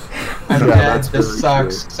 man. I'm dead. This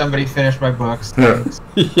sucks. True. Somebody finish my books. Yeah.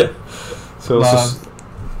 Yeah. So Love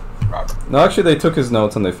Robert. No, actually, they took his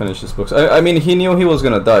notes and they finished his books. I mean, he knew he was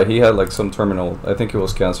gonna die. He had like some terminal. I think it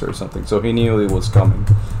was cancer or something. So he knew it was coming.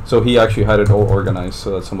 So he actually had it all organized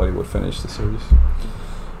so that somebody would finish the series.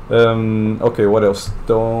 Okay, what else?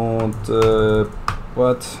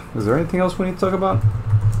 What? Is there anything else we need to talk about?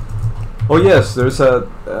 Oh yes, there's a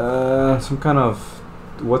some kind of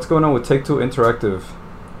what's going on with Take-Two Interactive.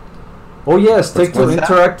 Oh yes, Take-Two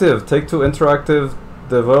Interactive. Take-Two Interactive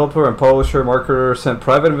developer and publisher marketer sent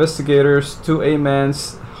private investigators to a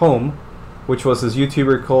man's home, which was this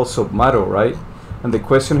YouTuber called Submato, right? And they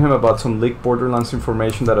questioned him about some leaked Borderlands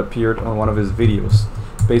information that appeared on one of his videos,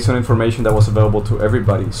 based on information that was available to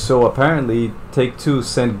everybody. So apparently, Take-Two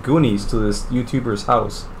sent Goonies to this YouTuber's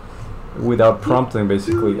house without prompting,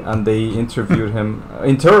 basically, and they interrogated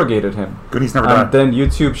him. Goonies never and died. then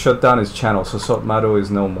YouTube shut down his channel, so Submato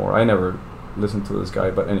is no more. I never listened to this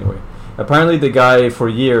guy, but anyway. Apparently the guy for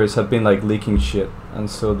years had been like leaking shit, and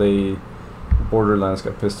so Borderlands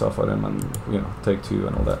got pissed off at him, and Take-Two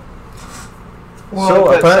and all that. Well,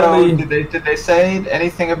 so apparently, did they say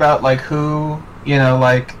anything about like who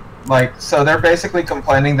so they're basically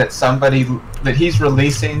complaining that that he's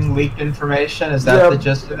releasing leaked information? Is that the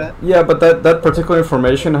gist of it? Yeah, but that particular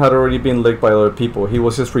information had already been leaked by other people. He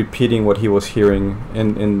was just repeating what he was hearing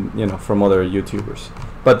in from other YouTubers.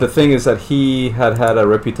 But the thing is that he had a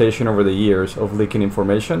reputation over the years of leaking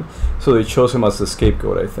information, so they chose him as the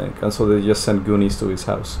scapegoat, I think, and so they just sent Goonies to his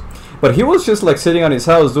house. But he was just like sitting on his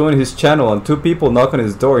house doing his channel, and two people knock on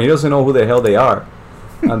his door. He doesn't know who the hell they are,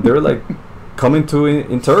 and they're like coming to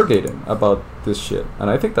interrogate him about this shit.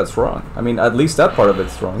 And I think that's wrong. I mean, at least that part of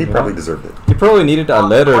it's wrong. He probably deserved it. He probably needed a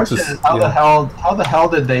letter to. How the hell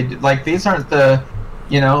did they like? These aren't the.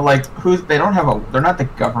 They don't have they're not the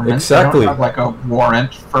government. Exactly. They don't have like a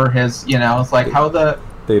warrant for his, it's like what are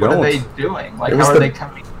they doing? Like, how are they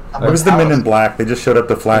coming? It was the Men in Black. They just showed up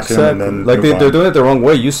to flash him and then... Like, they're doing it the wrong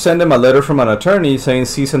way. You send them a letter from an attorney saying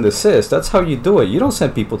cease and desist. That's how you do it. You don't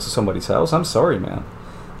send people to somebody's house. I'm sorry, man.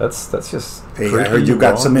 That's just... Hey, I heard you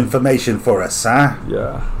got some information for us, huh?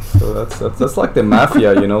 Yeah. So that's like the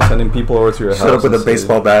mafia, sending people over to your house. Shut up with a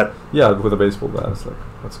baseball bat. Yeah, with a baseball bat. It's like,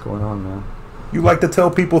 what's going on, man? You like to tell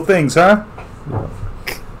people things, huh? Yeah.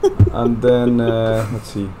 And then, let's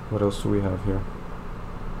see, what else do we have here?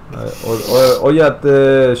 The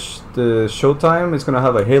Showtime is going to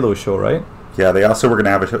have a Halo show, right? Yeah, they also were going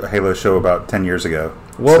to have a Halo show about 10 years ago.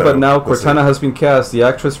 Well, so but now Cortana has been cast. The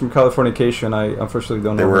actress from Californication, I unfortunately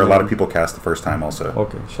don't know. There were a lot of people cast the first time also.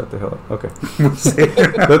 Okay, shut the hell up. Okay.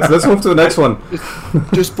 let's move to the next one.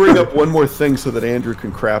 Just bring up one more thing so that Andrew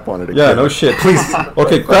can crap on it again. Yeah, no shit. Please.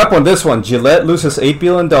 Okay, crap on this one. Gillette loses $8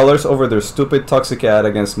 billion over their stupid toxic ad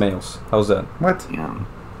against males. How's that? What? Yeah.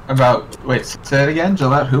 Say it again.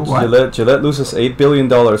 Gillette who? What? Gillette loses $8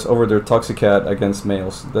 billion over their toxic ad against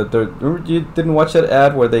males. Remember you didn't watch that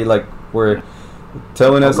ad where they were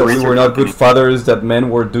telling us that we were not good fathers, that men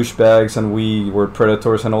were douchebags and we were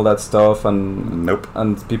predators and all that stuff, and nope.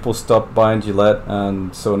 And people stopped buying Gillette,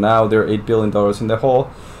 and so now they're $8 billion in the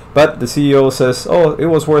hole. But the CEO says, "Oh, it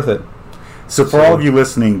was worth it." So for all of you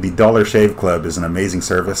listening, the Dollar Shave Club is an amazing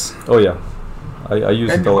service. Oh yeah. I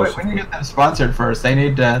use Dollar Shave. We need to get them sponsored first. They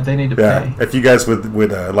need to pay. If you guys would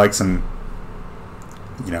like some,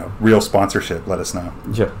 real sponsorship, let us know.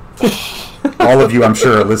 Yeah. All of you, I'm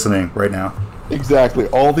sure, are listening right now. Exactly.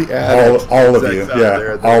 All the ads. All of you.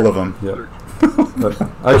 Yeah. All of them. Yeah. But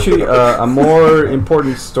actually, a more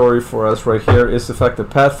important story for us right here is the fact that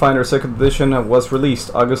Pathfinder 2nd Edition was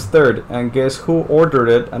released August 3rd, and guess who ordered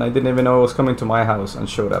it? And I didn't even know it was coming to my house and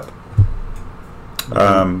showed up.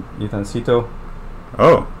 Ethancito.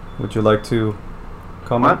 Oh. Would you like to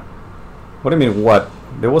comment? What do you mean, what?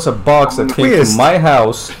 There was a box that came to my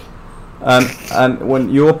house, and when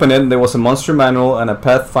you open it, there was a monster manual and a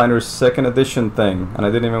Pathfinder 2nd Edition thing, and I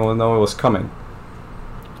didn't even know it was coming.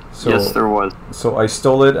 So, yes, there was. So I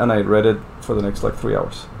stole it and I read it for the next 3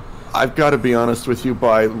 hours. I've got to be honest with you,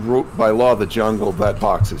 by law of the jungle, that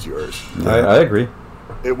box is yours. I agree.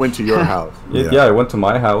 It went to your house. Yeah, it went to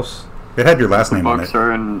my house. It had your last name on it. Books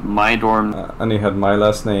are in my dorm. And it had my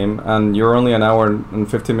last name, and you're only an hour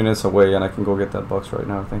and 15 minutes away, and I can go get that box right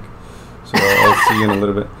now, I think. So I'll see you in a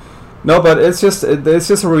little bit. No, but it's just a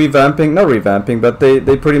revamping, not revamping, but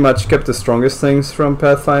they pretty much kept the strongest things from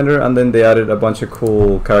Pathfinder, and then they added a bunch of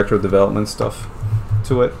cool character development stuff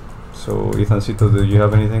to it. So Ethancito, do you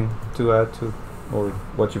have anything to add to, or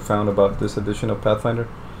what you found about this edition of Pathfinder?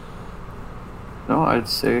 No, I'd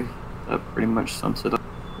say that pretty much sums it up.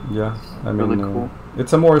 Yeah, I mean, really cool.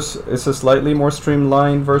 It's a slightly more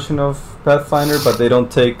streamlined version of Pathfinder, but they don't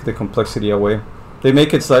take the complexity away. They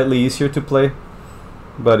make it slightly easier to play,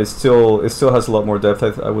 but it still has a lot more depth,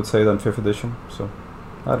 I would say, than 5th edition. So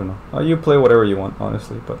I don't know. You play whatever you want,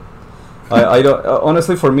 honestly, but I don't.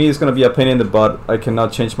 Honestly, for me, it's gonna be a pain in the butt. I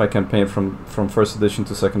cannot change my campaign from 1st edition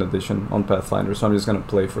to 2nd edition on Pathfinder, so I'm just gonna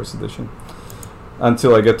play 1st edition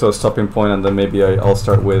until I get to a stopping point, and then maybe I'll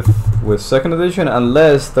start with 2nd edition,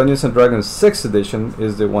 unless Dungeons and Dragons 6th edition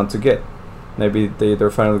is the one to get. Maybe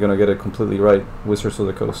they're finally gonna get it completely right. Wizards of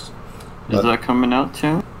the Coast. Is that coming out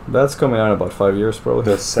too? That's coming out in about 5 years, probably.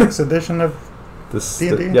 The sex edition of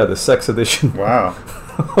D&D? Yeah, the sex edition. Wow.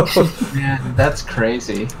 Man, that's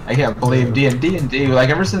crazy. I can't believe D&D, like,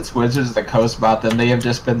 ever since Wizards of the Coast bought them, they have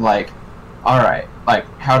just been like, alright, like,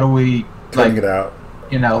 how do we, Cutting like, it out.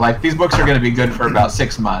 you know, like, these books are going to be good for about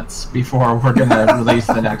 6 months before we're going to release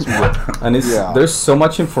the next one. And there's so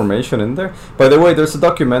much information in there. By the way, there's a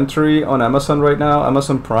documentary on Amazon right now,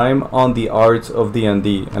 Amazon Prime, on the art of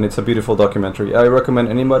D&D, and it's a beautiful documentary. I recommend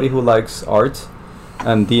anybody who likes art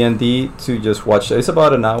and D&D to just watch it. It's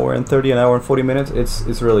about an hour and 40 minutes.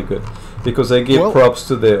 It's really good because they give props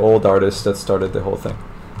to the old artists that started the whole thing.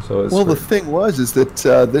 So it's the thing is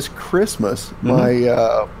that this Christmas,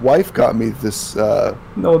 my wife got me this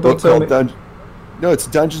book called it's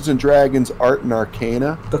Dungeons and Dragons Art and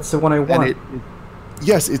Arcana. That's the one I want.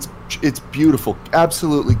 Yes, it's beautiful.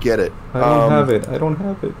 Absolutely get it. I don't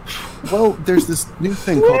have it. Well, there's this new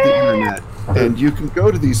thing called the internet, and you can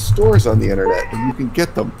go to these stores on the internet and you can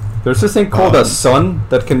get them. There's this thing called a son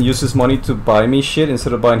that can use his money to buy me shit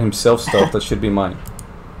instead of buying himself stuff that should be mine.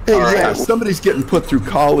 Hey, yeah, somebody's getting put through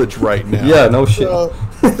college right now. Yeah, no shit.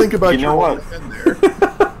 Think about you know what?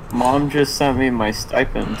 Mom just sent me my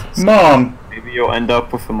stipend. So Mom! Maybe you'll end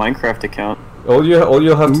up with a Minecraft account. All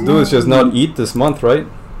you'll have to do is just not eat this month, right?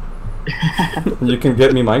 You can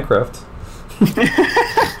get me Minecraft.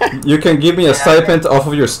 You can give me a stipend off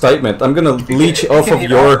of your stipend. I'm gonna leech off of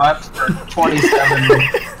your... 27.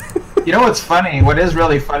 You know what's funny? What is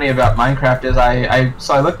really funny about Minecraft is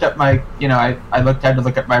I looked up my, I had to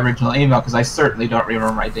look up my original email because I certainly don't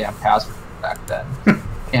remember my damn password back then.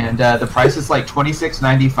 And the price is like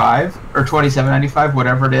 $26.95 or $27.95,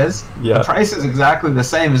 whatever it is. Yeah. The price is exactly the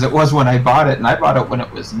same as it was when I bought it, and I bought it when it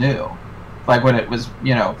was new, like when it was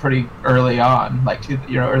pretty early on, like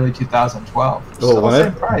early 2012. Still the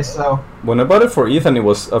same price. So when I bought it for Ethan, it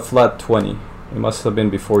was a flat 20. It must have been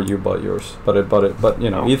before you bought yours, but I bought it. But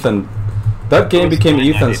Ethan, that game became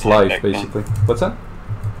Ethan's life basically. What's that?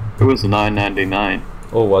 It was $9.99.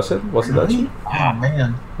 Oh, was it? Was it that cheap? Oh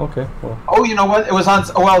man. Okay. Well. Oh, you know what? It was on.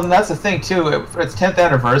 Well, and that's the thing too. Its 10th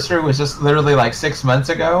anniversary was just literally like 6 months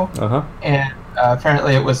ago. And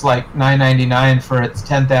apparently it was like $9.99 for its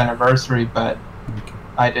 10th anniversary, but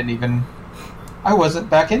I wasn't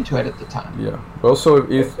back into it at the time. Yeah. Well, so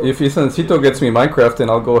if Ethancito gets me Minecraft, then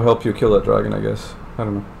I'll go help you kill that dragon, I guess. I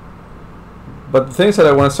don't know. But the thing is that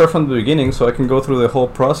I want to start from the beginning so I can go through the whole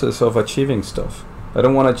process of achieving stuff. I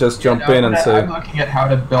don't want to just jump in and say... I'm looking at how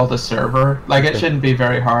to build a server. Like, it shouldn't be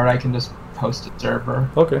very hard. I can just host a server.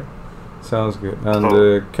 Okay. Sounds good. And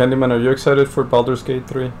Candyman, are you excited for Baldur's Gate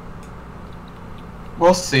 3?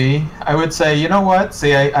 We'll see. I would say, you know what?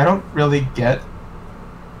 See, I don't really get...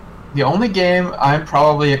 The only game I'm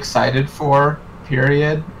probably excited for,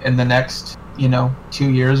 period, in the next, 2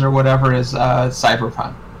 years or whatever is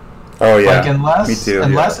Cyberpunk. Oh, yeah. Like, unless Me too,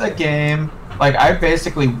 a game... Like, I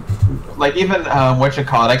basically... Like, even, I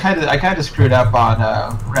kind of screwed up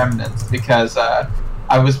on Remnants because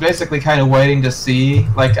I was basically kind of waiting to see...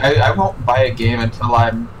 Like, I won't buy a game until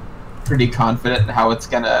I'm pretty confident in how it's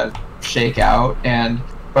going to shake out, and...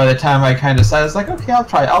 By the time I kind of said, I was like, okay,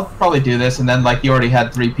 I'll probably do this, and then, like, you already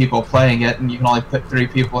had 3 people playing it, and you can only put 3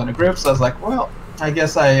 people in a group, so I was like, well, I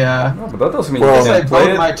guess No, but that doesn't mean I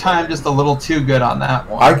bought my time just a little too good on that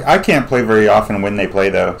one. I can't play very often when they play,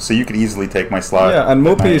 though, so you could easily take my slot. Yeah, and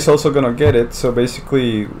Moopy is also going to get it, so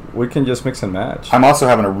basically, we can just mix and match. I'm also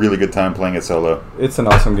having a really good time playing it solo. It's an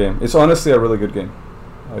awesome game. It's honestly a really good game.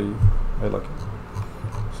 I like it.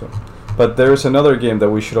 So, but there's another game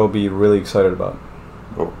that we should all be really excited about.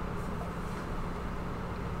 Oh.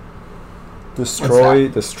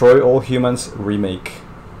 Destroy All Humans remake.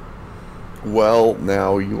 Well,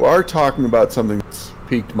 now you are talking about something that's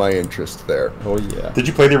piqued my interest there. Oh yeah. Did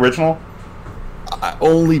you play the original?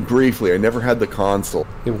 Only briefly. I never had the console.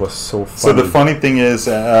 It was so funny. So the funny thing is,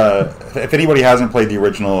 if anybody hasn't played the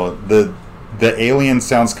original, the alien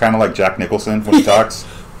sounds kind of like Jack Nicholson when he talks,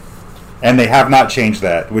 and they have not changed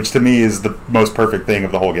that, which to me is the most perfect thing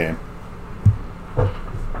of the whole game.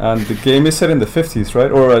 And the game is set in the 50s, right?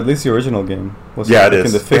 Or at least the original game was Yeah, set it in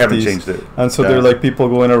is. the 50s. They haven't changed it. And so Yeah. there are like people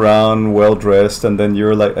going around well dressed, and then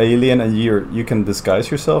you're like alien, and you can disguise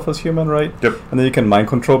yourself as human, right? Yep. And then you can mind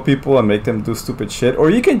control people and make them do stupid shit, or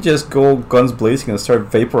you can just go guns blazing and start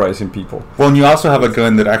vaporizing people. Well, and you also have a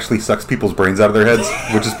gun that actually sucks people's brains out of their heads,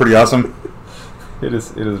 which is pretty awesome. It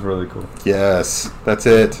is really cool. Yes, that's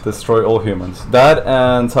it. Destroy all humans. That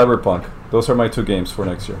and Cyberpunk. Those are my 2 games for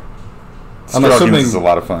next year. I'm Destroy assuming- Humans is a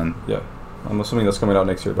lot of fun. Yeah, I'm assuming that's coming out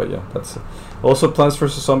next year, but yeah, that's also Plants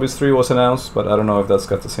vs Zombies 3 was announced, but I don't know if that's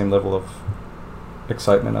got the same level of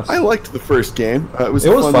excitement as I liked the first game. It was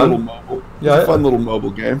It a was fun, fun. little mobile. Yeah, it was a fun little mobile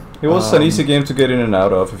game. it was an easy game to get in and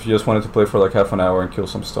out of. If you just wanted to play for like half an hour and kill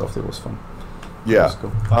some stuff, it was fun. It Yeah. was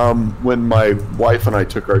cool. When my wife and I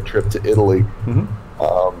took our trip to Italy, Mhm.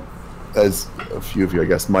 as a few of you I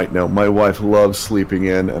guess might know, my wife loves sleeping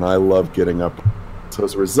in, and I love getting up. So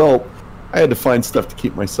as a result, I had to find stuff to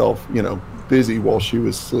keep myself, busy while she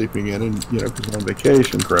was sleeping in, and because I'm on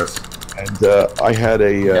vacation. Chris. And I had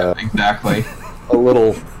Exactly. a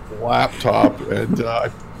little laptop, and I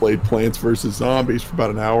played Plants vs Zombies for about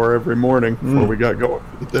an hour every morning before we got going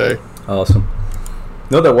for the day. Awesome.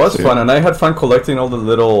 No, that was Yeah. fun, and I had fun collecting all the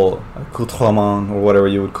little accoutrements, or whatever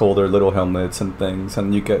you would call their little helmets and things,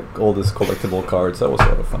 and you get all these collectible cards. That was a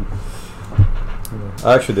lot of fun. Yeah.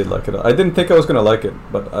 I actually did like it. I didn't think I was gonna like it,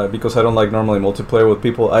 but because I don't like normally multiplayer with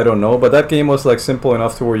people I don't know. But that game was like simple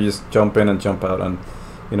enough to where you just jump in and jump out, and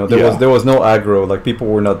there was no aggro. Like people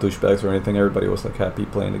were not douchebags or anything. Everybody was like happy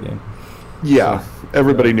playing the game. Yeah,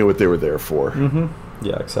 everybody knew what they were there for. Mm-hmm.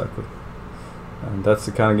 Yeah, exactly. And that's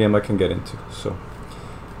the kind of game I can get into. So,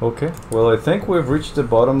 okay. Well, I think we've reached the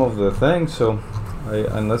bottom of the thing. So,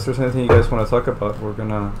 unless there's anything you guys want to talk about, we're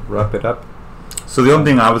gonna wrap it up. So the only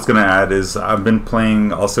thing I was going to add is I've been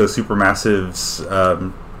playing also Supermassive's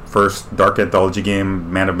first Dark Anthology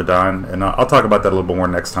game, Man of Medan, and I'll talk about that a little bit more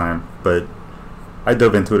next time, but I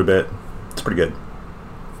dove into it a bit. It's pretty good.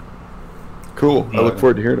 Cool. I look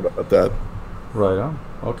forward to hearing about that. Right on.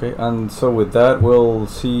 Okay, and so with that, we'll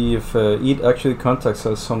see if Eat actually contacts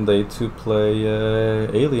us someday to play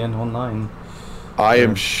Alien online. I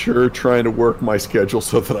am sure trying to work my schedule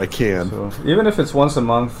so that I can. So even if it's once a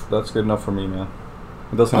month, that's good enough for me, man.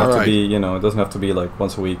 It doesn't have to be, it doesn't have to be like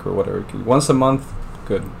once a week or whatever. Once a month,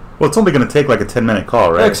 good. Well, it's only going to take like a 10-minute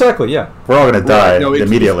call, right? Exactly, yeah. We're all going to die No, it's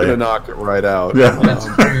immediately. going to knock it right out. Yeah.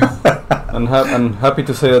 And I'm happy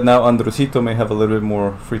to say that now Andresito may have a little bit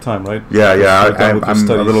more free time, right? Yeah, He's done with his I'm a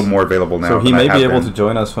studies. little more available now. So he than I may be have able been. to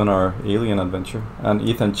join us on our Alien adventure. And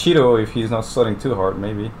Ethan Cheeto, if he's not studying too hard,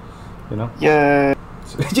 maybe, Yeah.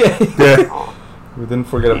 Yeah. We didn't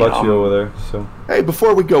forget about you over there. So Hey,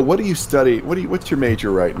 before we go, what do you study? What's your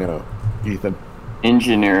major right now, Ethan?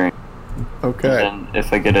 Engineering. Okay. And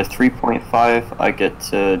if I get a 3.5, I get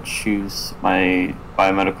to choose my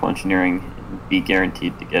biomedical engineering and be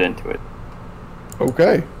guaranteed to get into it.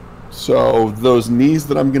 Okay. So those knees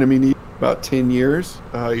that I'm going to be needing about 10 years,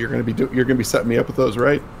 you're going to be setting me up with those,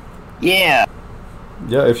 right? Yeah.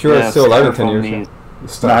 yeah, if you're still alive in 10 styrofoam years, knees. yeah.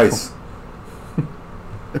 Styrofoam. Nice.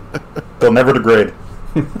 They'll never degrade.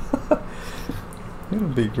 It'll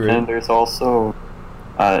be great. And there's also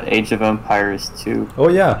Age of Empires 2. Oh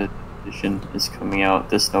yeah. The edition is coming out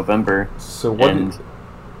this November. So what? And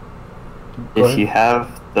Go if ahead. you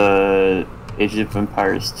have the Age of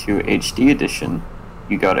Empires 2 HD edition,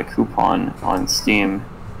 you got a coupon on Steam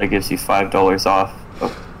that gives you $5 off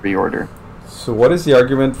of pre-order. So what is the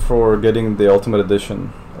argument for getting the Ultimate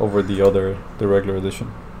Edition over the regular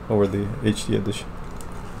edition, over the HD edition?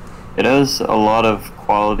 It has a lot of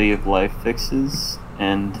quality of life fixes,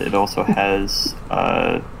 and it also has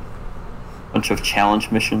a bunch of challenge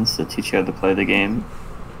missions that teach you how to play the game.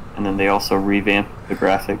 And then they also revamped the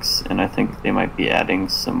graphics, and I think they might be adding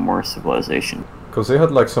some more civilization. Because they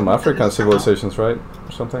had like some African civilizations, right,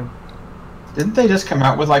 or something. Didn't they just come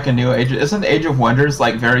out with like a new Age? Isn't Age of Wonders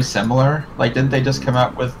like very similar? Like, didn't they just come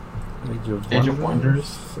out with Age of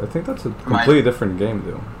Wonders? I think that's a completely different game,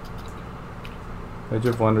 though. Age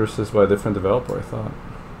of Wonders is by a different developer, I thought,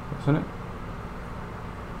 isn't it?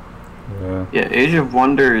 Yeah. Yeah, Age of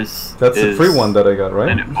Wonders. That's the is free one that I got, right?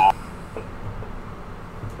 an evolved-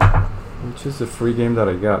 Which is the free game that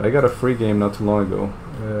I got? I got a free game not too long ago,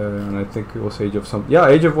 and I think it was Age of something. Yeah,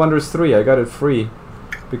 Age of Wonders 3. I got it free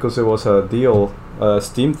because it was a deal,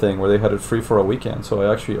 Steam thing where they had it free for a weekend, so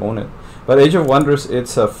I actually own it. But Age of Wonders,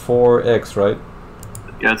 it's a 4X, right?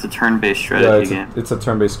 Yeah, it's a turn-based strategy game. It's a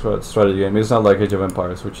turn-based strategy game. It's not like Age of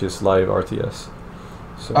Empires, which is live RTS.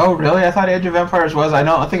 So. Oh, really? I thought Age of Empires was. I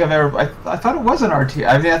think I've ever. I thought it was an RT.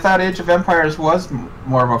 I mean, I thought Age of Empires was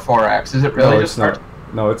more of a 4X. Is it really No, just it's not.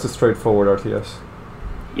 No, it's a straightforward RTS.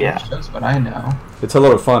 Yeah. That's what I know. It's a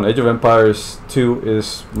lot of fun. Age of Empires 2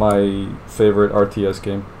 is my favorite RTS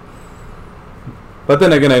game. But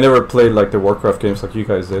then again, I never played like the Warcraft games like you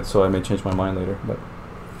guys did, so I may change my mind later. But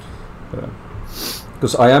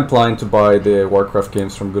because I am planning to buy the Warcraft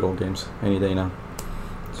games from Good Old Games any day now.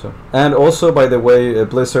 So, and also, by the way,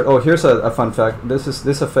 Blizzard. Oh, here's a fun fact. This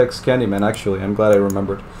affects Candyman. Actually, I'm glad I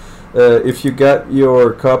remembered. If you get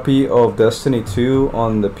your copy of Destiny 2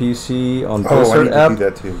 on the PC on Blizzard I app, need to do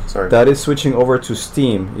that too. Sorry. that is switching over to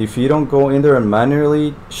Steam. If you don't go in there and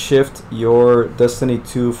manually shift your Destiny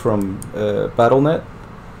 2 from Battle.net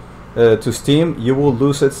to Steam, you will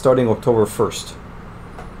lose it starting October 1st.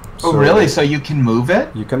 Oh, really? So you can move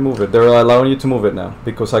it? You can move it. They're allowing you to move it now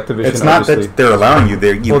because Activision. It's not obviously, that they're allowing you.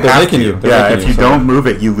 They're they're have making to. you. They're Yeah, making if you, you sorry. don't move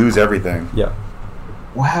it, you lose everything. Yeah.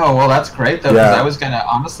 Wow, well that's great though, because Yeah. I was gonna,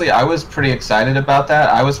 honestly, I was pretty excited about that.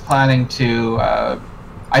 I was planning to,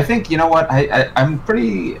 I think, you know what, I'm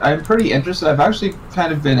pretty interested. I've actually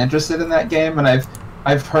kind of been interested in that game, and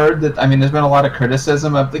I've heard that, I mean, there's been a lot of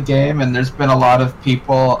criticism of the game, and there's been a lot of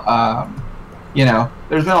people, you know,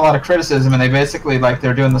 there's been a lot of criticism, and they basically, like,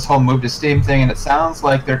 they're doing this whole move to Steam thing, and it sounds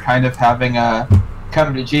like they're kind of having a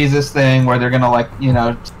come to Jesus thing, where they're gonna, like, you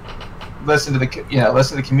know, listen to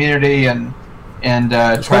the community and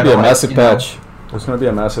It's try going to be to a like, massive you know, patch. There's going to be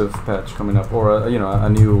a massive patch coming up, or a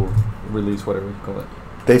new release, whatever you call it.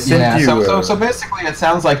 They send Yeah, you. so basically, it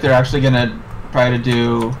sounds like they're actually gonna try to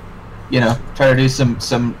do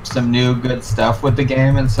some new good stuff with the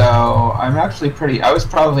game, and so I'm actually I was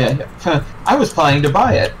planning to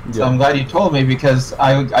buy it. So Yeah. I'm glad you told me, because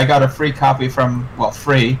I got a free copy from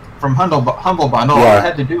Humble Bundle. All Yeah. I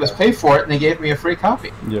had to do was pay for it, and they gave me a free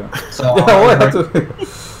copy. Yeah. So Yeah, I what? heard-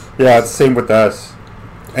 Yeah, it's the same with us.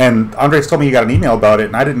 And Andres told me you got an email about it,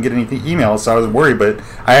 and I didn't get any emails, so I was worried. But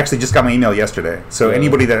I actually just got my email yesterday. So Yeah.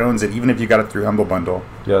 anybody that owns it, even if you got it through Humble Bundle,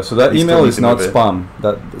 Yeah, so that You still email need is to not move it.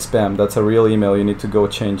 spam. That's a real email. You need to go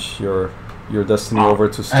change your Destiny over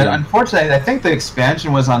to Steam. And unfortunately, I think the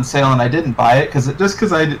expansion was on sale, and I didn't buy it because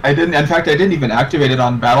I didn't. In fact, I didn't even activate it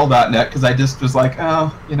on Battle.net because I just was like,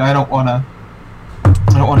 oh, you know, I don't want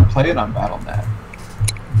to play it on Battle.net.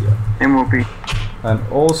 MLB. And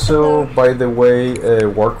also, by the way,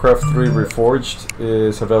 Warcraft 3 Reforged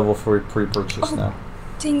is available for pre-purchase now.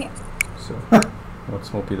 Dang it. So, what's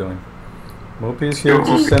Mopey doing? Mopey is here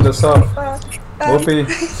to send us off. Mopey,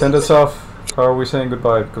 send us off. How are we saying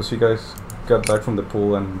goodbye? Because you guys got back from the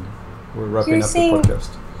pool and we're wrapping You're up saying- the podcast.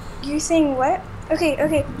 You're saying what? Okay.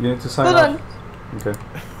 You need to sign Hold off. on. Okay.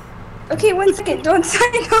 Okay, 1 second. Don't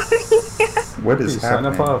sign off. what Please is sign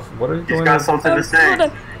happening? off. What are you He's doing? got something to say. Hold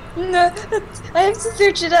on. No, I have to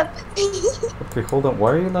search it up. Okay, hold on.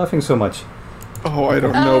 Why are you laughing so much? Oh, I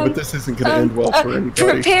don't know, but this isn't going to end well for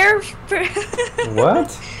anybody.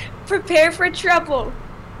 What? Prepare for trouble.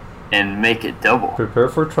 And make it double. Prepare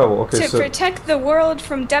for trouble. Okay, To so protect the world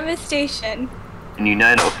from devastation. And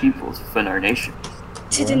unite all people to defend our nation.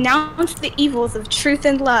 To denounce the evils of truth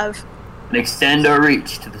and love. And extend our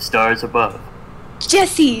reach to the stars above.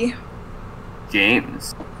 Jesse!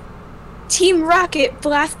 James. Team Rocket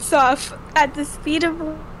blasts off at the speed of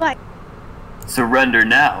light. Surrender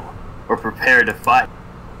now, or prepare to fight.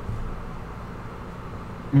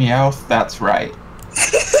 Meowth, that's right.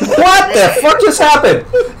 what the fuck just happened?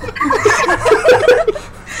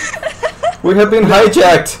 We have been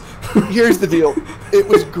hijacked. Here's the deal. It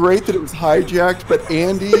was great that it was hijacked, but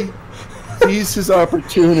Andy seized his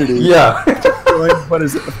opportunity. Yeah. Join what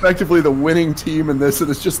is effectively the winning team in this, and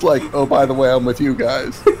it's just like, oh, by the way, I'm with you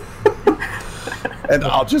guys. And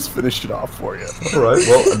I'll just finish it off for you. All right.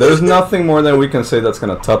 Well, there's nothing more than we can say that's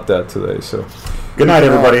going to top that today. So, Good night,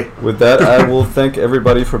 everybody. with that, I will thank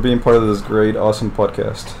everybody for being part of this great, awesome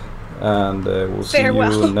podcast. And we'll see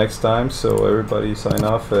Farewell. you next time. So, everybody sign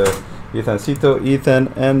off. Ethancito, Ethan,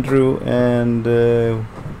 Andrew, and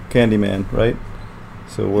Candyman, right?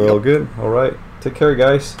 So, we're all good. All right. Take care,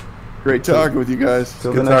 guys. Great talking with you guys.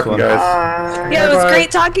 Till Good the next talking, one. guys. Yeah, it was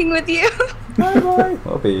great talking with you. Bye-bye.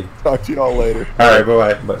 I'll be. Talk to you all later. All right,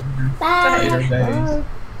 bye-bye. Bye. Later days.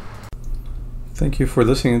 Thank you for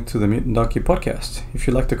listening to the Mutant Donkey podcast. If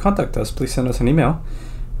you'd like to contact us, please send us an email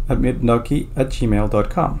at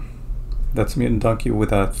mutantdonkey@gmail.com. That's Mutant Donkey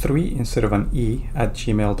with a 3 instead of an E at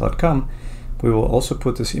gmail.com. We will also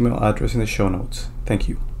put this email address in the show notes. Thank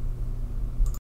you.